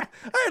 I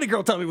had a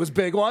girl tell me it was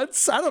big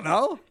once. I don't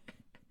know.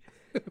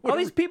 All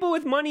these people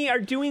with money are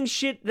doing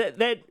shit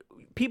that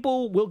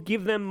people will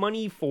give them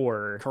money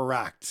for.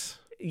 Correct.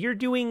 You're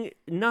doing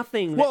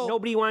nothing that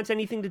nobody wants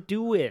anything to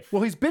do with.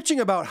 Well, he's bitching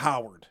about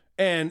Howard,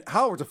 and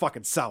Howard's a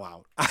fucking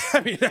sellout.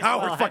 I mean,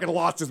 Howard fucking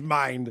lost his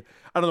mind.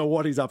 I don't know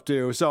what he's up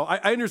to. So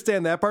I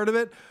understand that part of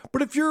it.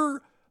 But if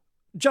you're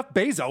Jeff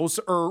Bezos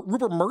or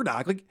Rupert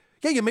Murdoch, like,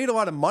 yeah, you made a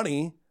lot of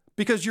money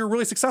because you're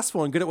really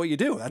successful and good at what you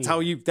do.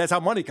 That's how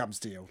money comes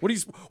to you.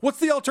 What's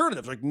the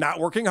alternative? Like, not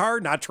working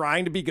hard, not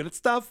trying to be good at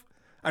stuff?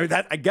 I mean,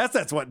 I guess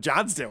that's what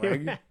John's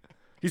doing.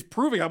 He's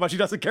proving how much he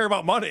doesn't care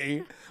about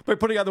money by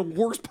putting on the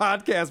worst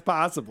podcast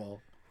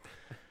possible.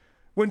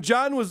 When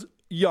John was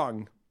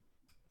young,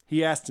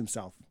 he asked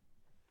himself,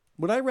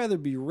 would I rather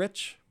be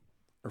rich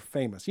or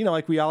famous? You know,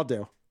 like we all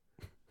do.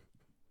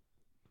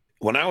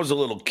 When I was a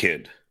little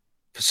kid,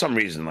 for some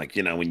reason, like,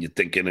 when you're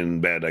thinking in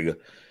bed, I go,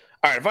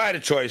 all right, if I had a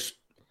choice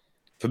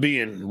for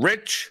being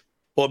rich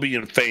or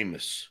being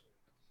famous,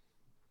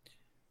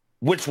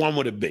 which one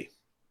would it be?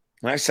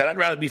 And I said, I'd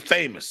rather be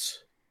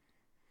famous.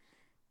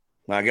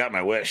 Well, I got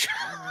my wish.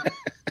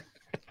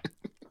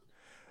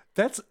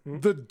 That's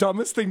the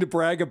dumbest thing to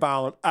brag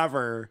about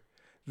ever.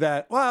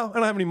 That, well, I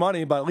don't have any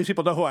money, but at least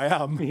people know who I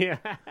am. Yeah.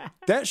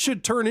 That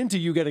should turn into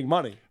you getting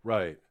money.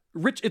 Right.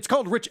 Rich. It's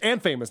called rich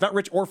and famous, not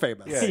rich or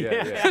famous.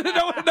 Yeah.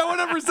 No one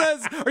ever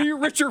says, are you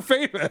rich or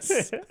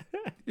famous?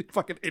 You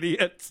fucking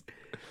idiots.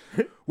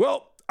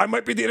 Well, I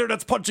might be the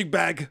internet's punching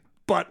bag,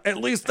 but at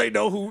least they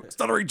know who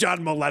Stuttering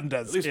John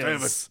Melendez is. At least I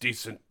have a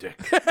decent dick.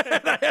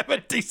 And I have a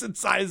decent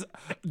size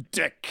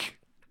dick.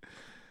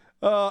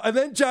 And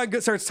then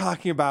John starts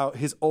talking about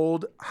his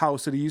old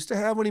house that he used to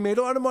have when he made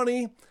a lot of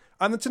money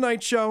on The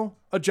Tonight Show,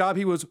 a job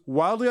he was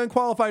wildly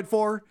unqualified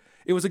for.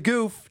 It was a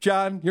goof,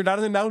 John. You're not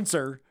an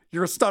announcer.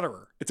 You're a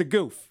stutterer. It's a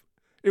goof.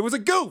 It was a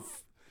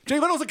goof. Jay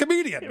Leno's a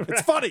comedian.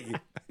 It's funny,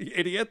 you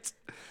idiot.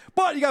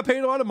 But he got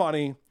paid a lot of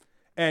money,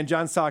 and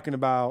John's talking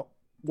about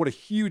what a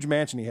huge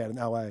mansion he had in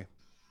L.A.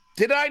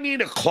 Did I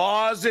need a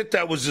closet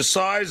that was the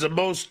size of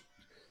most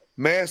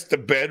master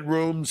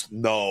bedrooms?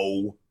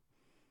 No.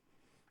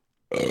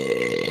 I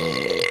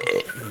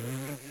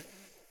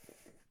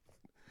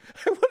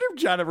wonder if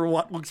John ever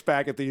looks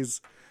back at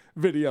these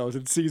videos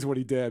and sees what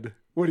he did,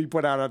 what he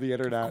put out on the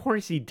internet. Of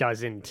course he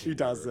doesn't. He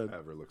doesn't.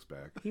 Ever looks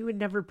back. He would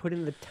never put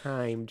in the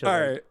time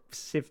to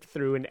sift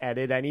through and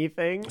edit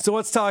anything. So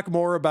let's talk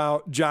more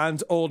about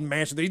John's old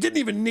mansion that he didn't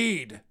even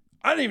need.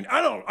 I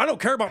don't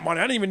care about money.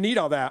 I didn't even need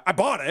all that. I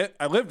bought it.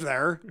 I lived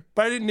there,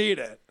 but I didn't need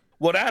it.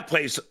 Well, that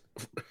place,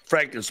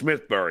 Frank and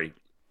Smithbury,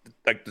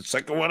 like the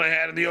second one I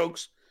had in the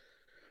Oaks,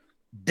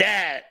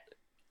 that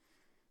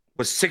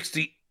was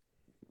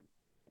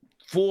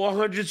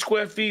 6,400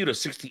 square feet or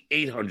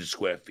 6,800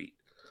 square feet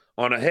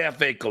on a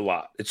half-acre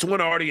lot. It's when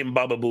Artie and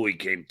Baba Booey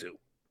came to.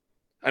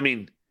 I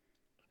mean,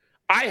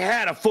 I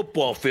had a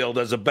football field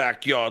as a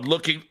backyard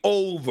looking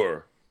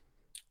over,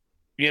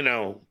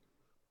 looking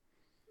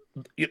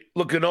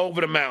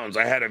over the mountains.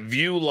 I had a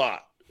view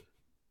lot,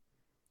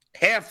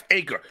 half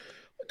acre.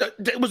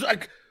 It was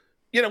like,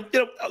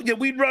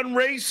 we'd run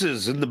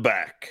races in the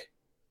back.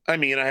 I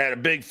mean, I had a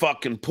big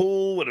fucking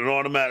pool with an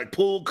automatic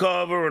pool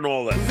cover and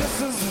all that.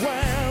 This is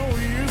where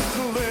we used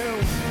to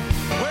live.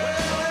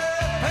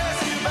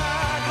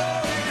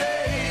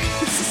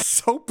 This is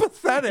so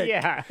pathetic.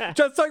 Yeah.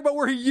 John's talking about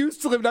where he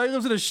used to live. Now he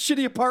lives in a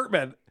shitty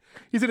apartment.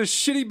 He's in a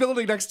shitty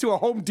building next to a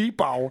Home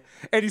Depot.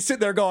 And he's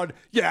sitting there going,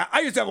 yeah, I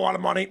used to have a lot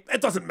of money.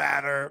 It doesn't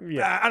matter.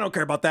 Yeah. I don't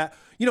care about that.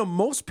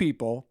 Most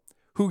people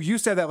who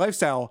used to have that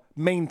lifestyle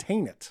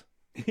maintain it.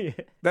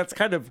 That's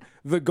kind of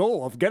the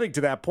goal of getting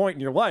to that point in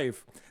your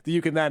life, that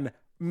you can then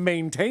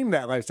maintain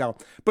that lifestyle.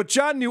 But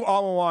John knew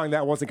all along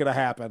that wasn't going to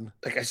happen.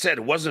 Like I said,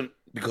 it wasn't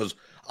because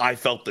I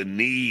felt the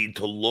need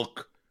to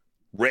look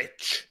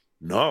rich.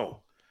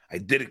 No, I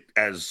did it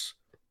as,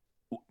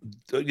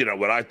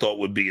 what I thought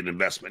would be an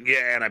investment.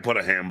 Yeah, and I put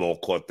a handball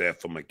court there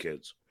for my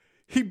kids.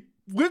 He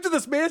lived in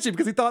this mansion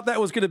because he thought that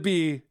was going to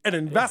be an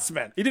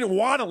investment. He didn't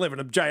want to live in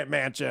a giant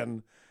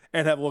mansion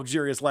and have a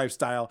luxurious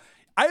lifestyle.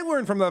 I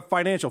learned from the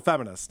Financial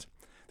Feminist,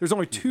 there's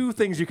only two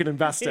things you can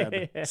invest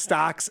in,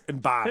 stocks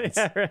and bonds.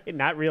 Yeah, right.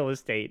 Not real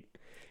estate.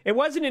 It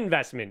was an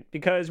investment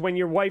because when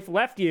your wife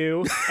left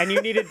you and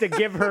you needed to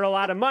give her a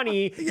lot of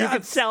money, you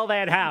could sell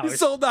that house. He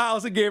sold the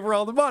house and gave her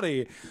all the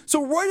money.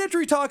 So right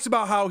after he talks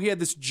about how he had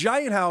this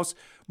giant house,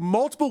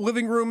 multiple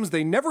living rooms,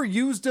 they never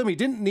used them, he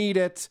didn't need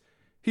it,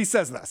 he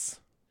says this.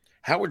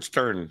 Howard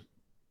Stern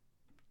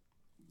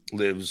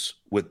lives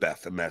with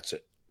Beth, and that's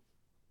it.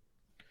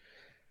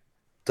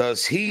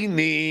 Does he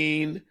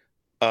need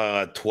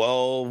a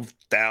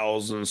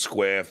 12,000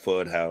 square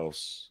foot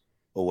house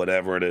or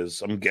whatever it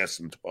is? I'm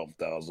guessing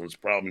 12,000. It's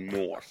probably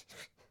more.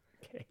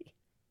 Okay.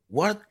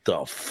 What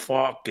the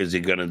fuck is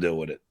he going to do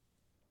with it?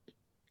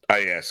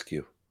 I ask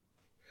you.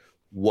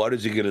 What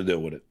is he going to do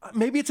with it?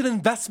 Maybe it's an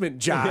investment,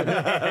 John.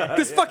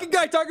 This fucking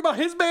guy talking about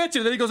his mansion,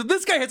 and then he goes,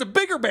 this guy has a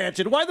bigger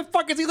mansion. Why the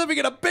fuck is he living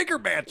in a bigger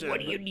mansion?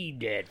 What do you need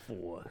that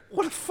for?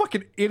 What a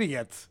fucking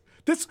idiot.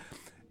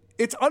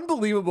 It's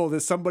unbelievable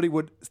that somebody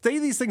would say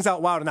these things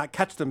out loud and not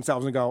catch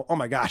themselves and go, oh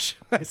my gosh,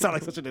 I sound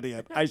like such an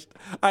idiot. I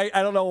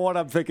don't know what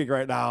I'm thinking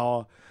right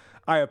now.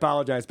 I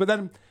apologize. But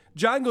then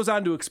John goes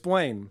on to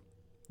explain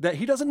that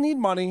he doesn't need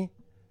money.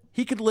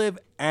 He could live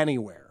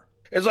anywhere.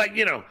 It's like,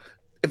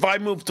 if I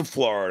moved to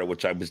Florida,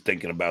 which I was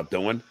thinking about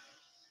doing,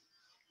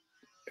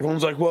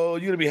 everyone's like, well,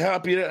 you're going to be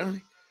happy.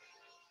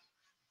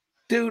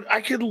 Dude,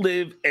 I could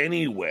live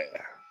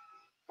anywhere.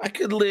 I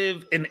could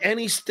live in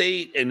any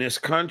state in this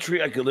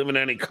country. I could live in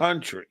any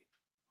country.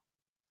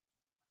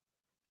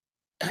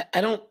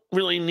 I don't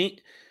really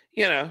need,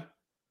 if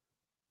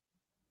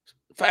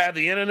I had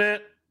the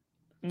internet,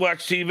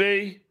 watch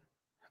TV,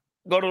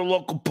 go to the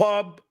local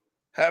pub,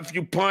 have a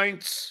few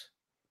pints,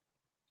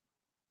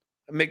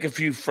 make a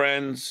few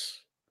friends,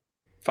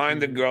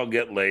 find a girl,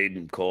 get laid,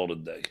 and call it a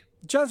day.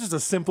 John's just a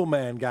simple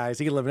man, guys.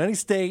 He can live in any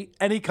state,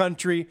 any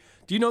country.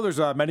 Do you know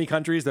there's many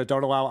countries that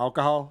don't allow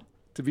alcohol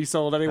to be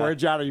sold anywhere?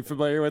 John, are you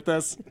familiar with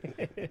this?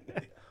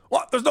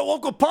 What? There's no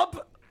local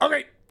pub?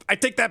 Okay, I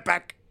take that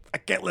back. I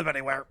can't live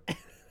anywhere.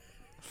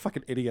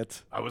 Fucking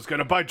idiot. I was going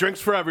to buy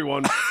drinks for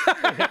everyone.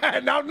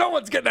 And now no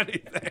one's getting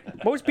anything.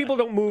 Most people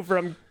don't move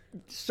from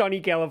sunny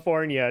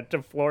California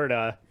to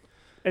Florida.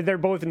 And they're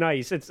both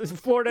nice.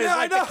 Florida is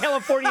like the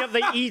California of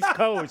the East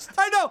Coast.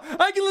 I know.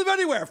 I can live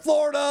anywhere.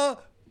 Florida,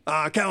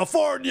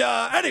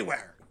 California,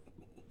 anywhere.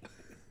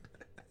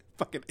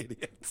 Fucking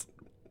idiots.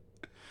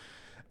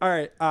 All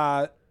right.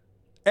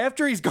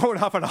 After he's going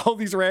off on all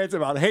these rants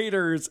about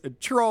haters and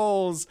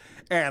trolls,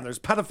 and there's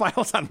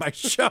pedophiles on my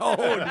show,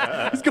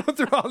 and he's going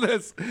through all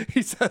this,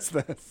 he says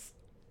this.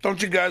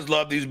 Don't you guys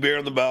love these beer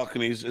on the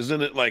balconies?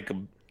 Isn't it like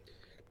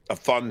a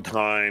fun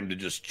time to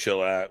just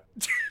chill out?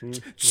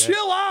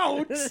 Chill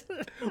out?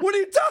 What are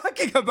you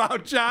talking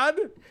about, John?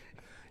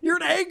 You're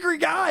an angry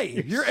guy.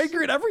 You're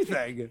angry at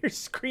everything. You're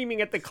screaming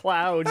at the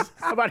clouds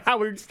about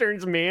Howard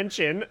Stern's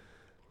mansion.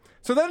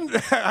 So then,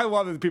 I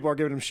love that people are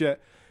giving him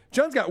shit.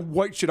 John's got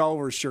white shit all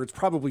over his shirt. It's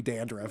probably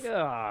dandruff.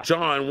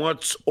 John,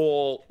 what's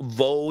all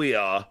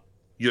voya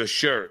your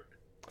shirt?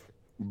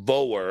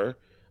 Voer.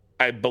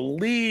 I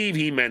believe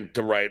he meant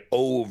to write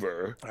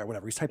over. All right,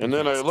 whatever. He's typing and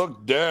then fast. I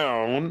looked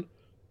down,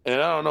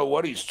 and I don't know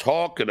what he's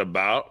talking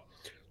about.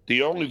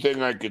 The only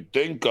thing I could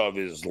think of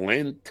is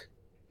lint,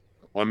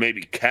 or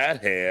maybe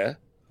cat hair.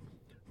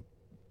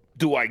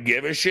 Do I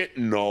give a shit?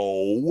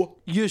 No.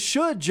 You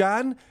should,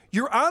 John.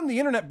 You're on the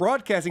internet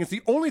broadcasting. It's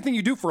the only thing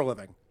you do for a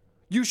living.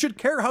 You should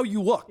care how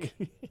you look.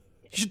 You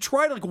should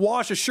try to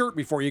wash a shirt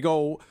before you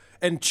go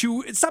and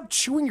chew. Stop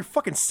chewing your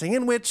fucking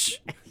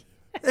sandwich.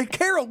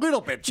 Care a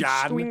little bit,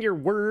 John. Chewing your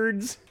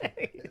words.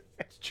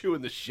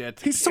 Chewing the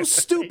shit. He's so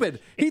stupid.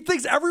 He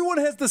thinks everyone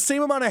has the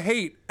same amount of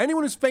hate.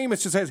 Anyone who's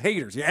famous just has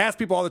haters. You ask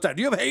people all the time,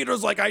 do you have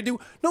haters like I do?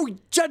 No,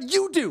 John,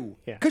 you do.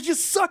 Because you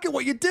suck at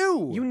what you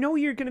do. You know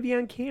you're going to be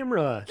on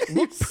camera.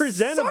 Look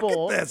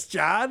presentable. Suck at this,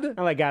 John.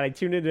 Oh my God, I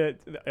tuned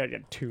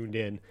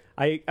in.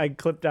 I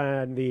clipped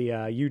on the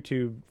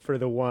YouTube for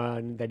the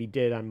one that he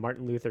did on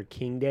Martin Luther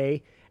King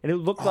Day, and it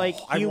looked like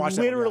he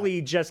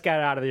literally just got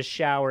out of the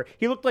shower.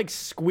 He looked like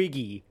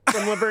Squiggy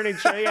from Laverne and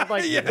Shirley. He had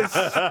like this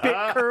spit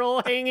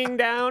curl hanging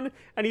down,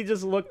 and he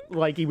just looked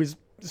like he was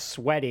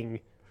sweating.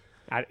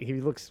 He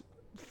looks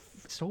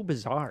so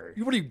bizarre.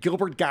 What are you,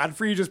 Gilbert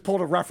Godfrey? You just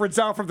pulled a reference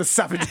out from the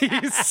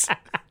 70s.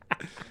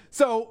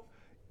 So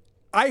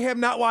I have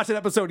not watched an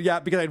episode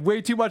yet because I had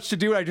way too much to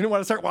do. I didn't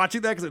want to start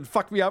watching that because it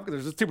fucked me up because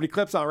there's just too many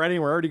clips already.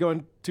 We're already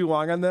going too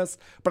long on this.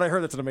 But I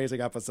heard it's an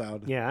amazing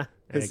episode. Yeah.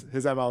 His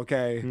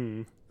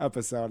MLK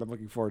episode. I'm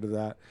looking forward to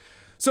that.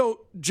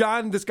 So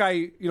John, this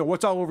guy,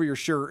 what's all over your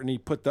shirt? And he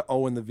put the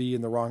O and the V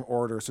in the wrong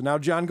order. So now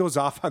John goes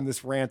off on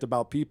this rant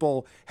about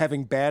people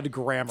having bad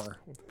grammar.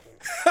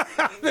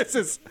 This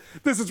is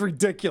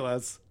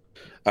ridiculous.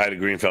 Ida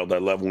Greenfeld, I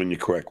love when you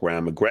correct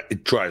grammar.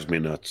 It drives me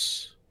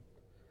nuts.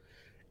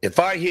 If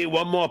I hear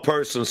one more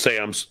person say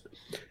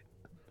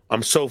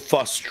I'm so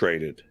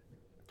frustrated,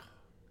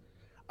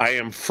 I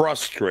am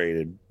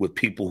frustrated with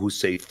people who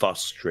say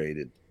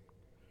frustrated.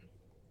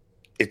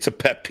 It's a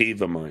pet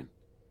peeve of mine.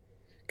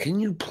 Can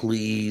you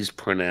please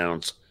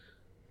pronounce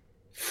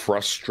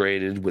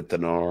frustrated with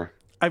an R?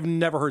 I've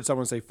never heard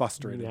someone say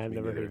frustrated. Yeah, I've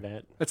never heard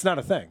that. It's not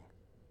a thing.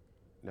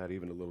 Not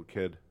even a little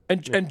kid.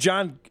 And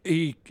John,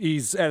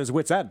 he's at his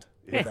wit's end.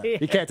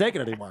 He can't take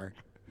it anymore.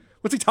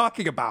 What's he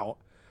talking about?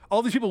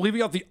 All these people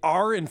leaving out the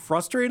R in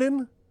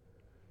frustrated?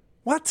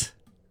 What?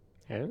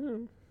 I don't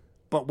know.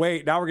 But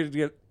wait, now we're going to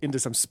get into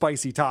some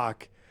spicy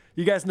talk.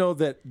 You guys know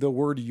that the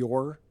word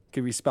your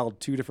can be spelled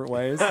two different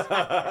ways?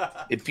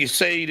 If you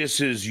say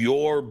this is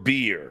your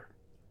beer,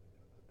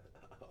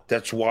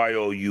 that's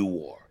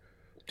Y-O-U-R.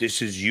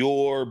 This is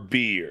your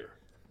beer.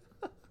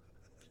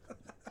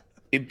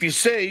 If you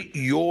say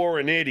you're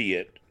an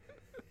idiot,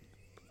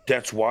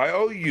 that's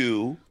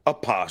Y-O-U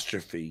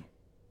apostrophe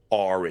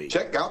R-E.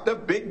 Check out the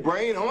big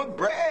brain on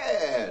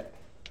Brad.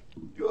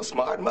 You're a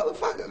smart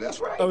motherfucker.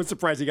 That's right. I was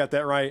surprised he got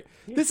that right.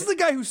 This is a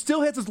guy who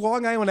still has his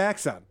Long Island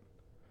accent.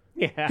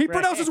 Yeah, he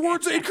pronounces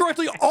words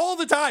incorrectly all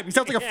the time. He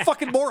sounds like a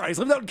fucking moron. He's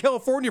lived out in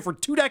California for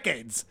 2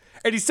 decades,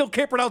 and he still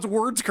can't pronounce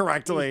words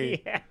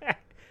correctly. Yeah.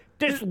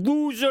 This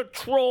loser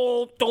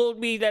troll told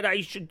me that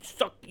I should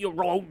suck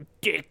your own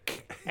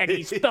dick, and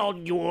he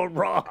spelled your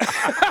wrong.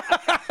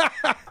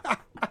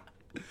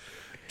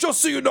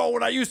 Just so you know,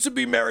 when I used to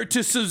be married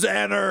to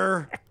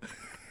Susanna.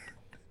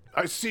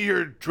 I see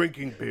you're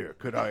drinking beer.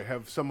 Could I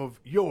have some of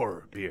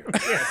your beer?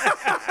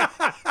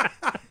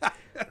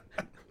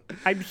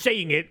 I'm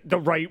saying it the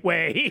right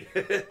way.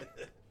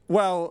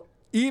 Well,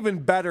 even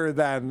better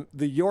than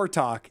the your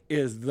talk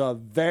is the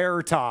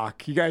their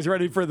talk. You guys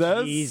ready for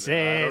this? Jesus.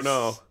 I don't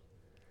know.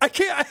 I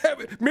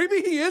can't.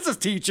 Maybe he is a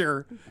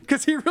teacher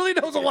because he really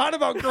knows a lot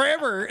about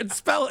grammar and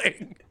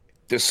spelling.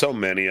 There's so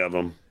many of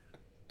them.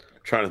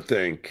 I'm trying to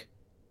think.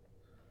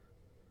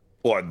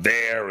 Or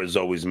there is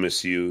always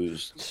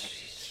misused.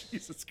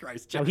 Jesus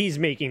Christ. Oh, he's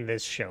making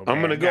this show. I'm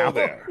going to go now.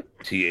 there.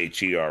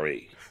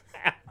 T-H-E-R-E.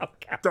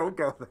 Okay. Don't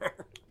go there.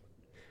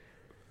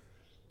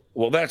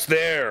 Well, that's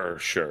their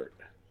shirt.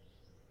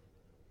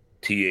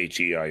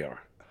 T-H-E-I-R.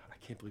 I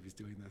can't believe he's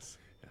doing this.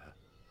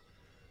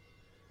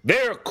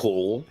 They're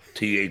cool.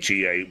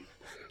 T-H-E-Y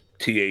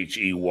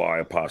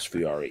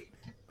apostrophe R-E.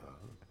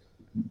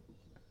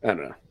 I don't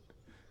know.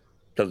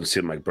 Doesn't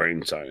seem like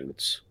brain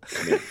science.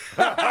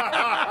 What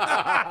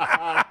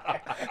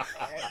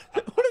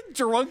a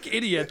drunk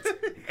idiot.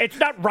 It's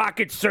not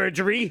rocket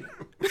surgery.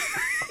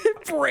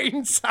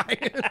 Brain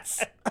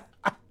science.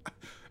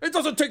 It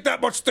doesn't take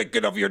that much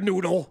thinking of your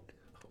noodle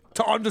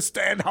to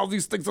understand how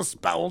these things are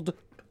spelled.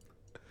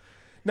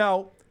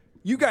 Now,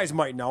 you guys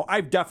might know,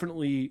 I've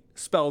definitely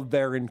spelled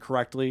there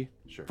incorrectly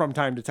from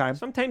time to time.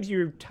 Sometimes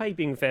you're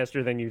typing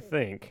faster than you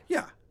think.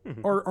 Yeah.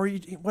 Or you,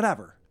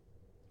 whatever.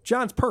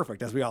 John's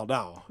perfect, as we all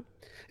know.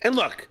 And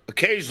look,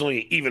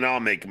 occasionally, even I'll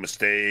make a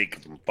mistake.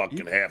 I'm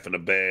fucking half in a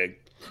bag.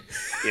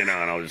 And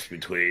I'll just be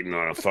tweeting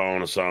on a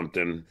phone or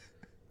something.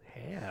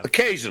 Yeah.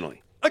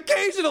 Occasionally.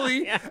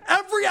 Occasionally,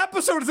 every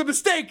episode is a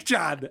mistake,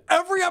 John.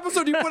 Every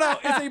episode you put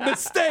out is a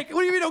mistake.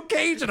 What do you mean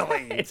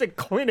occasionally? It's a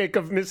clinic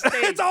of mistakes.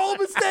 It's all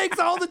mistakes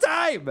all the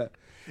time.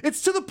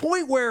 It's to the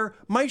point where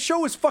my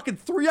show is fucking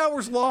 3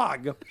 hours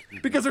long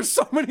because there's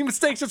so many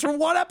mistakes just from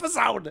one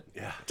episode.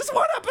 Yeah. Just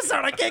one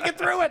episode. I can't get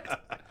through it.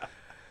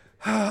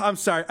 I'm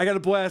sorry. I got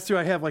to blast through.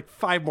 I have like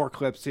 5 more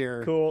clips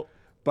here. Cool.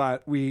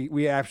 But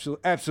we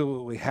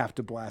absolutely have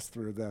to blast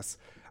through this.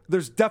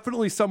 There's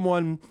definitely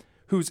someone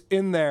who's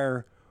in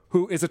there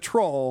who is a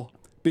troll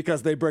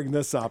because they bring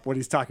this up when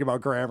he's talking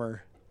about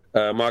grammar.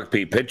 Mark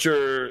P.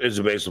 Picture is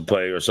a baseball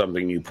player or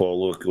something you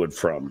pull liquid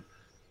from.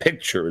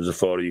 Picture is a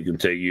photo you can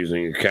take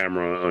using a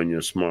camera on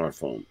your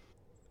smartphone.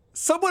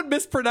 Someone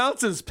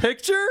mispronounces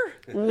picture?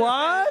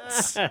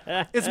 What?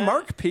 Is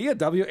Mark P a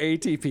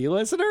WATP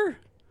listener?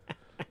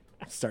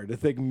 I'm starting to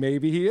think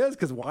maybe he is,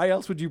 because why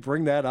else would you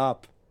bring that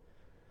up?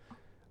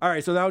 All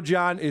right, so now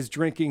John is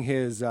drinking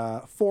his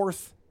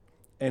 4th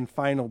and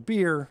final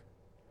beer.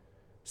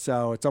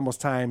 So it's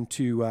almost time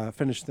to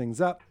finish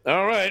things up.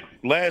 All right,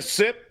 last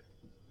sip.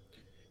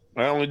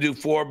 I only do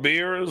 4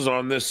 beers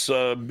on this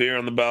beer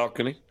on the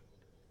balcony.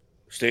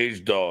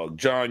 Stage Dog.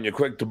 John, you're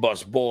quick to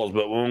bust balls,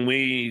 but when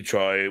we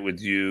try it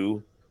with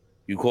you,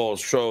 you call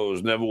us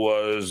trolls. Never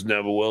was,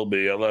 never will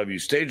be. I love you.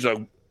 Stage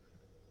Dog.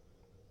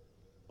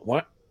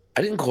 What?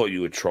 I didn't call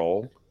you a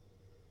troll.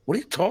 What are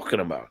you talking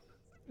about?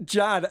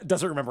 John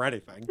doesn't remember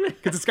anything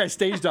because this guy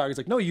Stage Dog is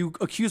like, no, you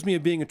accused me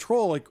of being a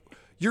troll. Like,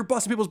 you're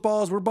busting people's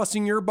balls, we're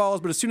busting your balls,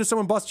 but as soon as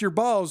someone busts your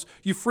balls,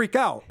 you freak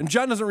out. And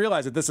John doesn't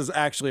realize that this is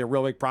actually a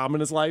real big problem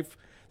in his life.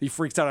 He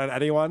freaks out on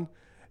anyone.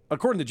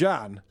 According to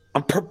John,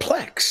 I'm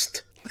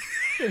perplexed.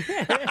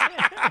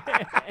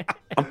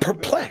 I'm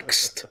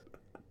perplexed.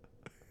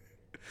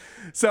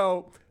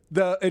 So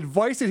the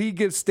advice that he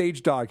gives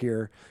Stage Dog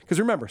here, because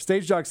remember,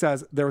 Stage Dog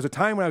says, there was a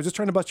time when I was just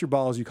trying to bust your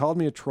balls. You called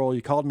me a troll.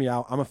 You called me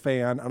out. I'm a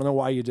fan. I don't know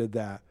why you did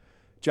that.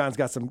 John's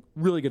got some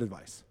really good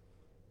advice.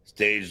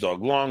 Stage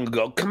Dog, long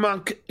ago. Come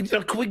on, can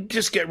we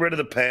just get rid of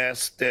the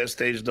past there,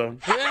 Stage Dog?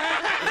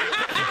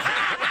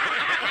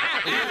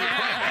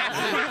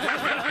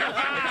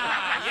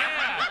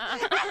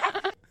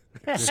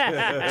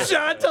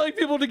 John telling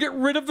people to get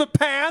rid of the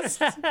past?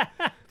 That's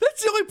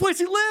the only place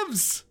he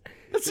lives.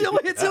 It's the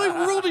only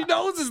world he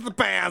knows is the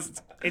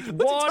past. It's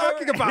What's water, he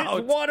talking about?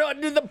 It's water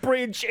under the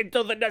bridge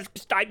until the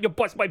next time you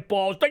bust my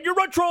balls. Then you're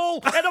a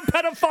troll and a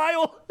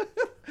pedophile.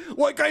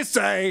 Like I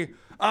say,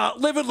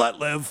 live and let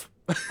live.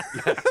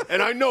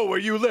 And I know where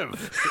you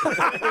live.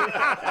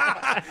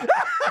 I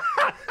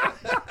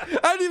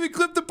didn't even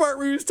clip the part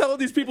where he was telling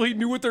these people he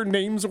knew what their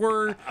names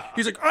were.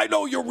 He's like, I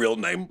know your real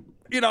name.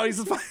 You know, he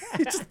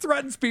just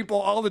threatens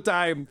people all the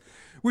time,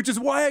 which is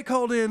why I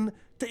called in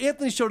to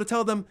Anthony's show to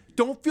tell them,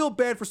 don't feel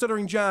bad for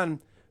stuttering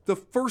John. The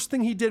first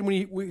thing he did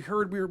when we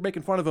heard we were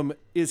making fun of him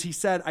is he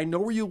said, I know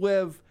where you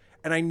live,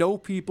 and I know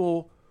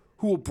people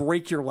who will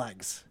break your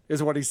legs,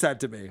 is what he said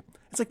to me.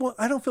 It's like, well,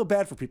 I don't feel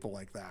bad for people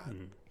like that.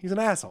 Mm-hmm. He's an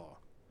asshole.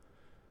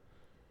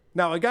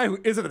 Now, a guy who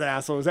isn't an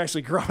asshole is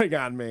actually growing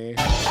on me.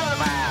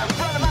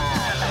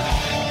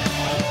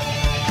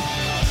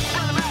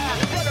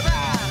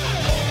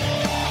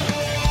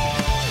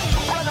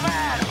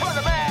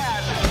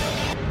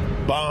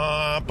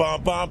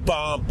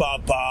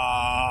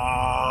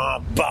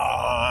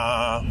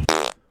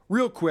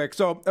 Real quick,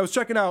 so I was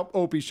checking out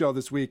Opie's show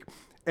this week,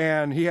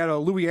 and he had a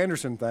Louis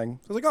Anderson thing.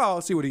 I was like, oh,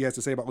 I'll see what he has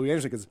to say about Louis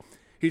Anderson, because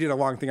he did a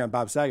long thing on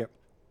Bob Saget.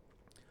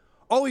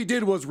 All he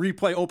did was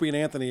replay Opie and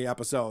Anthony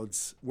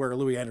episodes where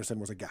Louis Anderson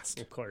was a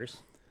guest. Of course.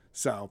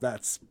 So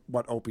that's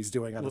what Opie's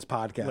doing on this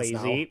podcast lazy.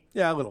 now.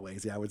 Yeah, a little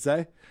lazy, I would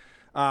say.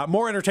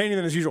 More entertaining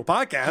than his usual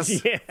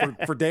podcast,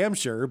 yeah. for damn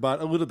sure, but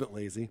a little bit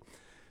lazy.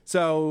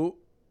 So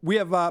we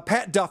have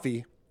Pat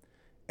Duffy,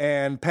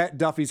 and Pat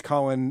Duffy's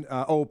calling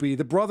Opie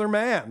the brother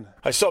man.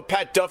 I saw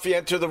Pat Duffy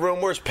enter the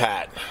room. Where's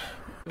Pat?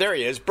 There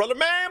he is. Brother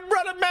man,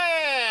 brother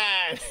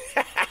man.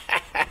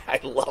 I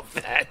love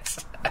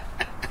that.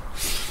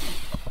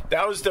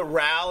 That was the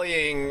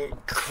rallying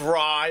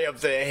cry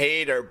of the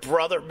hater,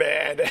 brother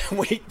man, and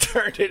we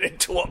turned it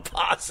into a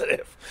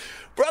positive.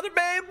 Brother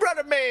man,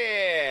 brother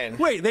man.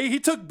 Wait, he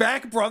took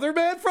back brother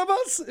man from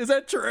us? Is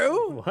that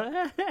true?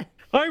 What?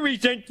 I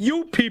resent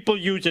you people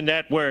using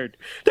that word.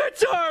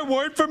 That's our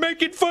word for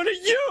making fun of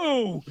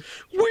you.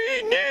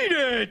 We need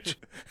it.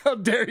 How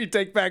dare you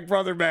take back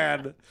brother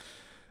man?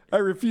 I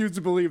refuse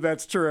to believe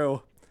that's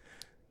true.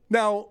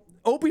 Now,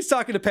 Opie's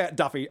talking to Pat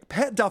Duffy.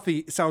 Pat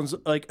Duffy sounds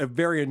like a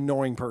very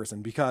annoying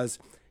person because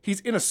he's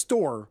in a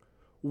store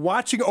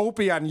watching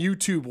Opie on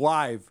YouTube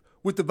live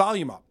with the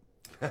volume up.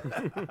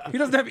 He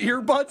doesn't have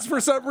earbuds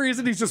for some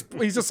reason. He's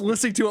just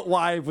listening to it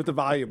live with the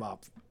volume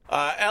up.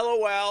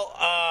 LOL,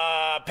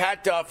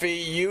 Pat Duffy,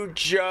 you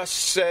just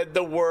said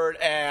the word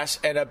ass,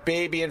 and a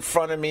baby in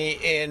front of me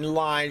in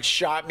line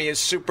shot me a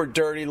super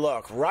dirty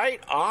look.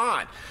 Right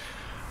on.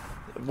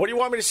 What do you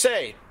want me to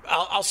say?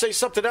 I'll say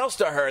something else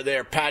to her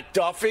there, Pat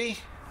Duffy.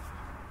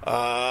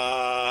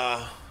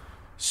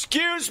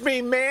 Excuse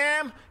me,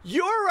 ma'am.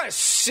 You're a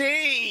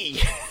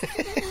C.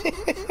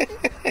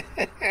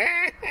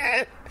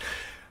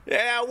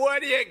 Yeah,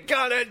 what are you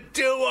gonna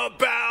do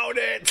about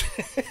it?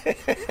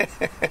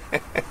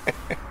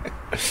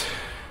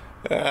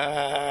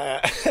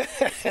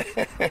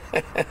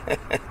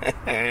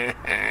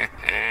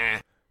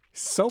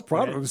 So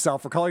proud of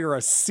himself for calling her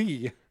a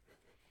C.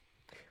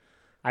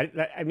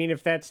 I mean,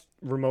 if that's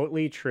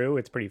remotely true,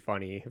 it's pretty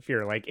funny. If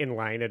you're like in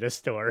line at a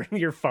store and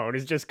your phone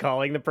is just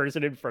calling the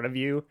person in front of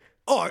you.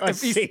 Oh,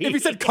 if he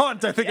said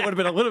cunt, I think it would have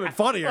been a little bit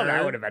funnier. Well,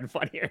 that would have been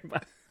funnier,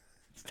 but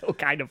still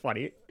kind of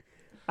funny.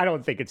 I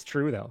don't think it's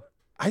true, though.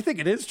 I think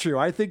it is true.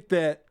 I think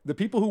that the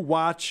people who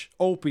watch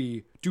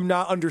Opie do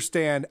not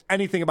understand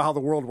anything about how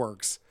the world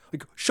works.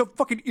 Like, shove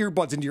fucking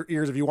earbuds into your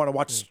ears if you want to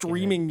watch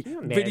streaming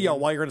video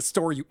while you're in a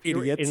store, you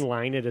idiots. You're in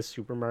line at a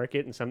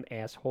supermarket and some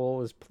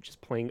asshole is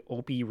just playing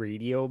Opie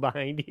radio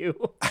behind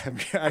you.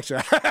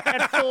 Actually,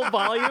 at full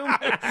volume.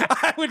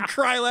 I would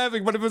cry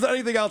laughing, but if it was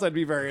anything else, I'd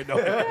be very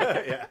annoyed.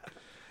 Yeah.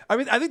 I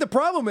mean, I think the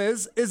problem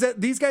is that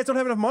these guys don't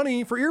have enough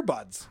money for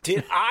earbuds.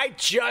 Did I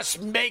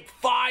just make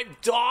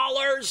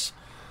 $5?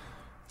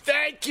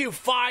 Thank you,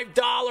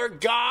 $5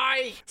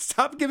 guy.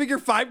 Stop giving your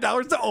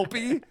 $5 to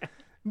Opie.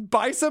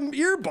 Buy some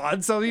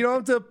earbuds so you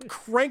don't have to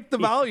crank the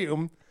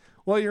volume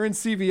while you're in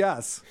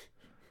CVS.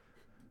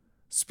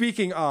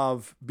 Speaking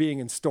of being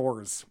in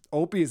stores,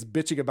 Opie is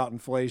bitching about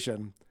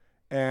inflation.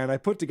 And I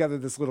put together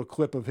this little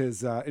clip of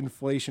his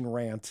inflation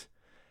rant.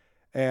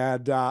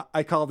 And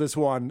I call this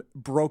one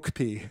Broke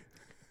Pee.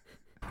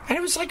 And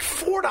it was like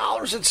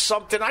 $4 and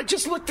something. I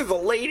just looked at the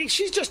lady.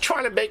 She's just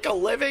trying to make a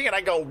living. And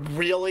I go,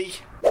 really?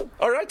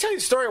 Or did I tell you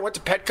the story? I went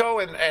to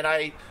Petco and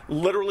I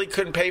literally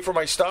couldn't pay for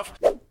my stuff.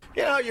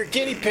 You know, your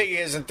guinea pig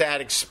isn't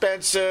that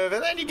expensive.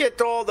 And then you get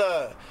all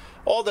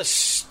the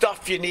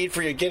stuff you need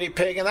for your guinea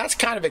pig. And that's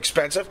kind of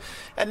expensive.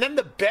 And then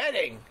the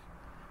bedding.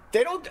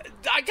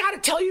 I got to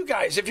tell you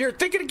guys, if you're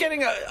thinking of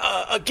getting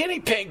a guinea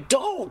pig,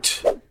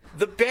 don't.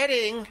 The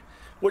bedding,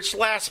 which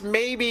lasts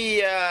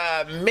maybe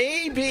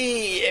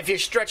if you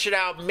stretch it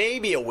out,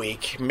 maybe a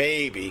week,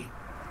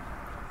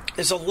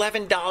 is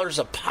 $11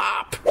 a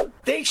pop.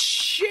 They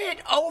shit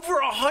over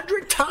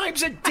 100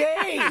 times a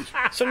day.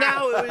 So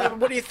now,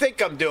 what do you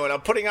think I'm doing?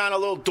 I'm putting on a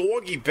little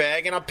doggy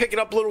bag and I'm picking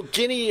up little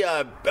guinea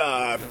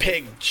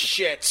pig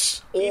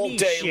shits all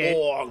day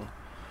long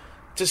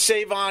to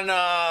save on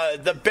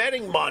the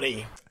bedding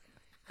money.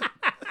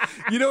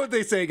 You know what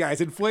they say,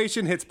 guys?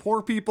 Inflation hits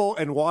poor people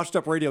and washed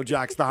up radio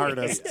jocks the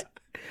hardest.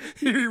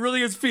 He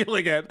really is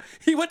feeling it.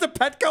 He went to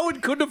Petco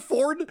and couldn't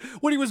afford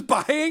what he was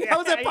buying?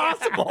 How is that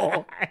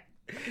possible?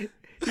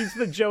 He's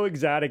the Joe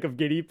Exotic of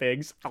guinea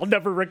pigs. I'll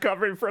never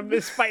recover from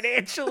this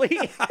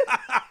financially.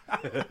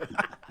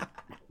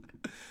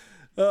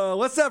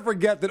 Let's not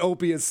forget that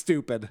Opie is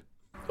stupid.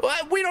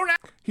 We don't have...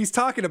 He's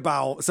talking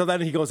about, so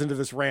then he goes into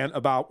this rant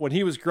about when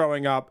he was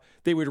growing up,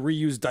 they would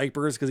reuse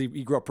diapers because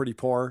he grew up pretty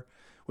poor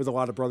with a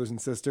lot of brothers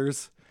and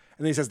sisters.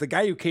 And he says, the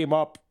guy who came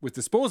up with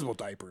disposable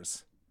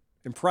diapers,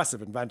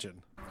 impressive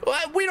invention.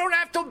 We don't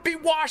have to be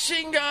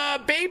washing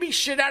baby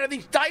shit out of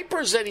these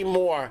diapers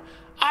anymore.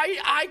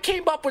 I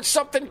came up with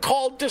something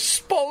called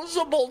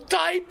disposable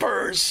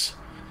diapers.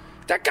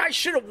 That guy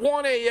should have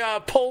won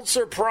a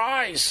Pulitzer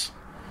Prize.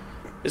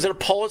 Is it a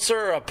Pulitzer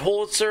or a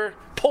Pulitzer?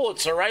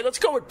 Pulitzer, right? Let's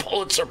go with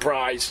Pulitzer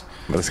Prize.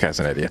 Well, this guy's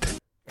an idiot.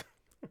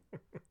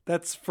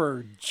 That's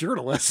for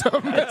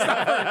journalism. That's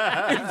not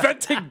for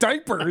inventing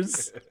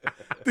diapers.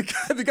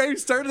 The guy who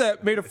started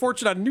that made a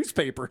fortune on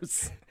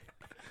newspapers.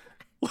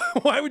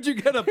 Why would you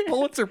get a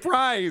Pulitzer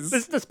Prize?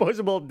 This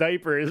disposable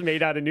diaper is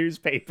made out of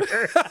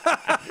newspaper.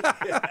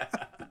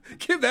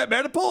 Give that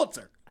man a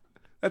Pulitzer.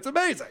 That's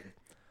amazing.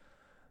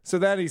 So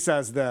then he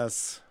says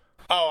this.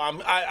 Oh,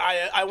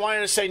 I wanted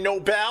to say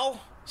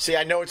Nobel. See,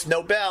 I know it's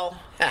Nobel.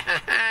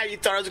 You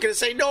thought I was going to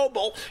say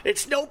Nobel.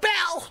 It's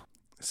Nobel.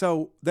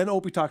 So then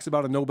Opie talks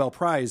about a Nobel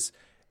Prize,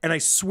 and I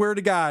swear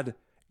to God,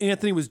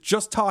 Anthony was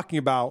just talking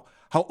about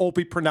how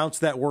Opie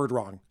pronounced that word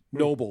wrong.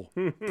 Nobel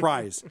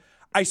Prize.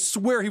 I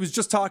swear he was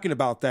just talking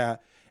about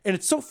that. And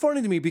it's so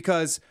funny to me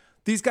because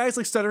these guys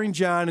like Stuttering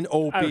John and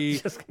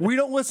Opie, we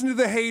don't listen to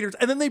the haters.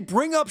 And then they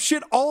bring up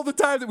shit all the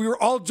time that we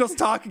were all just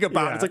talking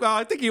about. Yeah. It's like, well,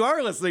 I think you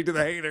are listening to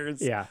the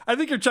haters. Yeah. I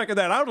think you're checking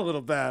that out a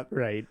little bit.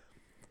 Right.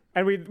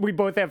 And we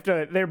both have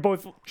to, they're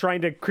both trying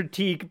to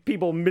critique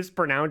people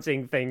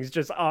mispronouncing things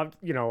just off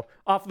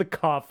the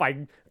cuff.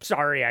 I'm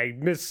sorry, I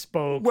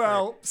misspoke.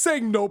 Well,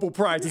 saying Nobel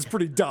Prize is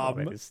pretty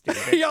dumb.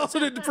 He also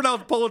didn't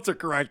pronounce Pulitzer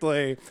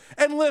correctly.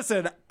 And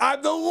listen,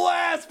 I'm the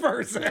last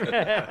person.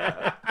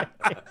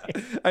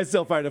 I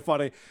still find it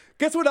funny.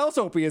 Guess what else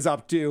Opie is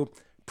up to?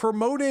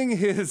 Promoting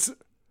his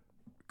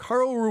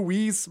Carl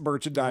Ruiz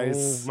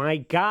merchandise. Oh my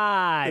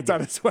God. It's on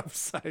his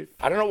website.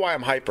 I don't know why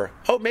I'm hyper.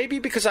 Oh, maybe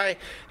because I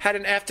had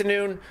an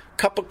afternoon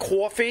cup of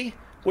coffee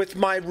with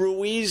my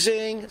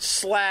Ruizing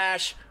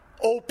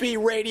 / Opie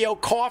Radio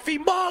coffee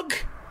mug.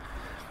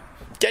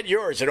 Get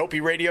yours at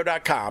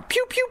opieradio.com.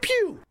 Pew, pew,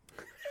 pew.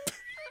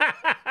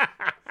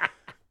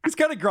 He's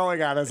kind of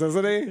growing on us,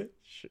 isn't he?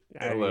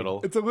 A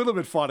little. It's a little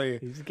bit funny.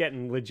 He's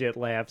getting legit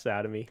laughs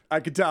out of me. I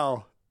could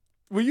tell.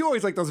 Well, you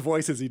always like those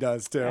voices he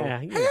does, too.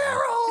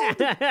 Harold,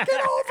 get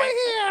over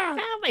here.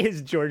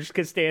 His George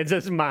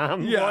Costanza's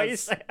mom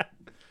voice.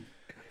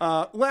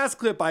 Last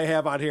clip I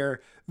have on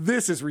here.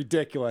 This is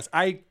ridiculous.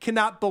 I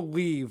cannot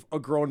believe a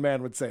grown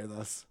man would say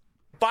this.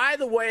 By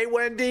the way,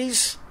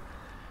 Wendy's,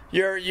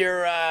 your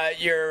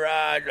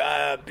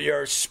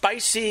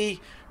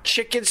spicy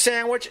chicken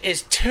sandwich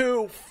is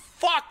too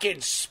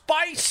fucking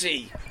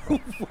spicy.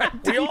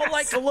 We all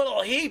like a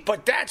little heat,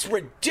 but that's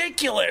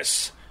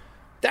ridiculous.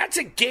 That's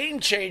a game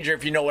changer,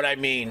 if you know what I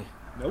mean.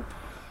 Nope.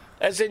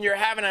 As in, you're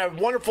having a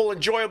wonderful,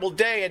 enjoyable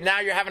day, and now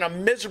you're having a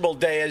miserable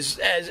day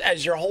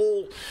as your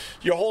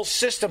whole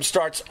system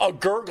starts a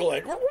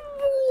gurgling,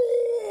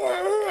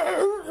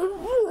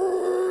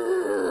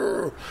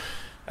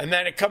 and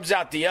then it comes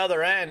out the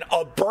other end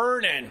a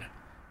burning.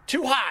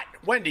 Too hot,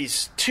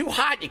 Wendy's. Too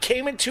hot. You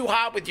came in too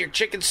hot with your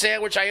chicken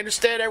sandwich. I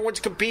understand everyone's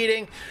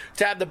competing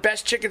to have the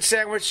best chicken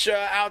sandwich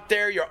out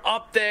there. You're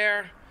up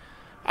there.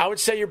 I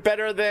would say you're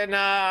better than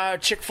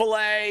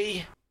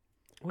Chick-fil-A.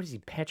 What is he,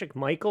 Patrick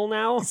Michael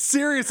now?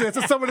 Seriously, that's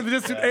what someone in the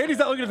Discord. Andy's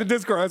not looking at the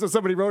Discord. That's what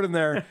somebody wrote in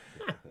there.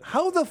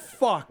 How the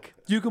fuck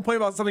do you complain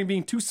about something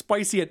being too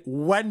spicy at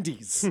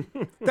Wendy's?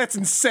 That's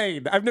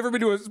insane. I've never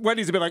been to a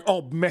Wendy's and been like,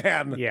 oh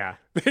man, Yeah.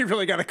 they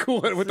really got to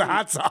cool it with the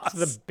hot sauce.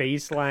 The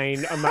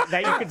baseline amount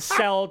that you could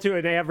sell to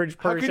an average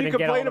How person can you and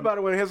get complain all about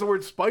it when it has the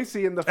word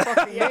spicy in the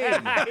fucking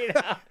name?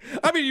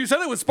 I mean, you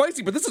said it was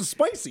spicy, but this is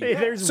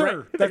spicy.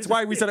 Sir, that's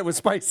why we said it was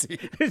spicy.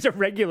 There's a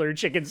regular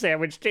chicken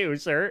sandwich too,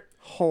 sir.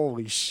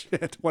 Holy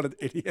shit, what an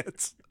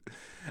idiot.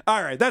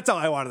 All right, that's all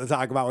I wanted to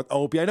talk about with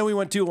Opie. I know we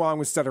went too long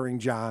with Stuttering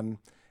John,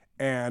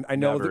 and I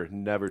know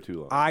Never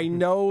too long. I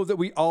know that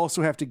we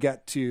also have to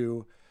get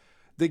to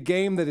the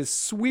game that is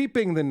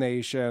sweeping the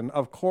nation.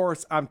 Of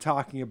course, I'm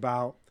talking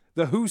about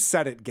the Who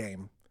Said It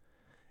game.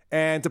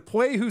 And to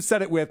play Who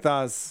Said It with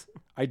us,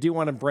 I do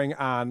want to bring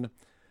on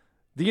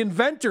the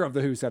inventor of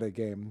the Who Said It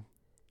game,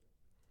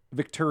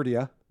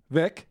 Victoria.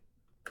 Vic.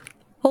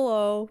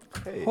 Hello.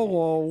 Hey.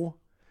 Hello.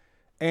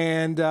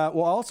 And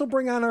we'll also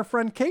bring on our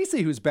friend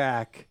Casey, who's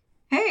back.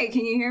 Hey,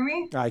 can you hear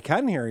me? I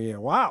can hear you.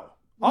 Wow.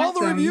 All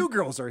the review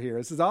girls are here.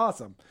 This is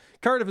awesome.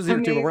 Cardiff is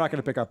here too, but we're not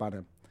going to pick up on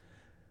him.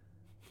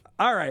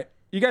 All right.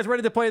 You guys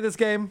ready to play this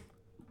game?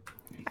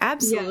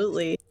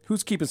 Absolutely.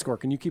 Who's keeping score?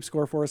 Can you keep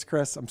score for us,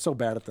 Chris? I'm so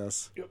bad at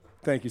this. Yep.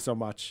 Thank you so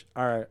much.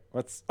 All right.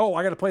 Let's. Oh,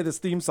 I got to play this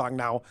theme song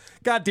now.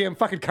 Goddamn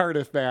fucking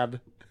Cardiff, man.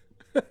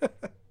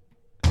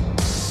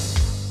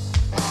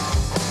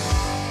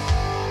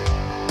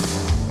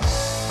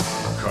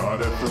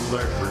 Cardiff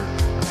Electric,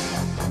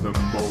 the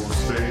most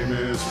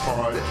famous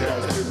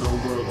podcast in the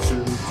world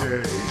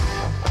today.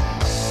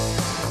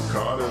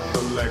 Cardiff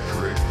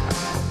Electric,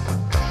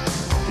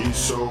 he's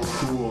so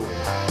cool,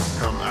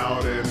 come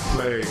out and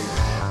play.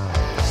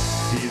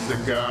 He's the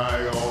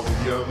guy all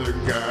the other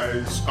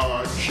guys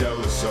are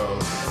jealous of.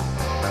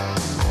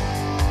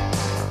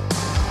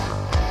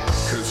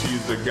 Cause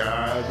he's the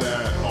guy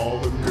that all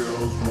the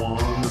girls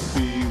wanna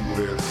be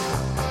with.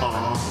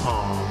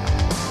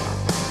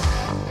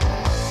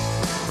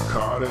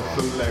 Cardiff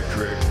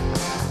Electric,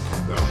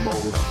 the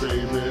most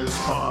famous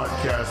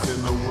podcast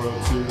in the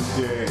world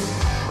today.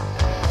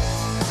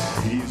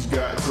 He's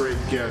got great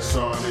guests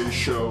on his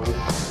show,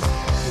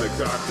 like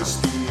Dr.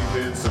 Steve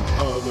and some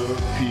other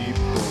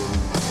people.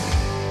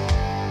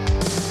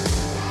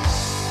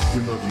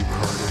 We love you,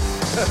 Cardiff.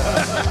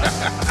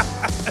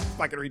 That's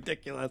fucking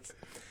ridiculous.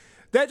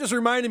 That just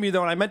reminded me,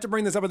 though, and I meant to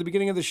bring this up at the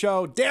beginning of the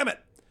show. Damn it.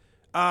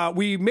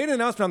 We made an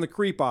announcement on the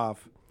Creep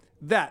Off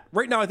that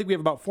right now I think we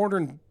have about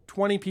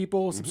 420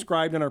 people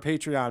subscribed on our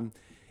Patreon.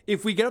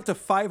 If we get up to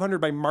 500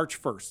 by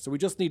March 1st, so we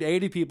just need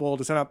 80 people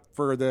to sign up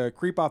for the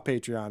Creep Off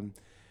Patreon,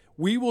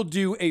 we will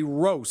do a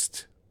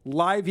roast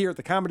live here at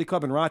the Comedy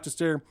Club in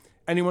Rochester.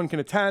 Anyone can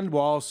attend.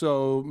 We'll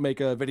also make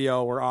a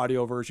video or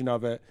audio version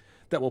of it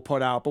that we'll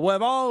put out. But we'll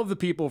have all of the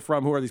people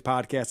from Who Are These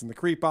Podcasts and the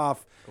Creep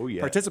Off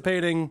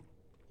participating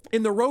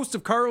in the roast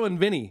of Carl and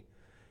Vinny.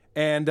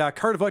 And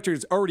Cardiff Electric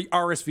is already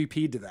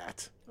RSVP'd to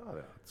that. Oh,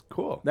 that's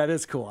cool. That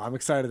is cool. I'm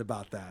excited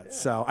about that. Yeah.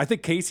 So I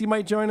think Casey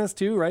might join us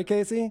too, right,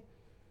 Casey?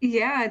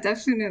 Yeah,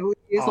 definitely.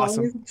 As long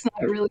as it's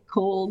not really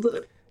cold.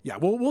 Yeah,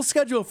 we'll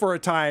schedule for a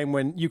time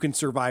when you can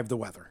survive the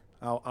weather.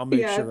 I'll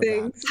make sure of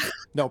that.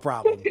 No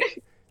problem.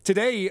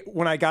 Today,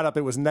 when I got up,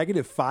 it was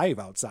 -5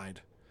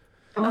 outside.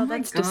 Oh,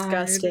 that's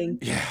disgusting.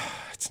 Yeah,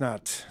 it's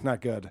not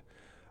good.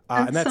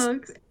 That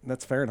sucks.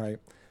 That's Fahrenheit.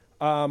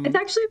 It's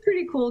actually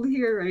pretty cold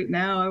here right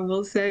now, I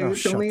will say.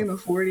 It's only in the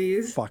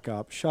 40s. Fuck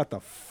up. Shut the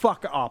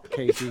fuck up,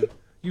 Casey.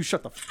 You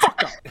shut the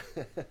fuck up.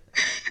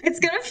 It's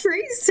going to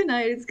freeze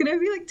tonight. It's going to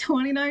be like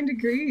 29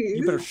 degrees.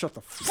 You better shut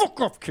the fuck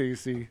up,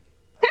 Casey.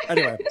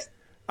 Anyway,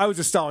 I was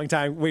just stalling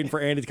time, waiting for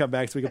Andy to come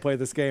back so we can play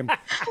this game.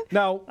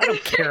 Now, I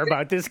don't care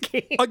about this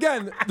game.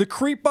 Again, the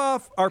Creep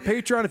Off, our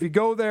Patreon, if you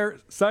go there,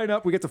 sign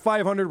up. We get to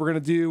 500. We're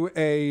going to do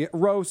a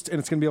roast, and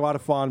it's going to be a lot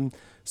of fun.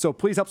 So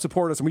please help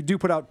support us. And we do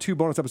put out 2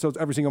 bonus episodes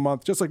every single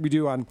month, just like we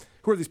do on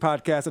Who Are These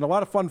Podcasts, and a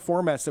lot of fun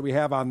formats that we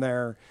have on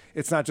there.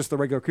 It's not just the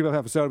regular Creep Off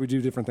episode. We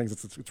do different things.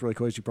 It's really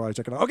cool. You should probably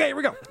check it out. Okay, here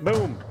we go.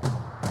 Boom.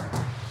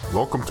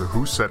 Welcome to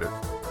Who Said It,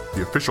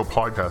 the official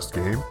podcast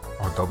game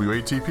on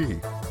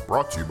WATP,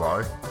 brought to you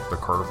by the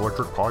Cardiff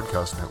Electric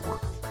Podcast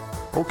Network.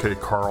 Okay,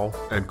 Carl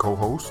and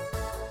co-host,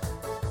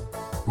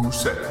 Who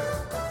Said It?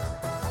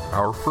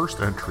 Our first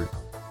entry,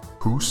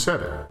 Who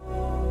Said It?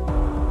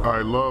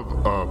 I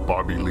love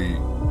Bobby Lee.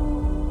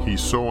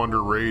 He's so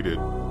underrated,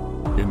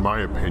 in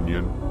my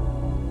opinion.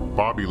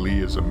 Bobby Lee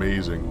is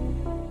amazing.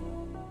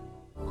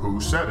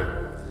 Who said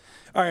it?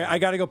 All right, I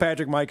got to go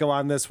Patrick Michael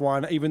on this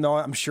one, even though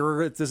I'm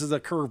sure this is a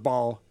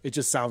curveball. It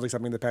just sounds like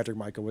something that Patrick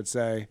Michael would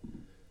say.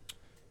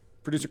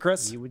 Producer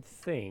Chris? You would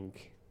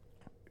think.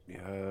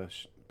 Yeah,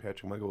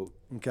 Patrick Michael.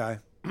 Okay.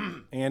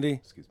 Andy?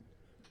 Excuse me.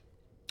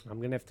 I'm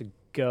going to have to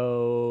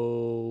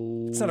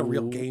go... It's not a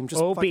real game.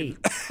 Just Opie.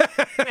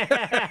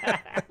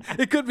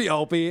 It could be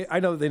Opie.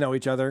 I know that they know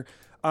each other.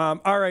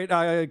 All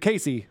right,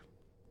 Casey.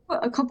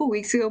 A couple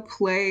weeks ago,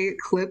 play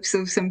clips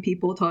of some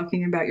people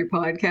talking about your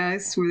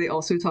podcast where they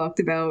also talked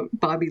about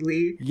Bobby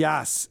Lee.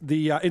 Yes,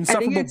 the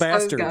Insufferable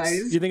Bastards.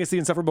 Guys. You think it's the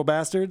Insufferable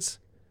Bastards?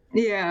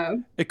 Yeah.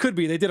 It could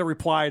be. They did a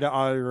reply to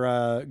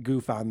our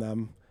goof on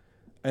them.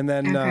 And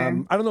then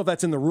I don't know if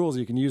that's in the rules.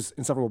 You can use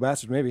Insufferable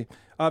Bastards, maybe.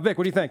 Vic,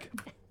 what do you think?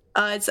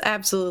 It's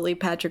absolutely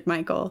Patrick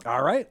Michael.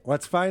 All right,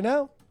 let's find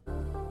out.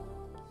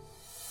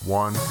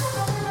 1,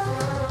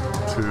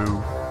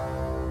 2,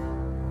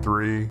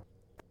 3.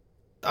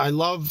 I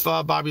love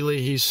Bobby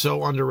Lee. He's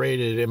so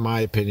underrated, in my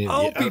opinion.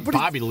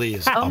 Bobby Lee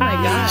is Oh my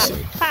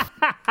amazing.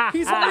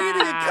 He's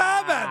reading a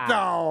comment,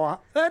 though.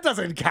 That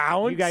doesn't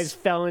count. You guys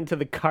fell into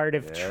the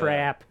Cardiff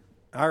trap.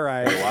 All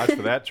right. Watch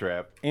for that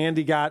trap.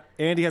 Andy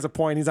has a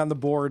point. He's on the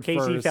board Casey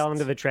first. fell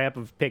into the trap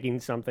of picking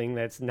something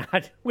that's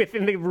not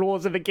within the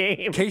rules of the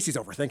game. Casey's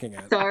overthinking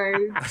it.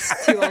 Sorry.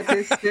 Too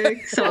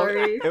autistic.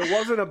 Sorry. It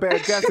wasn't a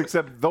bad guess,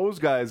 except those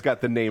guys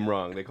got the name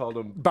wrong. They called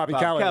him Bobby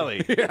Bob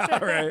Kelly. Yeah, all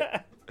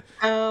right.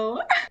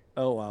 Oh.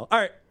 Oh, well. All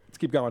right. Let's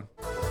keep going.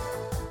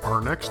 Our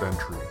next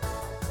entry.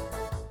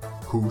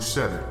 Who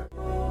said it?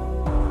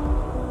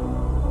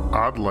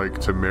 I'd like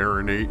to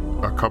marinate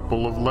a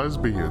couple of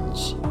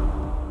lesbians.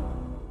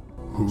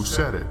 Who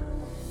said it?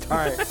 All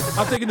right.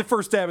 I'm taking the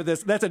first stab at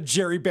this. That's a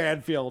Jerry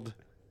Banfield.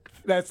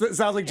 That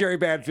sounds like Jerry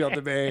Banfield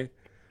to me.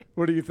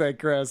 What do you think,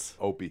 Chris?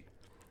 Opie.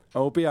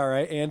 Opie, all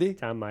right. Andy?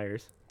 Tom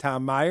Myers.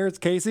 Tom Myers.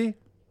 Casey?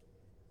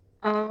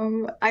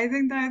 I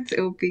think that's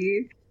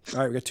Opie.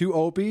 All right, we got 2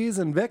 Opies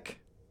and Vic.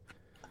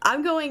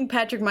 I'm going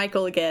Patrick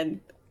Michael again.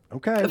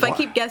 Okay. If I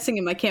keep guessing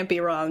him, I can't be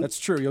wrong. That's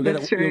true. You'll get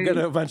it. You'll get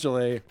it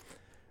eventually.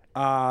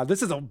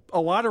 This is a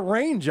lot of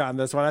range on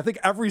this one. I think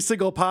every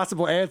single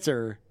possible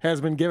answer has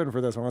been given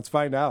for this one. Let's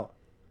find out.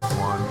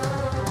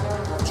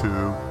 1,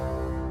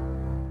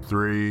 2,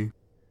 3.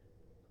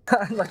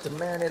 I'd like to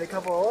marinate a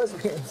couple of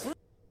lesbians.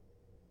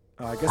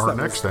 I guess Our that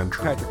next was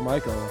entry. Patrick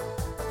Michael.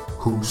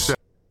 Who said?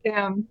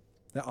 Damn.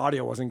 The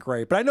audio wasn't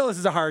great, but I know this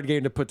is a hard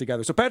game to put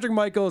together. So Patrick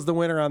Michael is the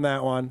winner on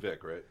that one.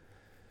 Vic, right?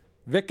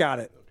 Vic got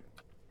it.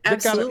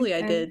 Absolutely,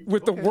 I did.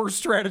 With the worst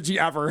strategy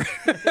ever.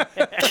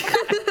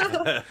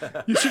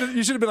 You should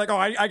have been like, oh,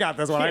 I got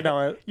this one. I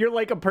know it. You're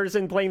like a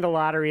person playing the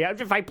lottery.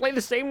 If I play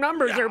the same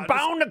numbers, they're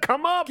bound to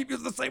come up. Keep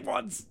using the same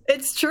ones.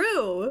 It's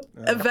true.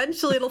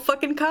 Eventually, it'll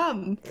fucking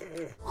come.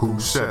 Who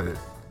said it?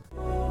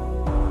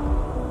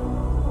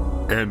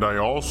 And I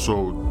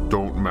also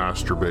don't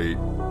masturbate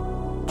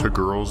to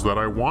girls that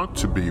I want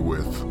to be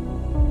with.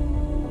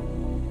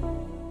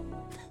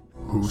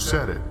 Who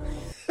said it?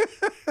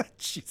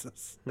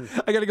 Jesus.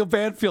 I gotta go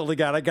Banfield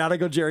again. I gotta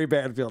go Jerry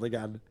Banfield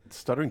again.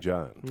 Stuttering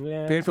John.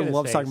 Yeah, Banfield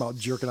loves talking about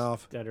jerking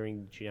off.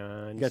 Stuttering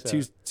John. You got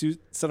two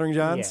Stuttering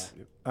Johns?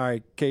 Yeah. All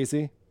right,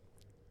 Casey.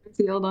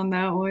 Banfield on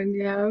that one,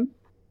 yeah.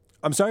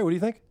 I'm sorry, what do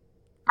you think?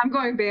 I'm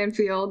going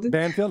Banfield.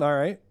 Banfield, all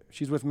right.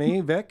 She's with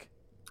me. Vic?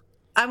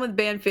 I'm with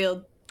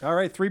Banfield. All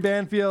right, 3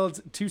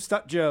 Banfields, 2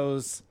 Stut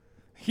Joes.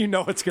 You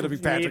know it's going to be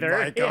Patrick Neither.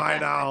 Michael. I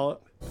know.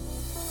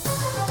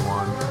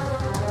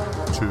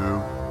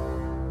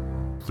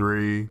 1, 2,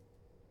 3.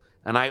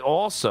 And I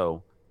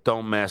also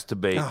don't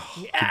masturbate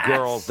to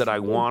girls that I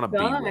want to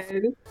be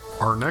with.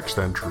 Our next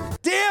entry.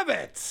 Damn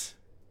it!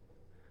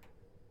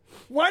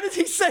 Why did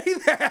he say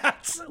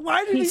that?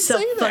 Why did he He's so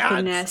say that?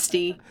 fucking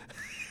nasty.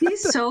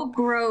 He's so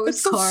gross,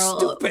 It's so Carl.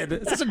 stupid.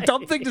 It's such a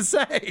dumb thing to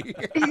say.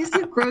 He's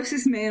the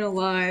grossest man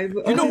alive.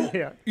 You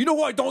know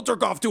who I don't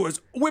jerk off to is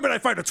women I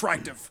find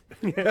attractive.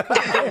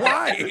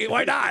 Why?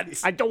 Why not?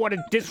 I don't want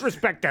to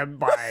disrespect them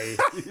by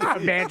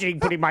imagining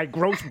putting my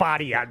gross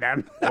body on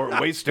them. Or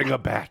wasting a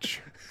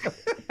batch.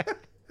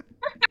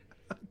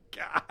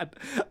 God.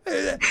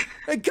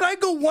 Can I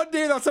go one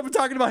day without someone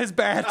talking about his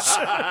batch?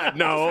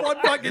 No. Just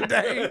one fucking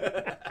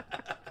day.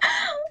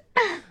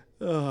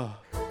 Ugh.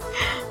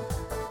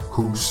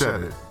 Who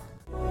said it?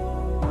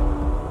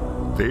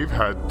 They've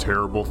had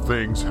terrible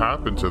things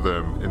happen to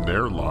them in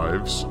their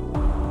lives.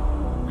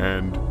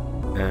 And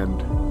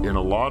in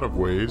a lot of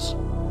ways,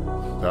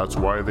 that's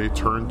why they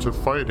turn to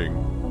fighting.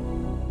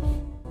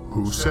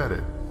 Who said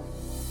it?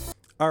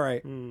 All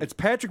right. It's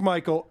Patrick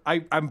Michael.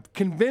 I'm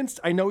convinced.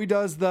 I know he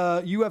does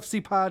the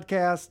UFC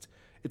podcast.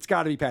 It's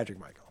got to be Patrick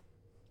Michael.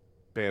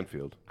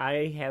 Banfield.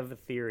 I have a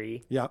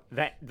theory. Yeah.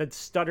 That the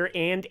stutter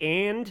and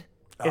is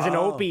an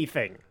Opie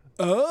thing.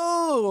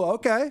 Oh,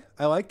 okay.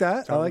 I like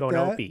that. So I I'm like going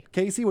that. Opie.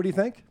 Casey, what do you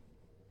think?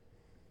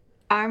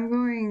 I'm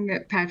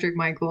going Patrick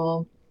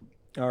Michael.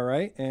 All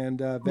right. And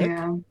Vic?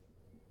 Yeah.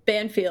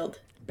 Banfield.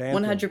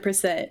 Banfield.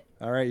 100%.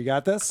 All right. You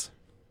got this?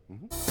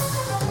 1,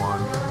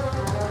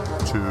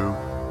 2,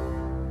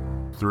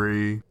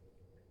 3.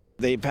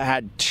 They've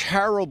had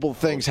terrible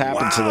things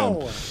happen to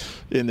them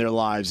in their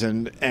lives,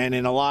 and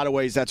in a lot of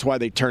ways, that's why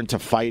they turn to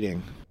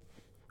fighting.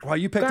 Well,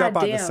 you picked up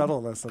on the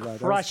subtleness of that.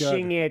 That was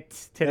Crushing good.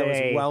 it today. That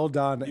was well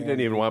done. You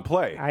didn't even want to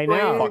play. I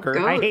know. Fucker.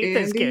 I hate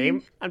this Andy.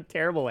 game. I'm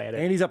terrible at it.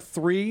 Andy's up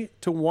 3-1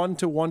 to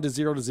 1 to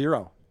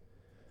 0-0.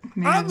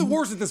 I'm the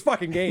worst at this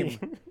fucking game.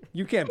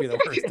 You can't be the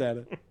worst at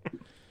it.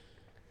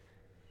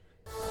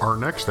 Our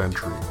next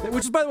entry.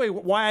 Which is, by the way,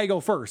 why I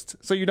go first,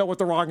 so you know what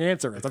the wrong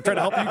answer is. I'm trying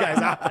to help you guys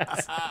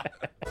out.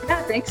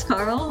 Yeah, thanks,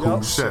 Carl.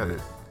 Who said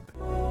it?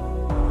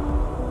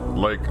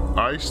 Like,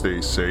 I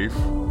stay safe.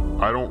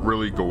 I don't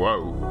really go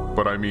out.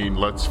 But I mean,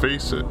 let's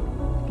face it.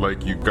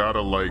 Like, you gotta,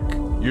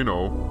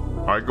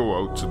 I go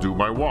out to do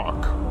my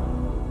walk.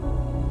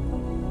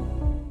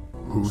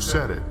 Who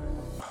Said It?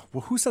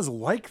 Well, who says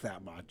like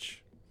that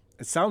much?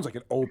 It sounds like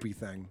an Opie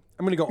thing.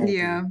 I'm going to go Opie.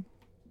 Yeah.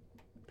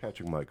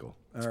 Patrick Michael.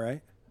 All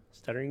right.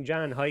 Stuttering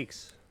John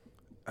hikes.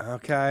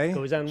 Okay.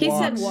 Goes on He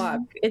walks. said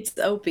walk. It's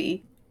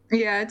Opie.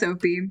 Yeah, it's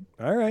Opie.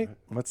 All right.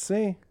 Let's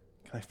see.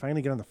 Can I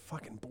finally get on the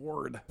fucking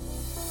board?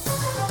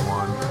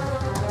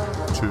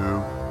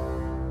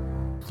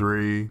 1, 2,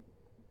 3.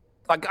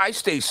 Like, I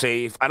stay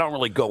safe. I don't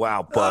really go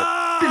out, but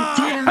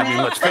I mean,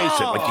 let's face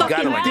it. Like, you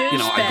gotta, like, you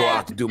know, I go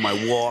out to do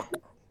my walk.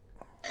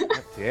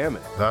 Damn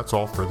it. That's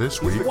all for this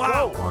week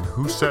on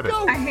Who Said It.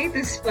 I hate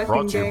this fucking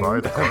Brought to you game. by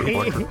the Cardiff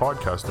Electric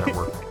Podcast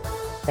Network.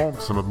 Home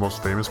to some of the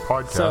most famous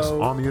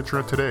podcasts on the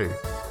internet today.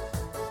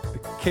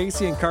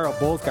 Casey and Carl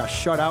both got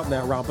shut out in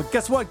that round. But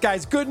guess what,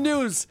 guys? Good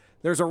news.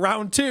 There's a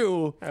round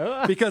 2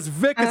 because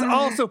Vic has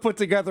also put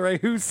together a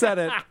Who Said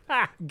It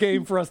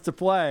game for us to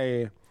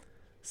play.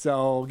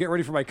 So get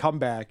ready for my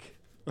comeback.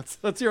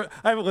 Let's hear it.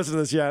 I haven't listened to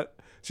this yet.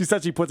 She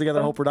said she put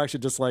together a whole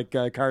production just like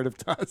Cardiff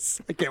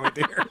does. I can't wait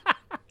to hear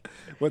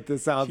what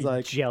this sounds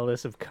like.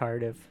 Jealous of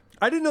Cardiff.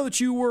 I didn't know that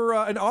you were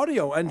an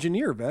audio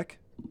engineer, Vic.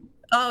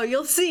 Oh,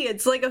 you'll see.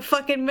 It's like a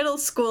fucking middle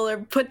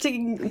schooler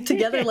putting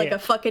together like a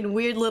fucking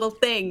weird little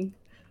thing.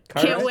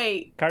 Can't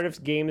wait. Cardiff's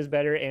game is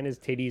better and his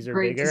titties are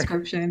Great bigger.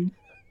 description.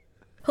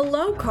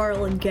 Hello,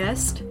 Carl and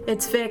guest.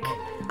 It's Vic.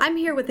 I'm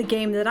here with a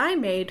game that I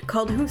made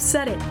called Who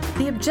Said It.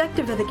 The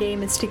objective of the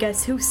game is to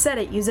guess who said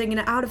it using an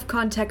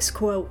out-of-context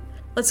quote.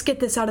 Let's get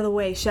this out of the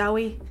way, shall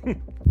we?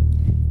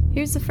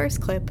 Here's the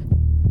first clip.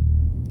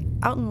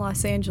 Out in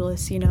Los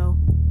Angeles, you know,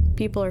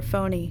 people are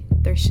phony.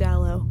 They're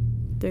shallow.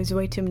 There's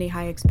way too many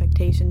high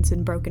expectations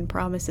and broken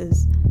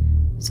promises.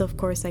 So, of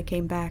course, I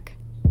came back.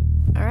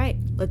 All right,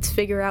 let's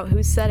figure out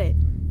who said it.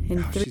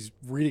 She's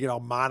reading it all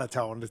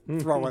monotone to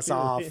throw us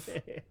off.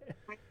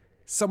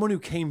 Someone who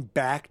came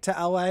back to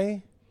LA?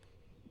 Is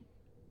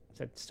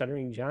that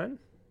Stuttering John?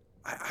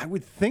 I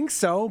would think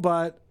so,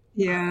 but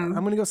yeah, I'm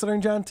going to go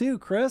Stuttering John too.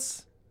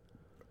 Chris?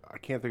 I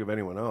can't think of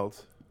anyone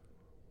else.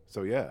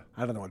 So, yeah.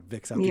 I don't know what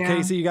Vic's up to. Yeah.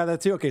 Casey, you got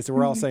that too? Okay, so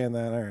we're all saying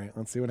that. All right,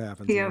 let's see what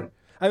happens. Yeah. Here.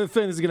 I have a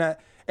feeling this is going to,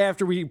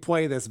 after we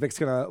play this, Vic's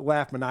going to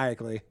laugh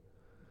maniacally.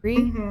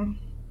 3,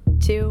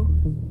 2,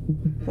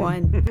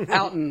 1.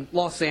 Out in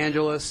Los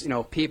Angeles, you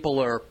know, people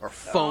are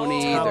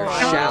phony, they're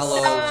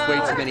shallow, there's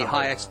way too many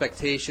high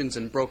expectations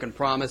and broken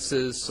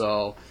promises,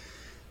 so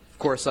of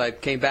course I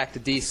came back to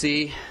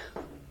DC.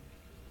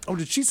 Oh,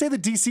 did she say the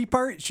DC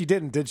part? She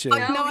didn't, did she? No,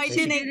 I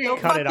didn't. Go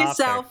Cut fuck it off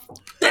yourself.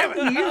 Damn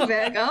it. You,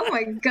 Vic. Oh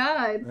my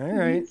god. All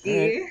right.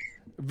 Vicky.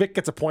 Vic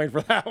gets a point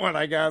for that one,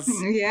 I guess.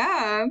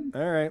 Yeah.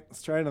 All right,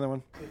 let's try another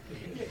one.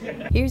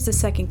 Here's the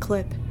second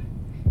clip.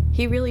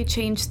 He really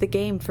changed the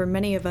game for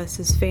many of us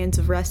as fans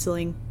of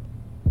wrestling.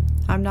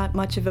 I'm not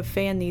much of a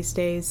fan these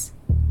days.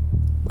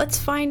 Let's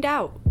find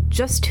out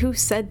just who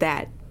said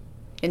that.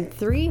 In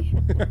 3.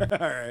 All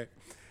right.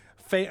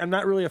 I'm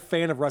not really a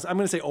fan of wrestling. I'm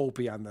going to say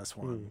Opie on this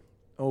one.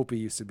 Opie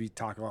used to be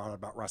talking a lot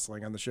about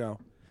wrestling on the show.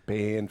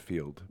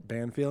 Banfield.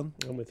 Banfield?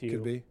 I'm with you.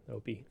 Could be.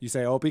 Opie. You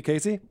say Opie,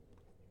 Casey?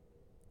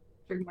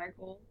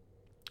 Michael.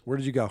 Where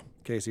did you go,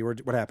 Casey? What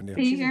happened to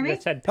Can you? you hear me?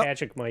 That said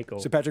Patrick Michael.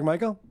 So Patrick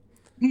Michael?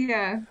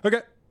 Yeah.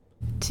 Okay.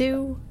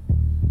 2,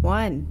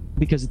 1.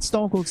 Because it's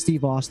Stone Cold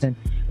Steve Austin.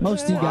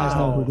 Most of you guys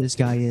know who this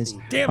guy is.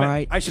 Damn it. All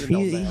right? I should have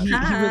known that. He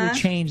really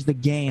changed the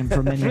game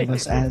for many of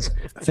us as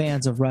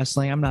fans of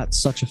wrestling. I'm not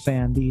such a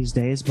fan these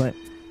days, but...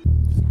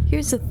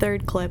 Here's the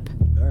third clip.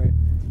 All right.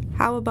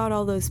 How about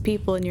all those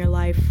people in your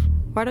life?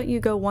 Why don't you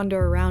go wander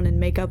around and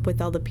make up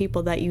with all the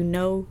people that you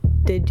know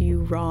did you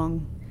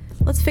wrong?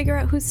 Let's figure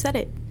out who said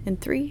it. In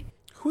 3.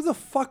 Who the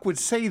fuck would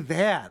say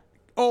that?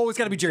 Oh, it's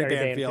got to be Jerry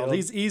Banfield.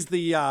 Banfield. He's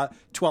the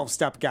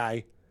 12-step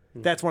guy.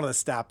 That's one of the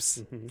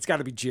steps. It's got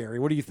to be Jerry.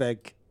 What do you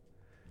think,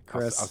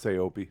 Chris? I'll say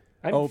Opie.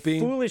 I'm Opie.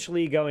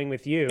 foolishly going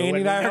with you.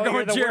 Andy and I are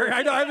going Jerry. Worst.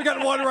 I know I haven't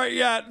got one right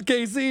yet.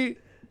 Casey.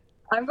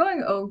 I'm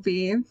going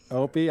Opie.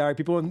 Opie. All right,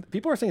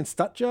 people are saying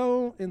Stut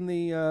Joe in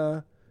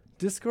the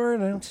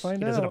Discord. I don't find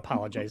He out. doesn't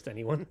apologize to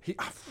anyone.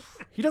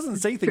 He doesn't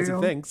say things True.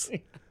 he thinks.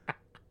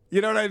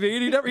 You know what I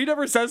mean? He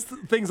never says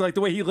things like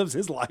the way he lives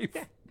his life.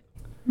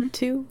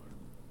 2,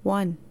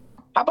 1.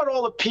 How about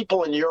all the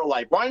people in your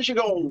life? Why don't you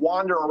go and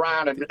wander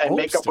around and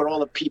make up with all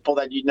the people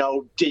that you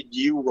know did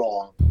you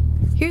wrong?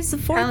 Here's the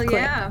fourth Hell clip.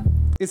 yeah.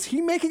 Is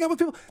he making up with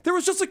people? There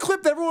was just a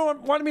clip that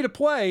everyone wanted me to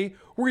play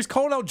where he's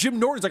calling out Jim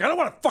Norton. He's like, I don't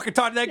want to fucking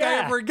talk to that guy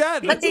Yeah. ever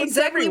again. That's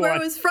exactly where it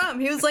was from.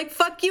 He was like,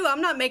 fuck you,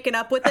 I'm not making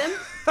up with him.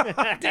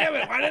 Damn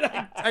it. Why did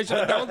I should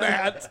have known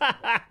that.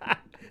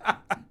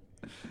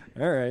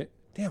 All right.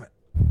 Damn it.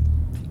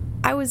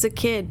 I was a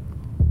kid.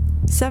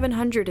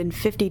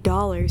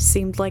 $750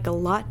 seemed like a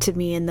lot to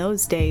me in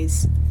those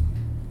days.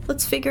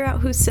 Let's figure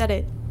out who said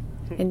it.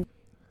 And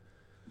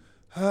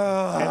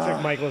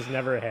Patrick Michael's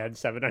never had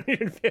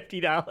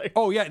 $750.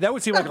 Oh, yeah. That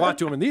would seem like a lot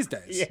to him in these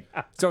days.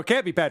 Yeah. So it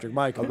can't be Patrick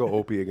Michael. I'll go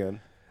Opie again.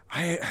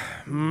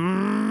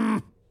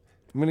 I'm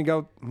gonna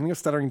go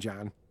Stuttering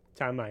John.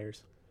 Tom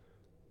Myers.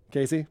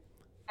 Casey?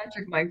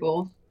 Patrick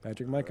Michael.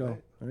 Patrick Michael.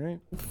 All right.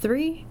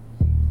 3,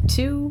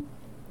 2,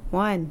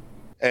 1.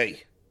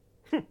 Hey,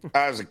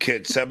 I was a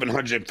kid.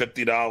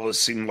 $750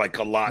 seemed like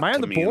a lot Am I on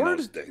to the me board? in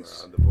those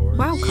days.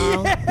 Wow,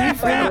 Carl.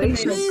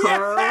 Congratulations,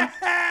 Carl.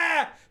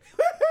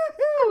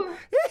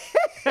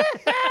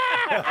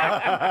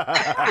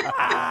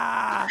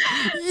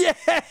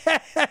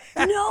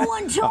 No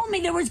one told me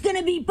there was going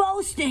to be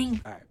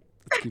boasting. All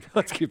right,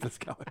 let's keep this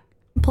going.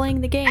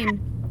 Playing the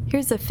game.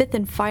 Here's the fifth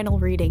and final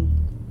reading.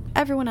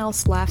 Everyone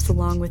else laughs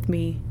along with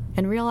me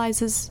and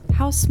realizes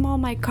how small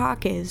my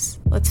cock is.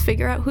 Let's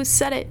figure out who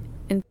said it.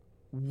 And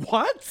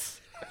what?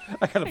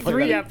 I gotta play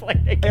Three. that.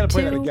 I gotta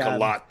play that Two. again. A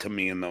lot to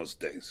me in those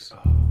days.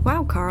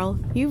 Wow, Carl,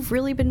 you've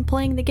really been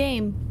playing the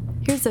game.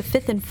 Here's the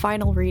fifth and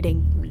final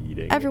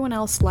reading. Everyone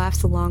else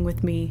laughs along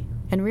with me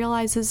and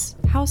realizes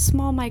how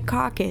small my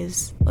cock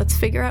is. Let's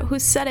figure out who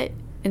said it.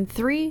 In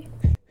 3.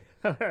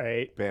 All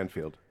right.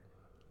 Banfield.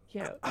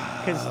 Yeah,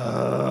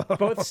 because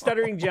both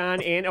Stuttering John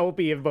and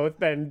Opie have both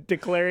been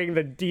declaring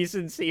the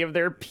decency of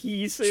their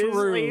pieces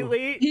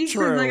lately. He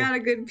says I got a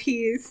good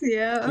piece.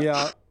 Yeah.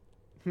 Yeah.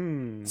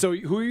 So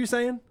who are you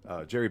saying?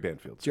 Jerry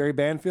Banfield. Jerry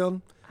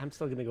Banfield? I'm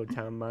still gonna go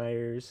Tom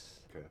Myers.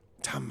 Okay.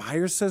 Tom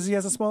Myers says he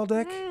has a small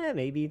dick?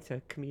 Maybe it's a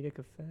comedic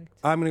effect.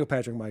 I'm going to go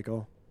Patrick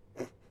Michael.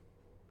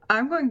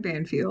 I'm going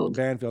Banfield.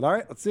 Banfield. All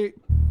right, let's see.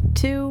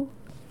 2,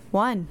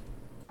 1.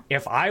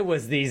 If I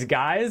was these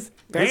guys,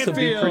 this would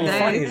be pretty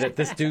funny that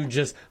this dude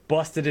just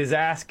busted his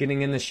ass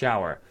getting in the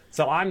shower.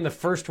 So I'm the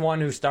first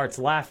one who starts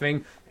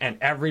laughing, and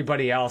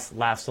everybody else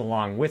laughs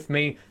along with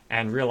me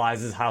and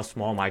realizes how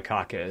small my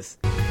cock is.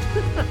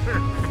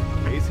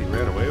 Casey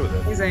ran away with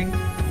it. Amazing.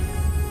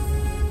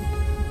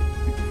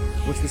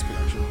 What's this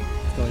production?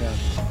 What's going on?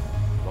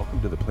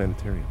 Welcome to the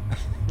planetarium.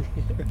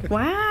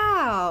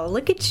 Wow,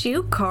 look at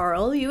you,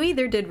 Carl. You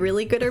either did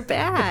really good or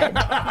bad.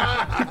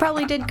 You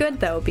probably did good,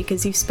 though,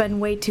 because you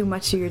spend way too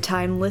much of your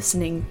time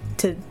listening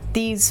to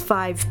these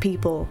 5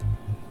 people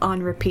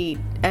on repeat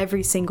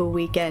every single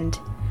weekend.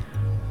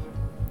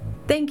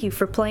 Thank you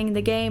for playing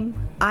the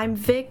game. I'm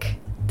Vic.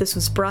 This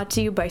was brought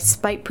to you by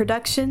Spite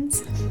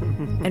Productions.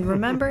 And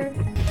remember,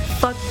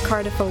 fuck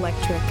Cardiff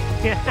Electric.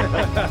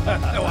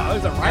 Wow,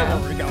 there's a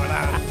rivalry going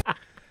on.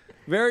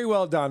 Very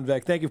well done,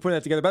 Vic. Thank you for putting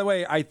that together. By the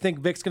way, I think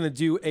Vic's going to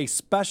do a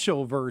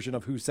special version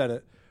of Who Said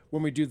It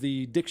when we do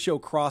the Dick Show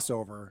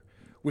crossover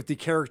with the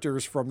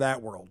characters from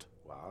that world.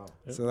 Wow.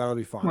 So that'll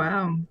be fun.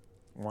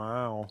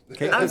 Wow.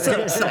 I'm so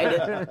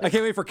excited. I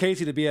can't wait for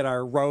Casey to be at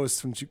our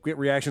roast when she get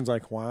reactions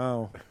like,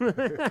 wow.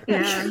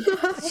 Yeah.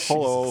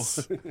 Hello.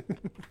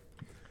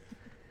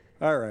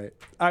 All right.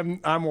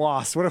 I'm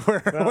lost. Where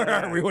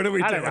are we? What are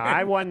we I doing?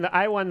 don't know.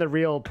 I won the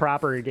real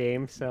proper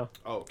game, so.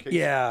 Oh,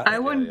 yeah. I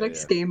won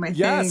Vic's game, I think.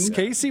 Yes,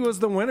 Casey was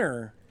the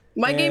winner.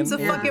 My game's a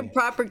And- fucking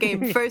proper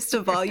game, first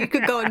of all. You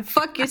could go and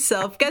fuck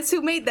yourself. Guess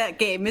who made that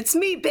game? It's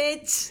me,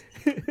 bitch.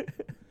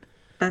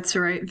 That's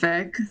right,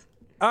 Vic.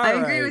 All I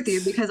agree right. with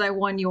you because I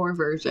won your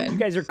version. You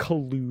guys are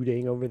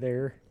colluding over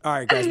there. All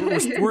right, guys.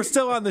 We're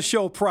still on the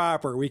show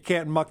proper. We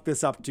can't muck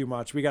this up too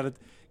much. We got to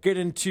get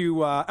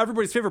into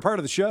everybody's favorite part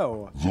of the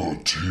show.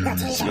 The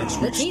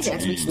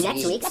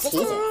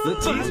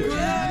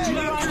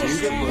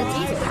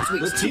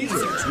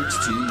teaser.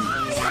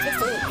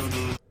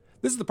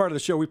 This is the part of the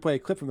show we play a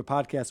clip from the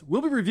podcast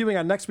we'll be reviewing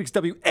on next week's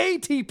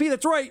WATP.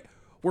 That's right.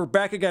 We're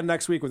back again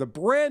next week with a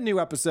brand new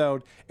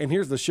episode, and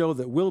here's the show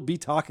that we'll be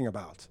talking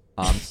about.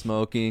 I'm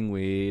smoking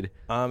weed.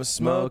 I'm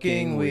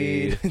smoking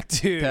weed.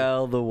 Dude.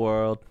 Tell the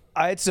world.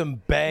 I had some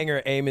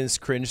banger Eamon's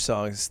cringe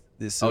songs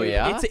this Oh,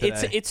 yeah?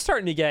 today. It's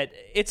starting to get.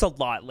 It's a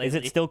lot lately. Is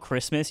it still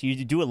Christmas?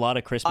 You do a lot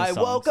of Christmas I songs.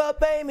 woke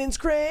up Eamon's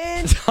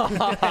cringe.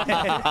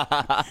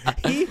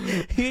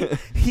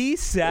 He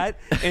sat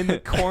in the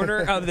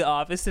corner of the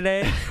office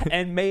today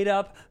and made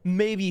up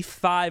maybe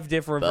 5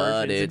 different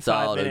But versions it's in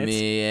 5 all to minutes.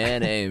 me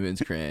and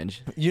Eamon's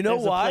cringe. You know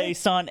There's why? a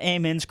place on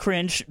Eamon's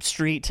Cringe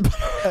Street.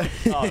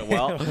 Oh,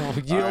 well.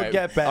 You all don't right.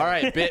 get back. All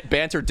right,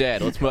 banter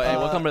dead. Let's move. Hey,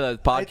 welcome to the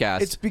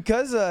podcast. It's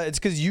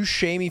because you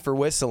shame me for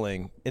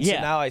whistling, and so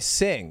Yeah. now I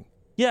sing.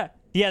 Yeah,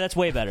 that's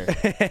way better.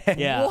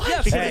 Yeah,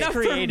 What? because it's Not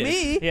for creative.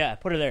 me. Yeah,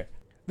 put her there.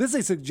 This is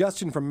a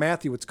suggestion from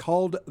Matthew. It's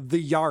called The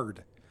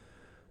Yard.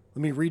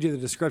 Let me read you the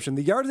description.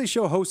 The Yard is a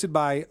show hosted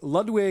by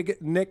Ludwig,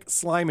 Nick,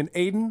 Slime, and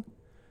Aiden.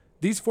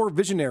 These 4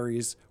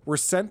 visionaries were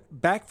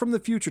sent back from the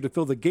future to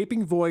fill the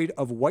gaping void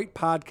of white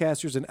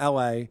podcasters in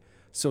LA.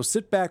 So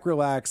sit back,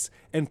 relax,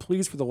 and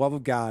please, for the love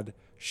of God,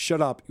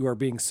 shut up. You are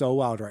being so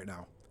loud right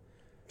now.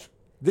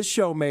 This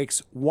show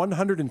makes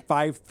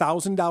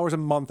 $105,000 a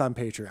month on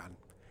Patreon.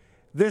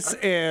 This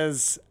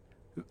is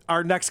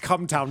our next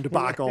Come Town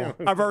debacle.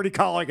 I'm already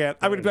calling it.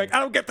 I'm going to be like, I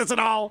don't get this at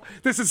all.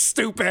 This is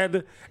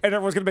stupid. And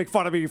everyone's going to make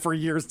fun of me for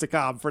years to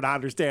come for not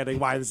understanding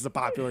why this is a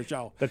popular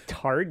show. The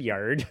Tard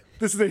Yard.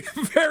 This is a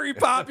very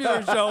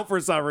popular show for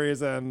some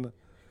reason.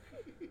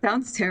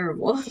 Sounds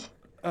terrible.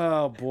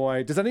 Oh,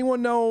 boy. Does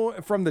anyone know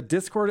from the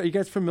Discord? Are you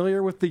guys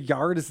familiar with The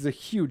Yard? This is a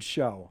huge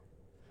show.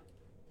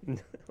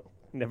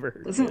 Never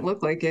heard Doesn't of it.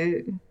 look like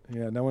it.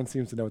 Yeah, no one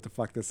seems to know what the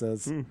fuck this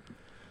is.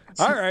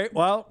 All right,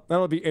 well,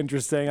 that'll be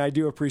interesting. I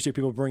do appreciate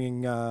people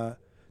bringing to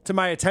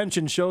my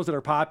attention shows that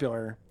are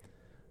popular.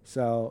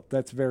 So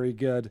that's very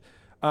good.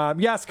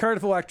 Yes,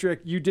 Cardiff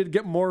Electric, you did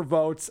get more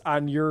votes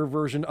on your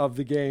version of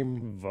the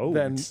game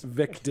than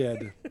Vic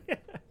did.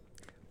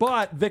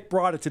 But Vic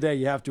brought it today,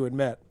 you have to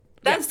admit.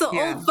 That's the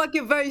old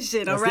fucking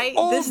version, all That's the right?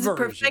 old This is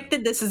version.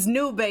 perfected. This is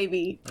new,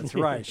 baby. That's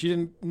right. She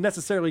didn't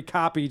necessarily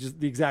copy just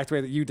the exact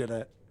way that you did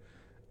it.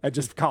 I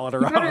just call it You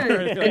around.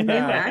 got a new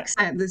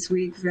accent this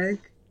week,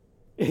 Vic.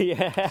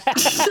 Yeah.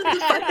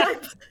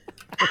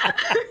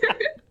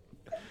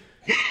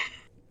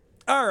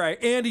 All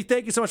right, Andy,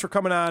 thank you so much for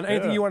coming on.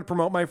 Anything Yeah. you want to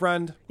promote, my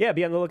friend? Yeah,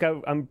 be on the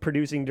lookout. I'm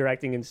producing,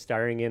 directing, and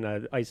starring in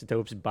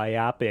Isotopes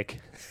biopic.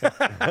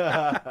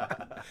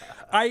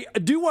 I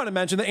do want to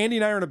mention that Andy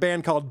and I are in a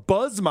band called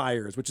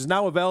Buzzmeyers, which is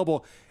now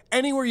available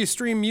anywhere you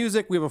stream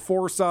music. We have a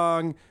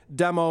 4-song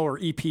demo or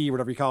EP,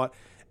 whatever you call it.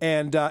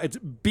 And it's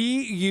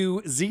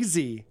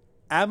Buzzmires,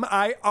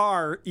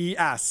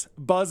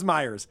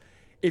 Buzzmeyers.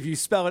 If you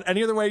spell it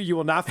any other way, you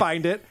will not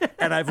find it.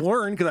 And I've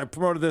learned, because I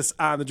promoted this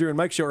on the Drew and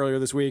Mike show earlier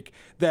this week,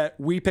 that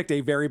we picked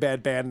a very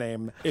bad band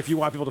name if you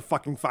want people to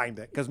fucking find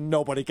it, because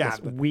nobody got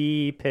it.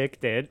 We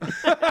picked it.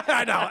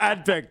 I know,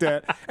 Ed picked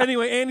it.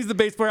 Anyway, Andy's the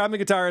bass player. I'm the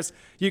guitarist.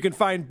 You can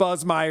find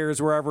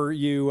Buzzmeyers wherever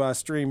you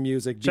stream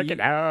music. Check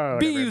it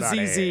out,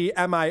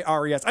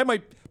 Buzzmires. I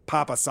might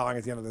pop a song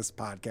at the end of this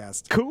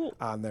podcast. Cool.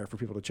 On there for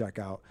people to check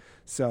out.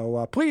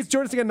 So please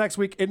join us again next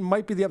week. It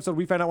might be the episode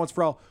we find out once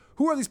for all.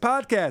 Who are these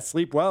podcasts?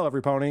 Sleep well,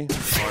 every pony.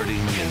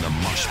 Farting in the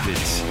mosh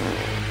pits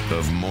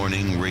of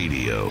morning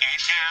radio.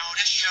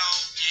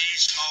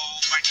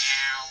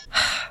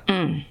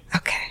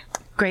 Okay.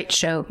 Great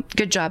show.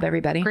 Good job,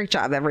 everybody. Great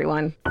job,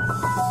 everyone.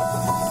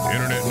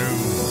 Internet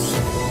news.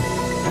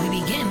 We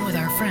begin with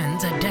our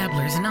friends at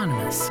Dabblers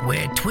Anonymous,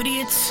 where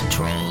Twidiots,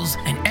 trolls,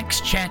 and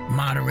ex-chat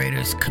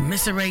moderators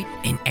commiserate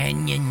in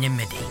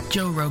anonymity.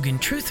 Joe Rogan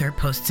Truther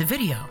posts a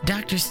video.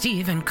 Dr.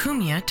 Steve and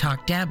Kumia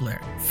talk Dabbler,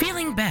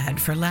 feeling bad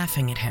for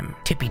laughing at him.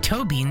 Tippy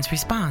Toe Beans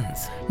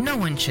responds, no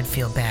one should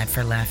feel bad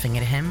for laughing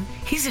at him.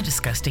 He's a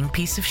disgusting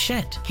piece of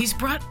shit. He's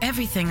brought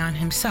everything on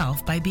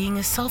himself by being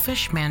a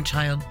selfish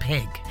man-child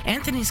pig.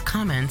 Anthony's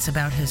comments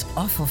about his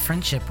awful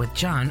friendship with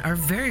John are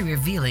very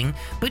revealing,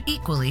 but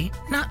equally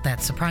not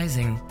that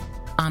surprising.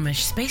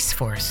 Amish Space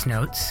Force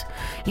notes,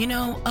 you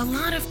know, a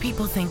lot of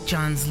people think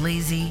John's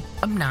lazy,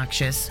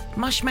 obnoxious,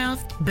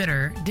 mushmouthed,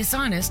 bitter,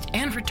 dishonest,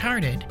 and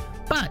retarded,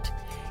 but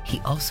he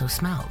also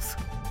smells.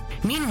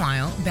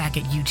 Meanwhile, back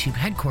at YouTube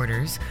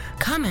headquarters,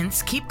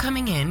 comments keep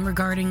coming in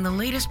regarding the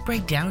latest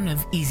breakdown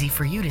of Easy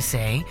for You to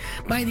Say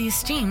by the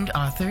esteemed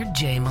author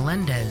Jay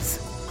Melendez.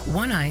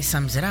 One Eye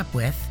sums it up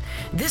with,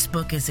 this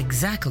book is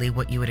exactly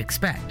what you would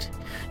expect.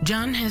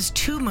 John has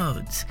two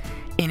modes,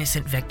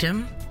 innocent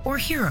victim or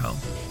hero.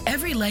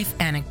 Every life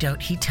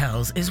anecdote he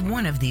tells is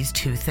one of these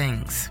two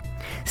things.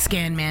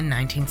 Scanman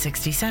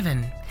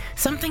 1967.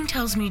 Something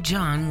tells me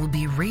John will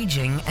be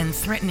raging and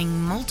threatening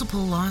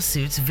multiple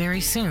lawsuits very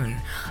soon.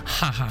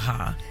 Ha ha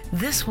ha.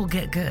 This will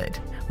get good.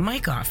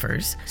 Mike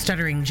offers,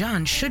 stuttering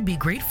John should be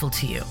grateful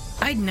to you.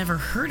 I'd never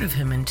heard of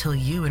him until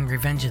you and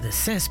Revenge of the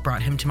Sis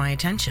brought him to my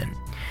attention.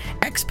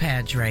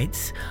 Xpadge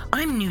writes,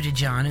 I'm new to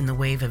John in the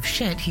wave of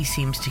shit he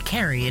seems to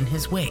carry in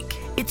his wake.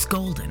 It's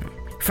golden.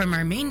 From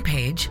our main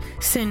page,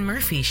 Sin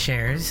Murphy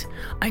shares,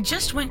 I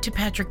just went to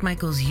Patrick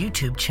Michael's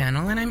YouTube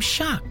channel and I'm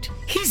shocked.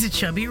 He's a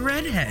chubby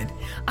redhead.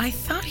 I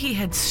thought he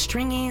had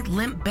stringy,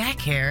 limp back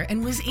hair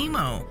and was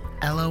emo.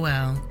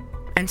 LOL.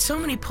 And so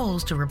many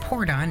polls to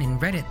report on in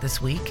Reddit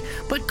this week,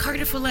 but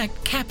Cardiff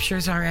Elect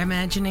captures our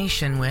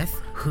imagination with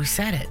Who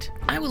Said It?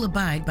 I will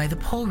abide by the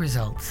poll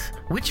results.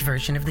 Which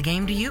version of the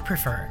game do you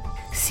prefer?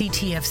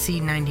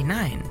 CTFC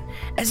 99.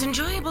 As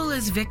enjoyable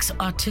as Vic's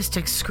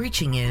autistic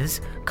screeching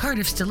is,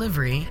 Cardiff's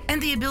delivery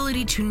and the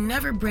ability to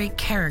never break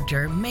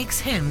character makes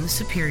him the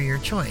superior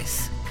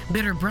choice.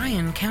 Bitter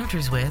Brian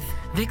counters with,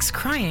 Vic's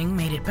crying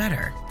made it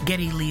better.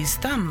 Getty Lee's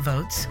thumb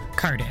votes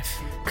Cardiff.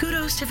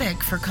 Kudos to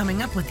Vic for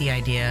coming up with the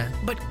idea,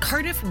 but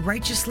Cardiff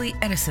righteously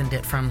Edisoned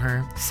it from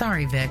her.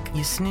 Sorry, Vic,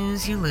 you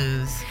snooze, you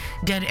lose.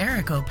 Dead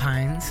Eric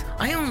opines,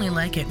 I only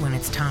like it when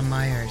it's Tom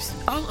Myers.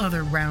 All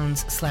other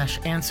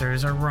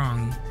rounds/answers are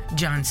wrong.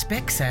 John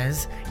Spick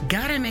says,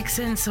 gotta mix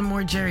in some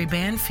more Jerry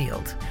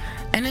Banfield.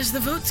 And as the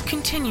votes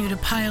continue to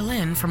pile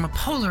in from a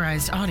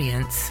polarized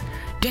audience,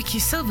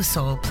 Deku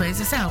Silversoul plays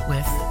us out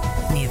with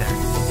neither.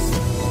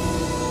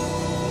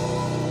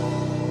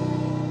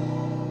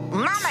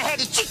 Mama had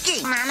a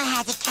chicken. Mama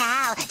had a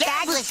cow.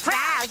 Dad was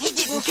proud. He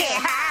didn't care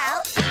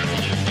how.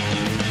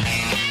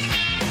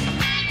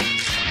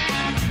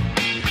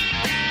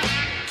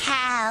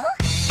 Cow.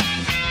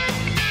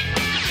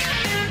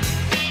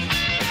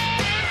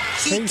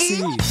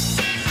 Casey.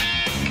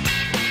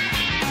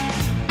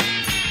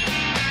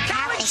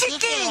 Cow and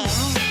chicken.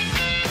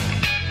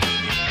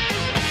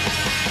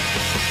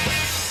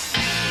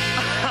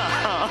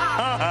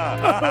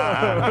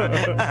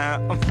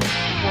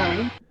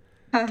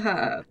 All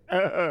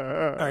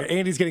right,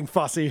 Andy's getting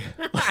fussy.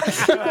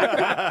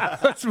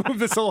 Let's move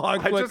this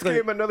along quickly. I just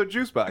gave him another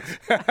juice box.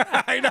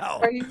 I know.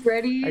 Are you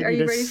ready? Are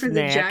you ready for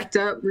the jacked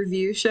up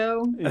review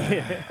show?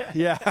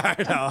 Yeah,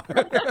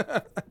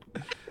 I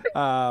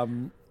know.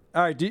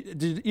 All right.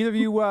 Did either of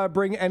you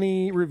bring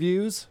any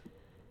reviews?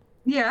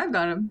 Yeah, I've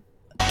got them.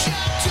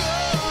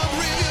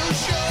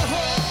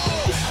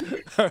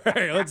 All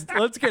right,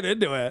 let's get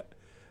into it.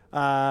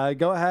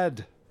 Go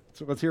ahead.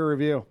 So let's hear a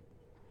review.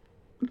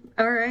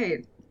 All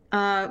right.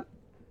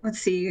 Let's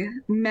see.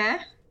 Meh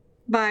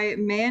by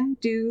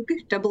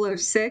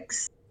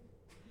Mandoog006.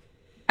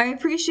 I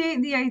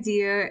appreciate the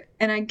idea,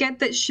 and I get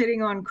that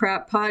shitting on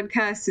crap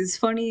podcasts is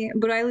funny,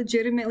 but I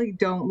legitimately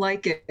don't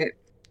like it.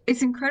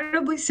 It's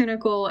incredibly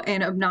cynical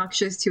and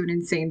obnoxious to an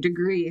insane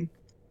degree.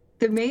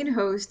 The main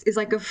host is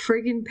like a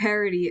friggin'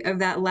 parody of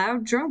that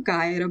loud drunk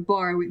guy at a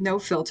bar with no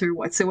filter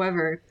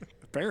whatsoever.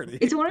 Parody?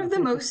 It's one of the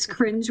most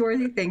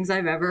cringeworthy things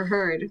I've ever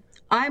heard.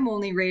 I'm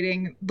only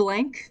rating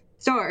blank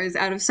stars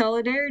out of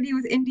solidarity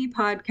with indie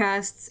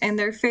podcasts and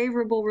their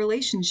favorable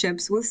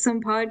relationships with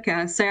some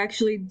podcasts I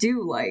actually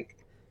do like.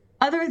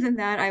 Other than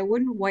that, I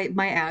wouldn't wipe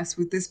my ass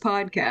with this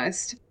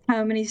podcast.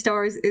 How many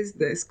stars is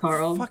this,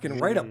 Carl? Fucking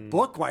write a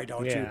book, why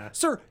don't you? Yeah.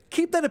 Sir,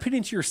 keep that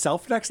opinion to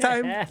yourself next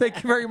time.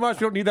 Thank you very much.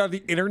 We don't need that on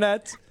the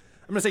internet.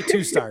 I'm going to say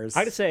 2 stars.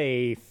 I'd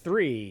say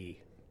 3.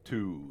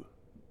 2.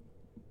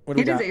 What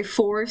do we It is got? a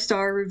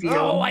 4-star review.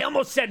 Oh, I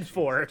almost said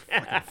 4.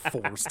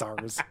 4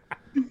 stars.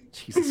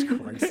 Jesus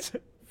Christ.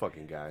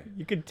 Fucking guy.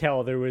 You could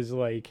tell there was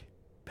like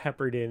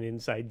peppered in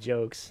inside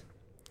jokes.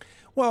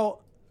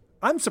 Well,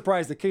 I'm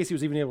surprised that Casey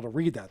was even able to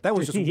read that. That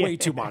was just Yeah. way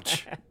too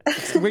much.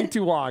 It's way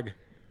too long.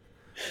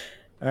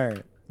 All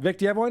right. Vic,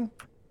 do you have one?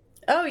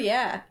 Oh,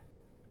 yeah.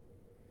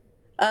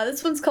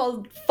 This one's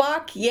called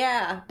Fuck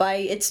Yeah by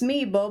It's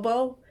Me,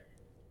 Bobo.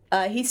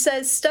 He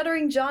says,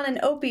 Stuttering John and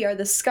Opie are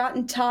the Scott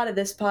and Todd of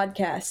this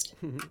podcast.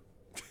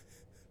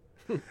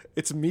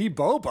 It's me,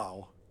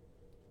 Bobo.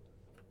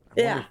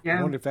 Yeah.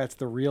 I wonder if that's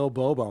the real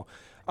Bobo.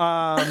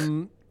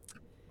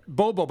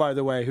 Bobo, by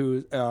the way,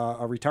 who's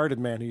a retarded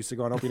man who used to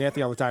go on Opie and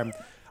Anthony all the time.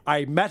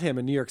 I met him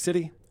in New York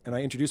City, and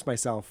I introduced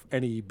myself,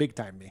 and he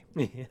big-timed me.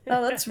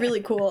 Oh, that's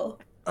really cool.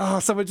 Oh,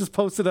 someone just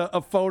posted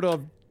a photo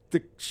of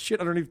the shit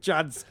underneath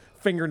John's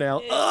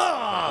fingernail.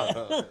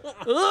 Oh!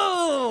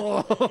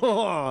 Oh!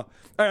 All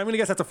right, I'm going to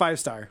guess that's a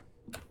 5-star.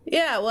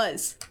 Yeah, it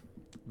was.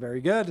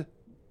 Very good.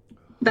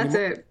 That's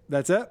it.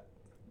 That's it?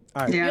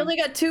 All right. You only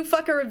got 2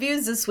 fucker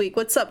reviews this week.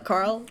 What's up,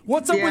 Carl?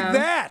 What's up with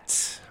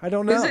that? I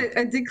don't know. There's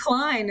a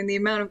decline in the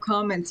amount of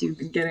comments you've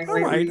been getting All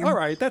lately.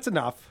 right, that's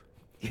enough.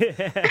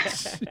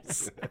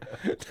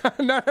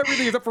 Not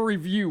everything is up for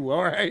review,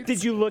 all right?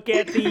 Did you look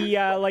at the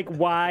like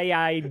why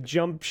I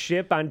jumped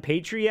ship on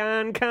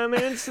Patreon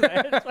comments?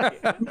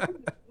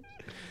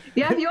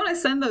 Yeah, if you want to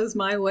send those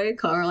my way,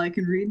 Carl, I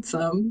can read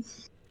some.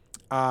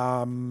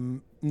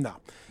 No. No?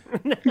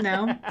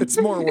 It's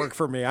more work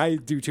for me. I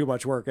do too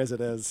much work as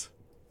it is.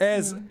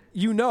 As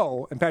you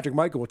know, and Patrick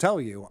Michael will tell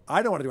you,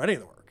 I don't want to do any of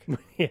the work.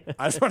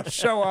 I just want to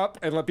show up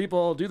and let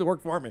people do the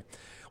work for me.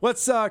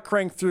 Let's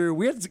crank through.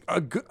 We had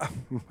a good,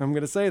 I'm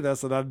going to say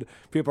this, and then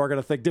people are going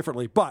to think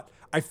differently, but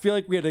I feel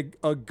like we had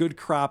a good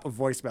crop of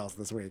voicemails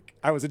this week.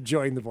 I was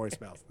enjoying the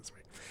voicemails this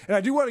week. And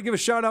I do want to give a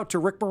shout out to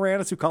Rick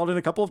Moranis, who called in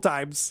a couple of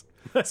times.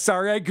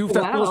 Sorry I goofed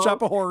up Little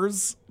Shop of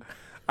Horrors.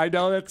 I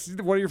know that's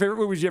one of your favorite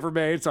movies you ever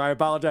made, so I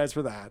apologize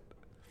for that.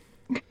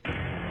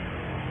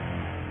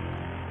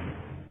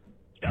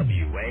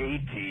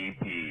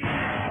 WATP,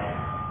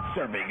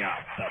 serving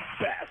out the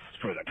best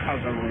for the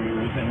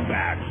cuzzaroos and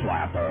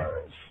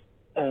backflappers.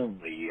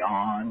 Only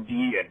on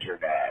the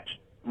internet.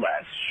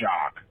 Less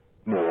shock,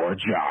 more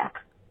jock.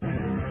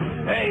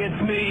 Hey,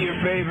 it's me, your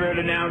favorite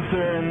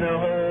announcer in the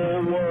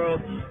whole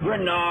world,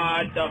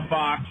 Renard the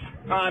Fox.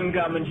 I'm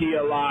coming to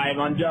you live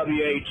on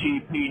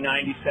WATP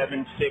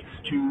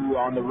 97.62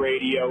 on the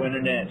radio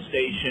internet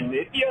station.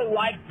 If you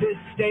like this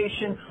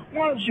station,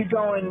 why don't you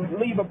go and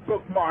leave a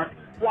bookmark,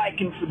 like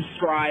and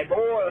subscribe,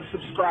 or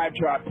subscribe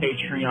to our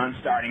Patreon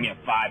starting at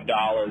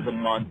 $5 a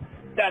month.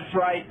 That's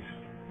right.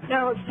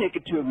 Now let's take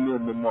it to a little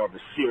bit more of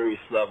a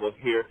serious level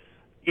here.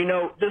 You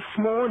know, this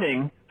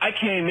morning I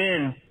came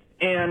in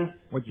and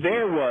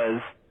there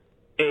was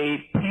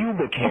a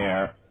pubic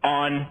hair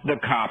on the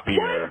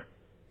copier.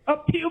 A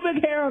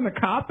pubic hair on the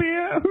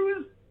copier?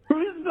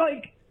 Who's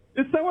like,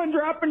 is someone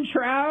dropping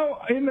trow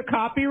in the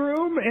copy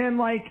room and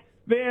like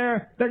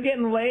they're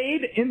getting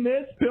laid in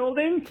this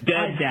building?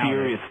 Dead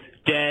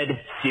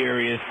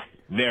serious,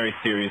 very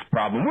serious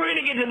problem. We're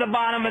gonna get to the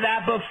bottom of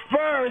that, but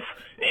first,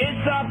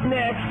 it's up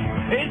next.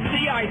 It's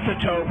the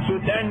Isotopes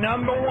with their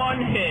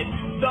 #1 hit,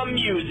 the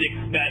music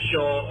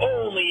special,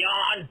 only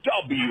on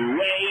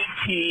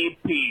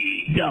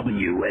WATP.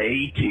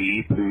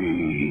 WATP.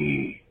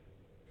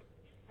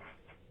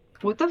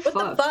 What the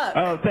fuck?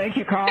 Oh, thank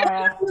you,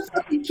 Carl.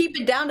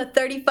 Keep it down to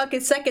 30 fucking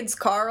seconds,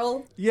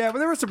 Carl. Yeah, but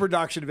there was some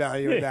production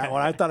value in that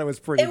one. I thought it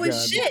was pretty It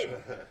was good.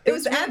 shit. It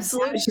was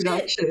absolute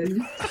shit.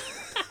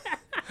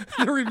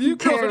 The review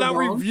girls are now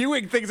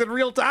reviewing things in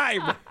real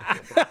time.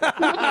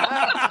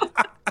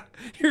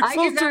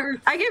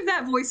 I give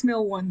that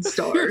voicemail 1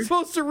 star. You're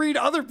supposed to read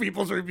other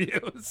people's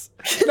reviews,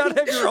 not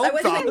have your own I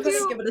wasn't even thoughts.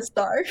 gonna give it a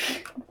star.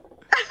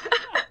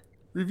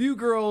 Review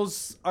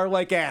girls are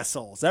like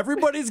assholes.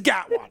 Everybody's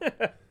got one.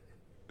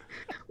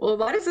 Well,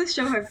 why does this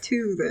show have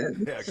two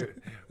then? Yeah, good.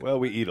 Well,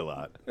 we eat a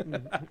lot.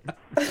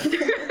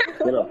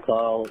 What up,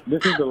 Carl?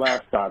 This is the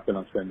last thought that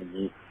I'm sending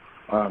you.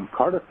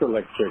 Carter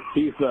Electric,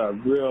 he's a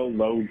real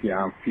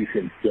low-down piece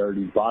of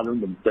dirty,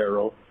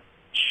 bottom-of-the-barrel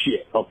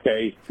shit,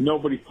 okay?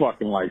 Nobody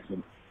fucking likes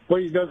him.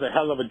 But he does a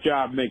hell of a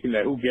job making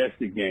that Who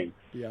Guessed It game.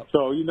 Yep.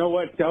 So, you know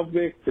what? Tell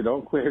Vic to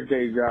don't quit her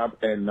day job,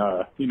 and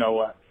you know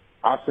what?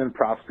 I'll send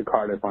props to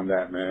Cardiff on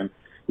that, man.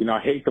 You know,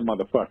 I hate the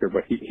motherfucker,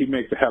 but he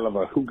makes a hell of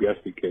a Who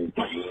Guessed It game.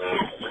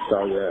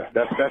 So, yeah,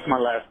 that's my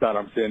last thought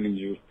I'm sending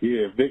you.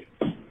 Yeah, Vic.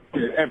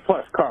 And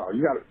plus, Carl,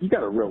 you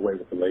got a real way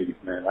with the ladies,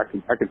 man. I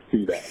can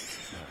see that.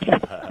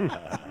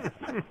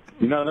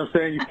 You know what I'm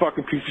saying? You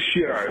fucking piece of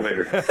shit. All right,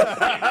 later.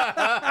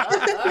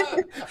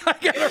 I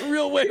got a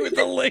real way with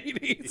the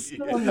ladies.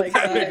 Oh my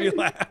That made me God.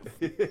 laugh.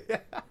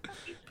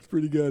 It's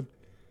pretty good.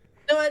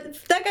 You know what?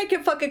 That guy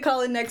can fucking call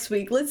in next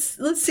week. Let's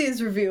see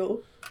his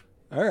review.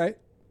 All right.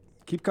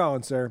 Keep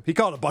calling, sir. He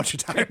called a bunch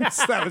of times.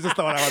 That was just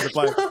the one I wanted to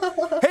play.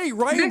 Hey,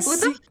 Ryan. Vic, what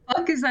the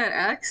fuck is that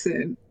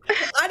accent?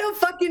 I don't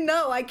fucking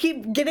know. I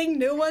keep getting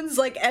new ones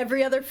like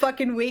every other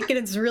fucking week, and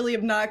it's really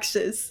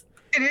obnoxious.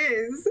 It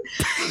is.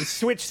 You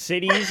switch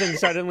cities and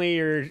suddenly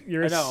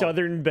you're a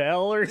Southern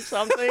Belle or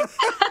something.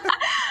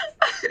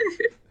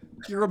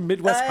 You're a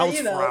Midwest housefrau.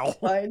 You know, it's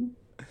fine.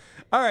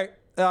 All right.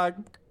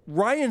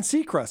 Ryan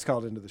Seacrest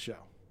called into the show.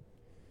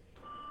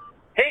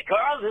 Hey,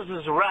 Carl, this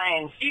is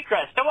Ryan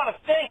Seacrest. I want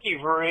to thank you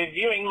for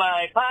reviewing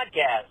my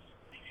podcast.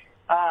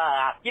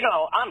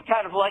 I'm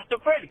kind of like the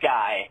bread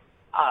guy.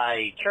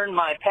 I turned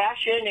my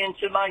passion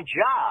into my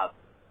job.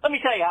 Let me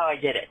tell you how I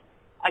did it.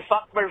 I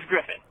fucked Merv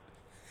Griffin.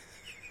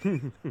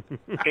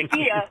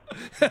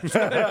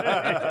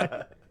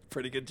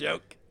 Pretty good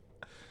joke.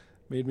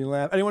 Made me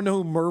laugh. Anyone know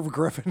who Merv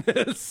Griffin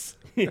is?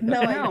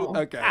 No, I don't.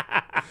 Okay.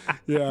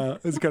 Yeah,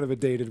 it's kind of a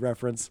dated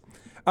reference.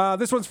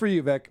 This one's for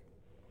you, Vic.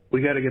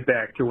 We got to get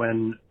back to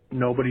when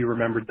nobody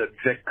remembered that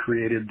Vic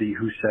created the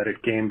Who Said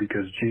It game,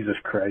 because Jesus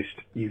Christ,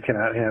 you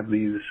cannot have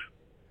these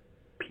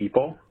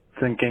people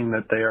thinking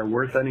that they are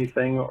worth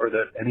anything or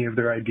that any of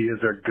their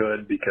ideas are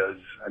good, because,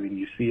 I mean,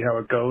 you see how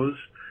it goes.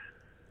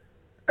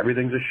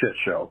 Everything's a shit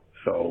show.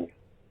 So,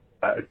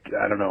 I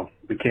don't know.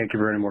 We can't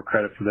give her any more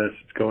credit for this.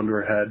 It's going to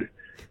her head.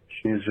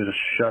 She needs to just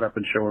shut up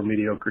and show her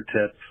mediocre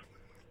tits.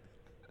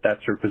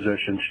 That's her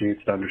position. She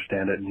needs to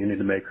understand it, and you need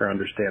to make her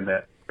understand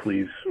that.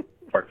 Please,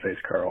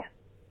 Fartface Carl.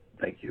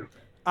 Thank you.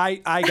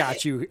 I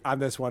got you on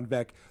this one,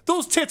 Vic.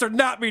 Those tits are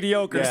not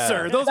mediocre, Yeah.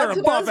 sir. Those That's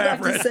are what I was above about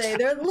average. to say.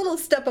 They're a little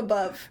step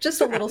above.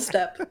 Just a little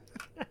step.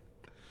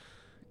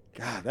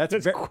 God, that's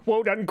This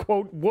quote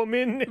unquote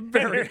woman.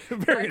 very,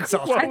 very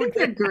insulting. I think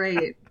they're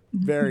great.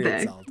 Very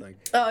Vic. insulting.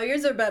 Oh,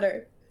 yours are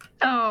better.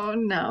 Oh,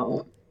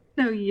 no.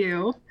 No,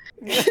 you.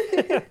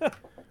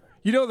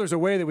 You know there's a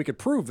way that we could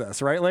prove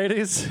this, right,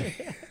 ladies?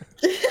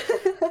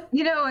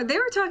 You know, they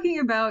were talking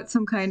about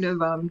some kind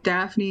of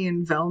Daphne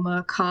and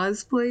Velma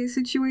cosplay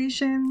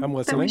situation I'm that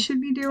listening. we should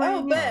be doing.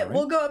 Oh, bet.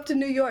 We'll go up to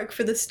New York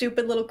for the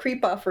stupid little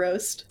creep-off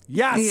roast.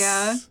 Yes.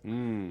 Yeah.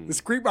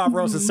 This creep-off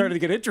roast is starting to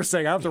get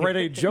interesting. I don't have to write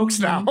any jokes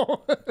now.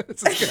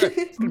 This is good.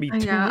 It's gonna be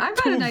Yeah, I've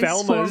got two a nice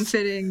Velmas.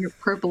 form-fitting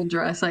purple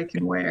dress I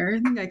can wear. I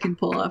think I can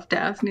pull off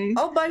Daphne.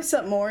 I'll buy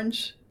something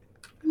orange.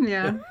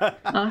 Yeah,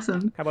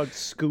 awesome. How about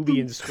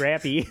Scooby and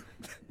Scrappy?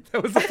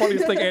 That was the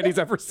funniest thing Andy's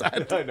ever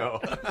said. I know.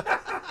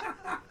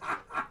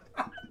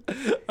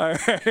 All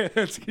right,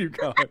 let's keep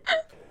going.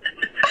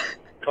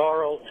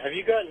 Carl, have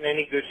you gotten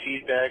any good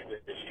feedback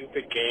with the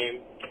stupid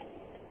game?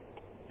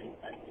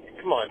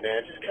 Come on,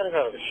 man, just cut it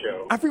out of the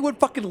show. Everyone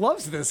fucking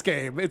loves this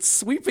game. It's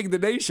sweeping the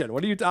nation.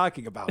 What are you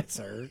talking about,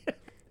 sir?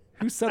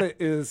 Who Said It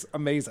is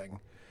amazing.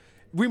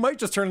 We might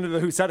just turn into the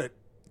Who Said It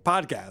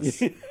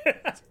podcast.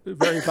 It's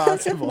very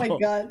possible. Oh, my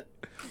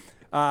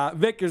God.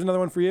 Vic, here's another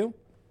one for you.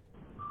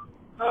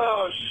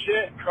 Oh,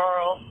 shit,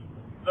 Carl.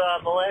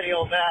 The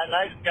millennial Matt, and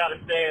I just gotta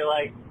say,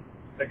 like,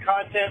 the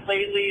content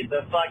lately,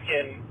 the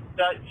fucking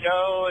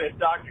Joe and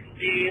Dr.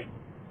 Steve,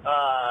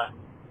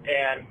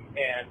 and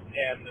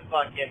the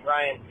fucking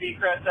Ryan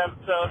Seacrest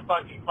episode,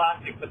 fucking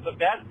classic. But the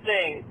best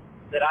thing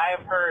that I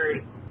have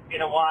heard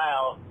in a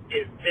while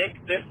is Vic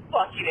this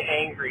fucking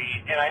angry,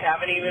 and I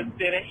haven't even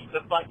finished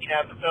the fucking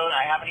episode.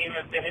 I haven't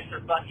even finished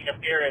her fucking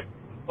appearance.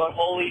 But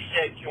holy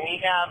shit, can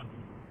we have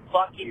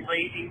fucking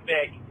Raising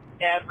Vic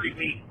every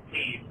week,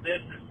 please?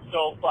 This is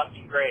so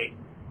fucking great.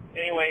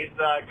 Anyways,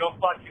 go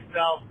fuck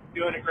yourself.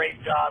 Doing a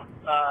great job.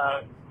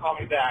 Call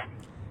me back.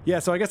 Yeah,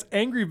 so I guess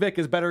Angry Vic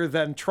is better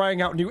than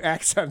trying out new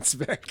accents,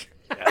 Vic.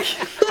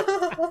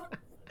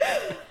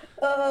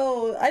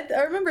 Oh,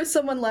 I remember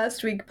someone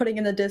last week putting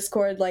in the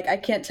Discord, like, I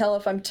can't tell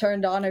if I'm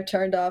turned on or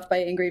turned off by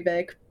Angry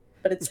Vic,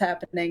 but it's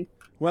happening.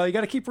 Well, you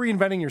got to keep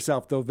reinventing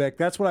yourself, though, Vic.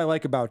 That's what I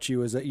like about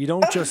you, is that you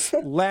don't just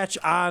latch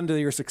on to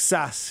your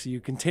success. You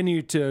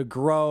continue to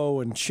grow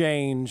and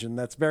change, and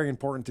that's very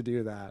important to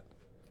do that.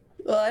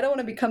 Well, I don't want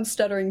to become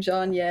Stuttering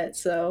John yet,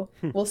 so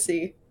we'll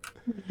see.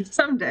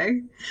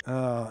 Someday.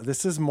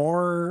 This is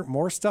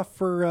more stuff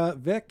for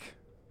Vic.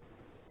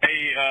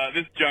 Hey,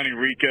 this is Johnny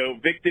Rico.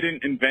 Vic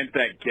didn't invent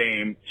that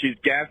game. She's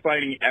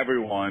gaslighting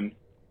everyone.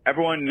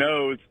 everyone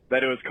knows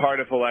that it was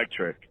Cardiff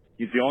Electric.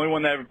 He's the only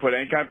one that ever put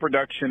any kind of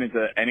production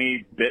into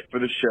any bit for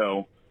the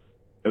show.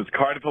 It was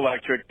Cardiff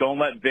Electric. Don't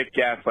let Vic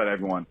gaslight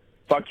everyone.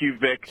 Fuck you,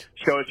 Vic.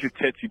 Show us your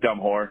tits, you dumb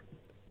whore.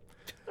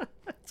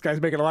 This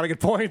guy's making a lot of good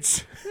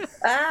points.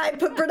 I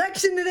put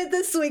production in it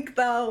this week,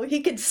 though.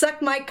 He could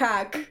suck my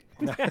cock.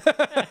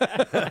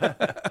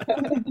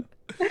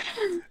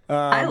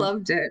 I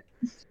loved it.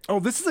 Oh,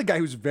 this is a guy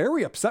who's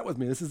very upset with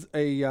me. This is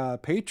a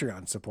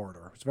Patreon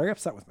supporter who's very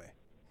upset with me.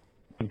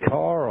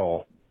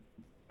 Carl,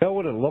 you know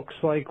what it looks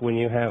like when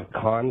you have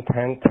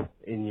content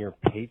in your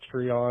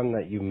Patreon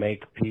that you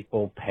make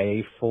people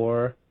pay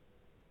for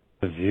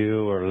to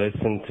view or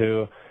listen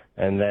to,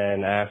 and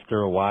then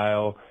after a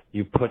while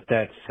you put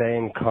that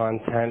same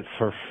content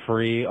for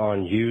free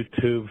on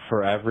YouTube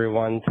for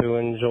everyone to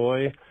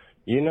enjoy?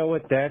 You know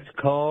what that's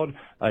called?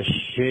 A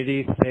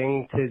shitty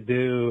thing to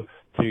do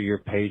to your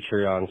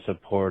Patreon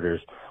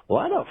supporters.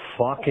 What a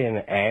fucking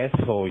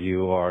asshole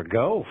you are.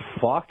 Go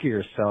fuck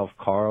yourself,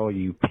 Carl,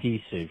 you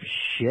piece of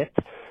shit.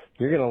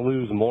 You're going to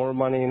lose more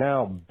money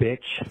now,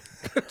 bitch.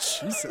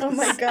 Jesus. Oh,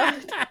 my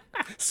God.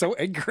 So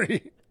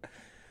angry.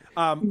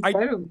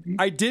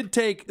 I did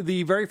take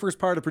the very first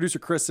part of producer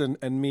Chris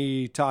and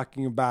me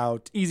talking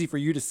about Easy for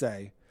You to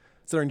Say,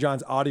 Southern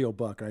John's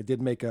audiobook. And I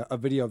did make a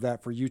video of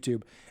that for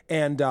YouTube.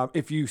 And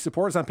if you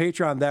support us on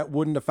Patreon, that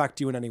wouldn't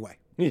affect you in any way.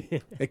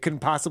 It couldn't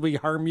possibly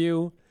harm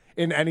you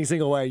in any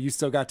single way. You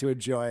still got to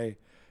enjoy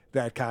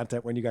that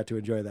content when you got to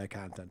enjoy that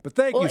content. But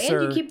thank you,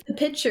 sir. And you keep the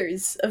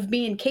pictures of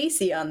me and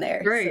Casey on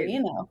there. Right. So,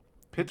 you know.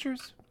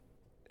 Pictures?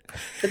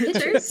 The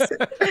pictures?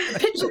 The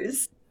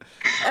pictures.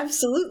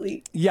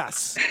 Absolutely.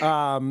 Yes.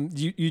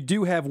 You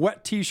do have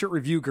wet t-shirt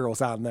review girls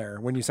on there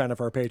when you sign up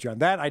for our Patreon.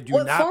 That I do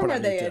what not form put are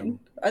on they YouTube. in?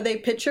 Are they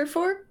picture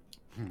form?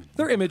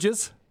 They're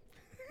images.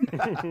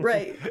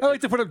 Right. I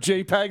like to put up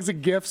JPEGs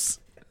and GIFs.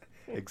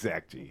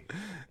 Exactly.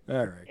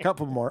 All right,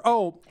 couple more.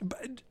 Oh,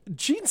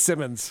 Gene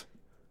Simmons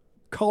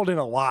called in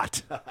a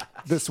lot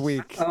this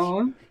week.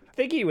 I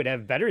think he would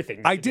have better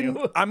things I to didn't.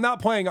 do. I'm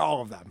not playing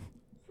all of them.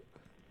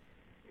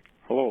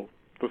 Hello,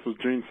 this is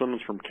Gene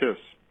Simmons from KISS.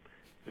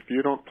 If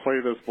you don't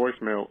play this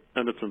voicemail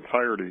in its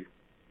entirety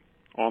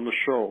on the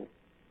show,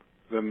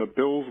 then the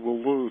Bills will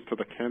lose to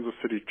the Kansas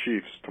City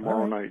Chiefs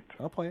tomorrow night.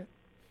 I'll play it.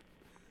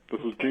 This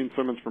is Gene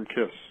Simmons from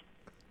KISS.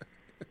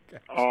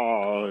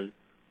 I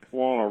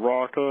want to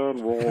rock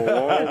and roll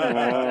all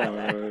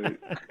night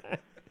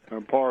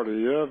and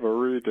party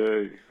every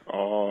day.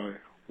 I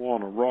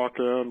want to rock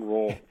and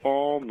roll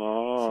all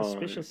night.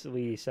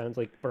 Suspiciously sounds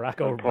like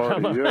Barack and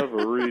party Obama.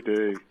 every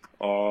day.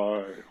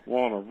 I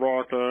want to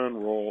rock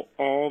and roll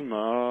all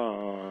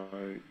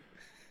night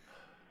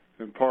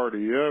and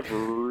party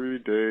every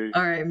day.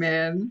 All right,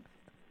 man.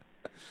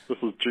 This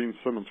is Gene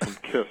Simmons from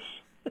KISS.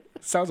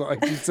 Sounds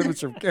like Gene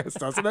Simmons from KISS,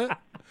 doesn't it?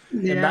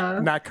 Yeah.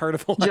 And not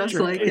Cardiff Electric.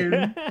 Just like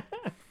him.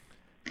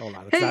 Hold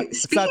on. Hey,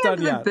 speaking of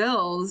the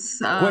Bills.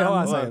 Wait, hold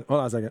on a second. Hold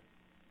on a second.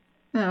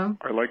 No.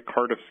 I like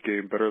Cardiff's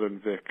game better than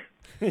Vic.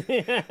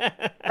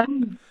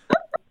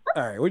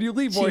 All right. When you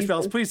leave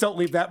voicemails, please don't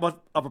leave that much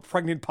of a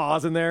pregnant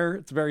pause in there.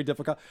 It's very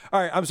difficult.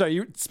 All right. I'm sorry.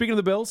 You speaking of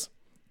the Bills?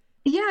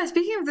 Yeah,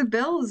 speaking of the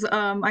Bills,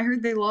 I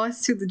heard they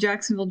lost to the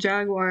Jacksonville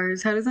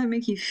Jaguars. How does that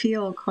make you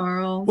feel,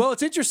 Carl? Well,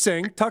 it's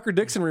interesting. Tucker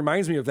Dixon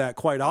reminds me of that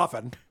quite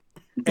often.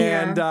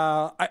 Yeah. And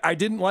I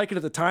didn't like it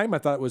at the time. I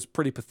thought it was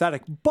pretty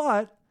pathetic.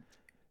 But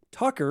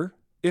Tucker,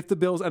 if the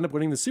Bills end up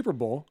winning the Super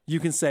Bowl, you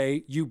can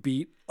say you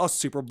beat a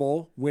Super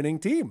Bowl winning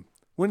team.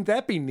 Wouldn't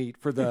that be neat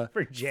for the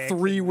For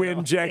Jacksonville.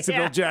 3-win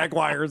Jacksonville Yeah.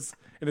 Jaguars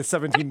in a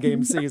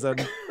 17-game season?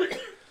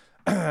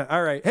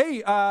 All right.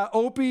 Hey,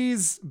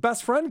 Opie's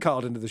best friend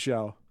called into the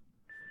show.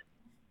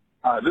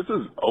 This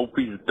is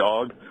Opie's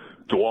dog,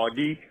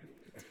 Doggy,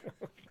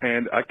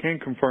 and I can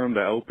confirm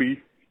that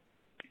Opie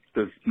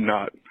does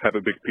not have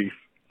a big piece.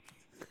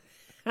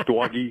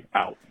 Doggy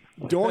out.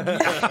 Doggy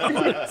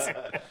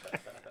out.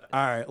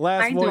 All right,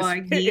 last Hi,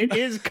 voice. Doggy. It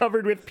is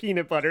covered with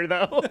peanut butter,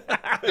 though.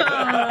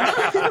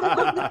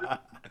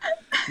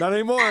 Not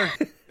anymore.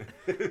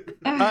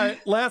 All right,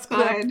 last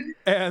clip.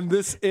 And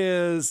this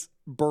is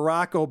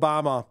Barack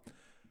Obama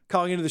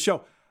calling into the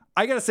show.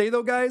 I got to say,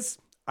 though, guys,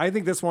 I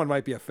think this one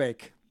might be a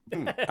fake.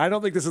 I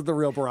don't think this is the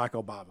real Barack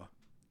Obama.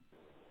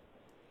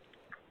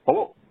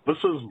 Hello, this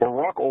is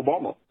Barack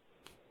Obama.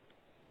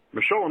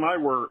 Michelle and I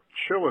were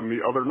chilling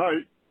the other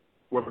night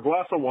with a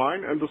glass of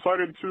wine and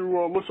decided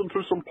to listen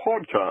to some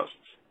podcasts.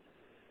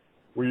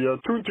 We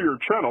tuned to your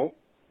channel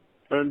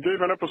and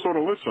gave an episode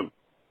a listen.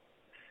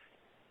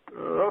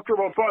 After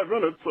about 5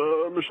 minutes,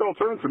 Michelle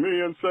turned to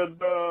me and said,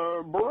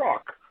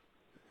 Barack,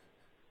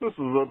 this is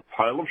a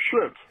pile of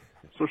shit.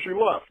 So she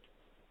left.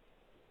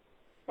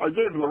 I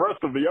gave the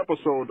rest of the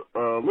episode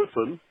a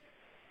listen,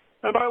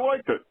 and I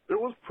liked it. It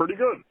was pretty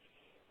good.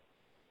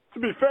 To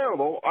be fair,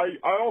 though,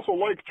 I also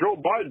like Joe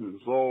Biden,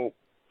 so,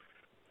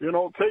 you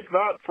know, take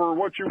that for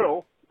what you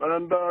will,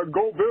 and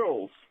go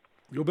Bills.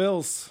 Go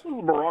Bills. This is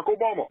Barack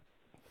Obama.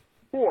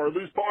 Who are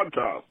these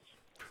podcasts?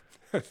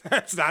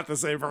 That's not the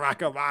same Barack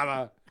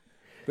Obama.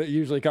 that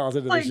usually calls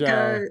into the Like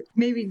show.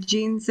 maybe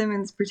Gene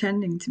Simmons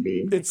pretending to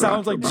be. It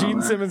sounds like Barack Gene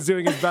Obama. Simmons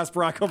doing his best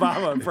Barack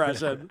Obama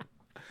impression.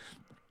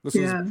 This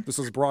is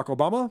Barack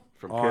Obama.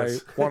 From I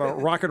Kiss. want to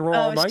rock and roll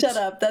all Oh, night. shut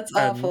up. That's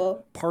and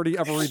awful. Party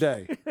every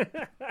day.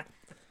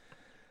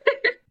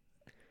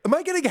 Am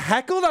I getting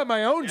heckled on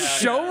my own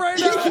show right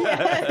now?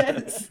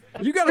 Yes.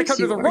 You got to come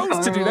to the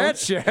roast to do that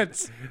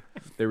shit.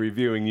 They're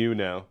reviewing you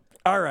now.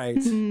 All right.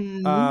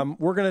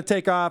 We're going to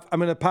take off. I'm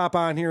going to pop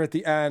on here at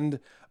the end.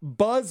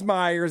 Buzz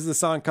Myers is a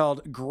song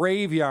called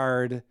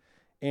Graveyard.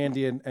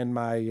 Andy and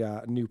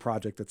my new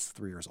project that's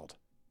 3 years old.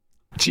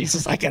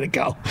 Jesus, I gotta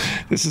go.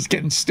 This is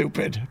getting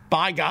stupid.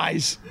 Bye,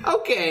 guys.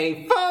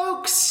 Okay,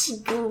 folks.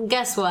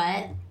 Guess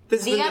what?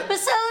 The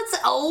episode's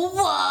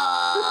over.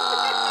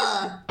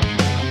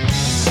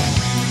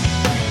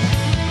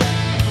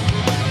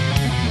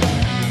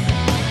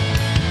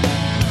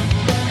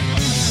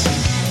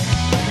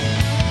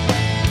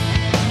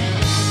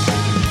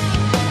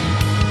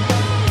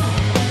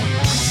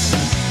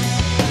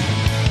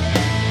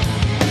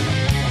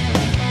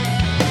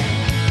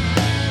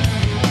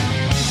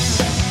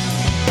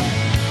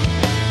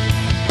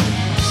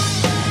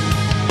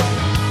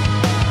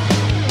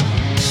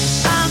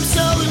 I'm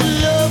so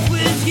in love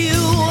with you.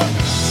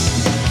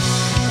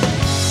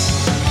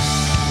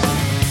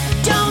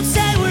 Don't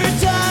say we're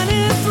done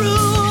and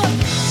through.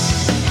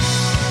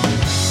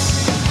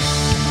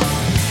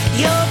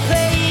 You're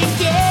playing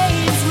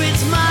games with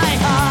my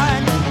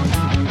heart.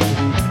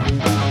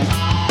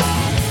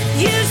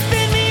 You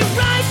spin me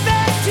right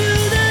back to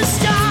the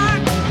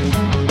start.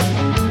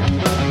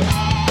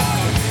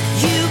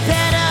 You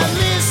better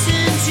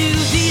listen to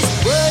these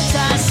words I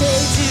say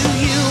to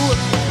you.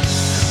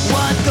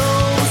 What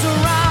goes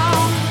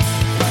around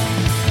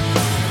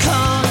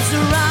comes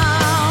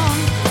around.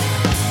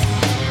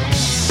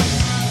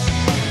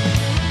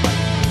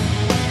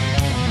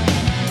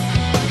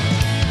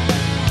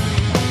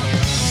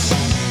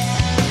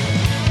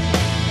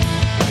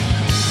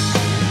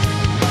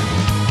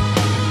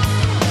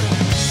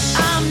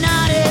 I'm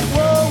not at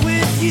war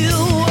with you.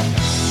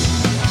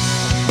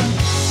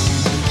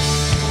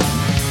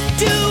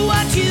 Do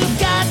what you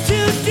got to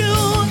do.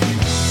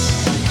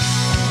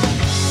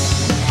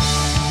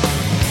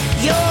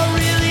 You're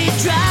really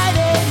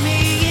driving me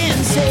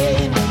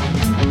insane.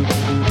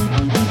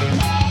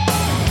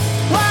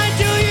 Why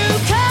do you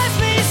cause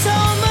me so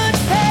much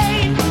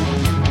pain?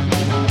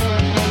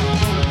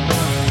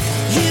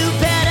 You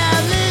better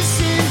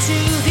listen to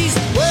these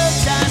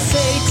words I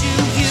say to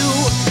you.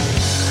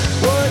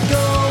 What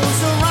goes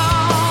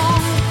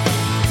around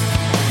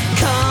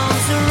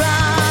comes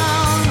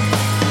around.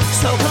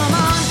 So come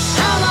on,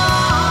 how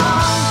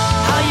long?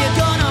 How you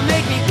gonna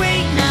make me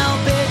wait now,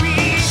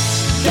 baby?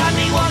 Got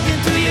me walking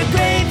through your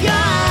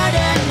graveyard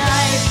at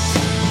night.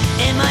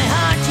 In my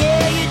heart,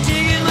 yeah, you're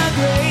digging my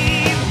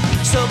grave.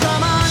 So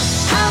come on,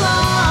 how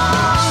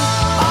long?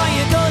 Are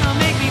you gonna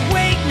make me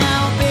wait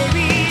now,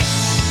 baby?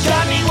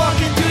 Got me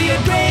walking through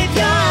your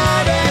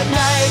graveyard at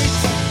night.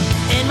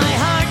 In my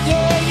heart,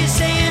 yeah, you're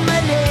saying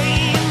my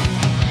name.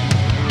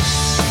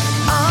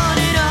 On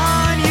and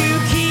on,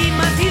 you keep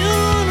my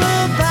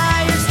funeral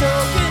pyre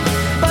stoking,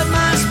 but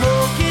my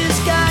smoke has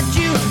got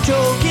you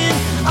choking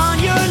on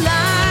your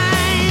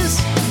lies.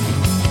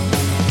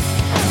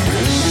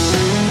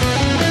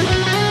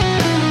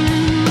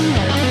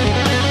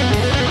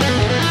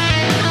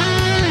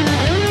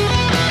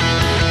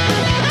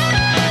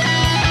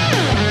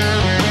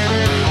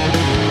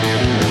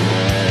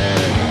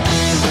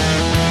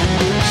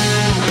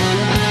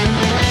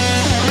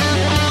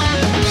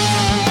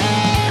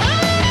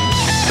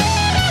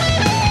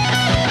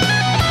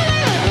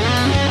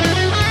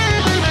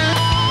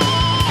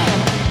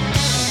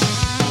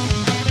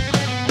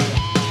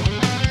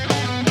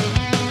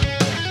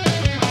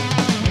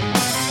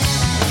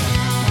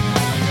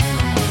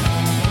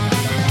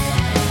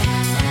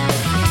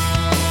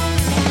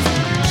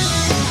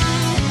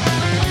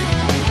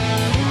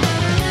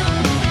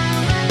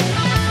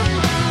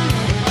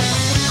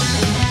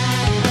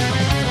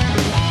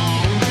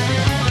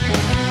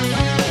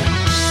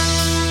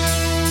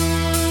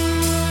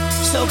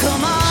 So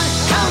come on.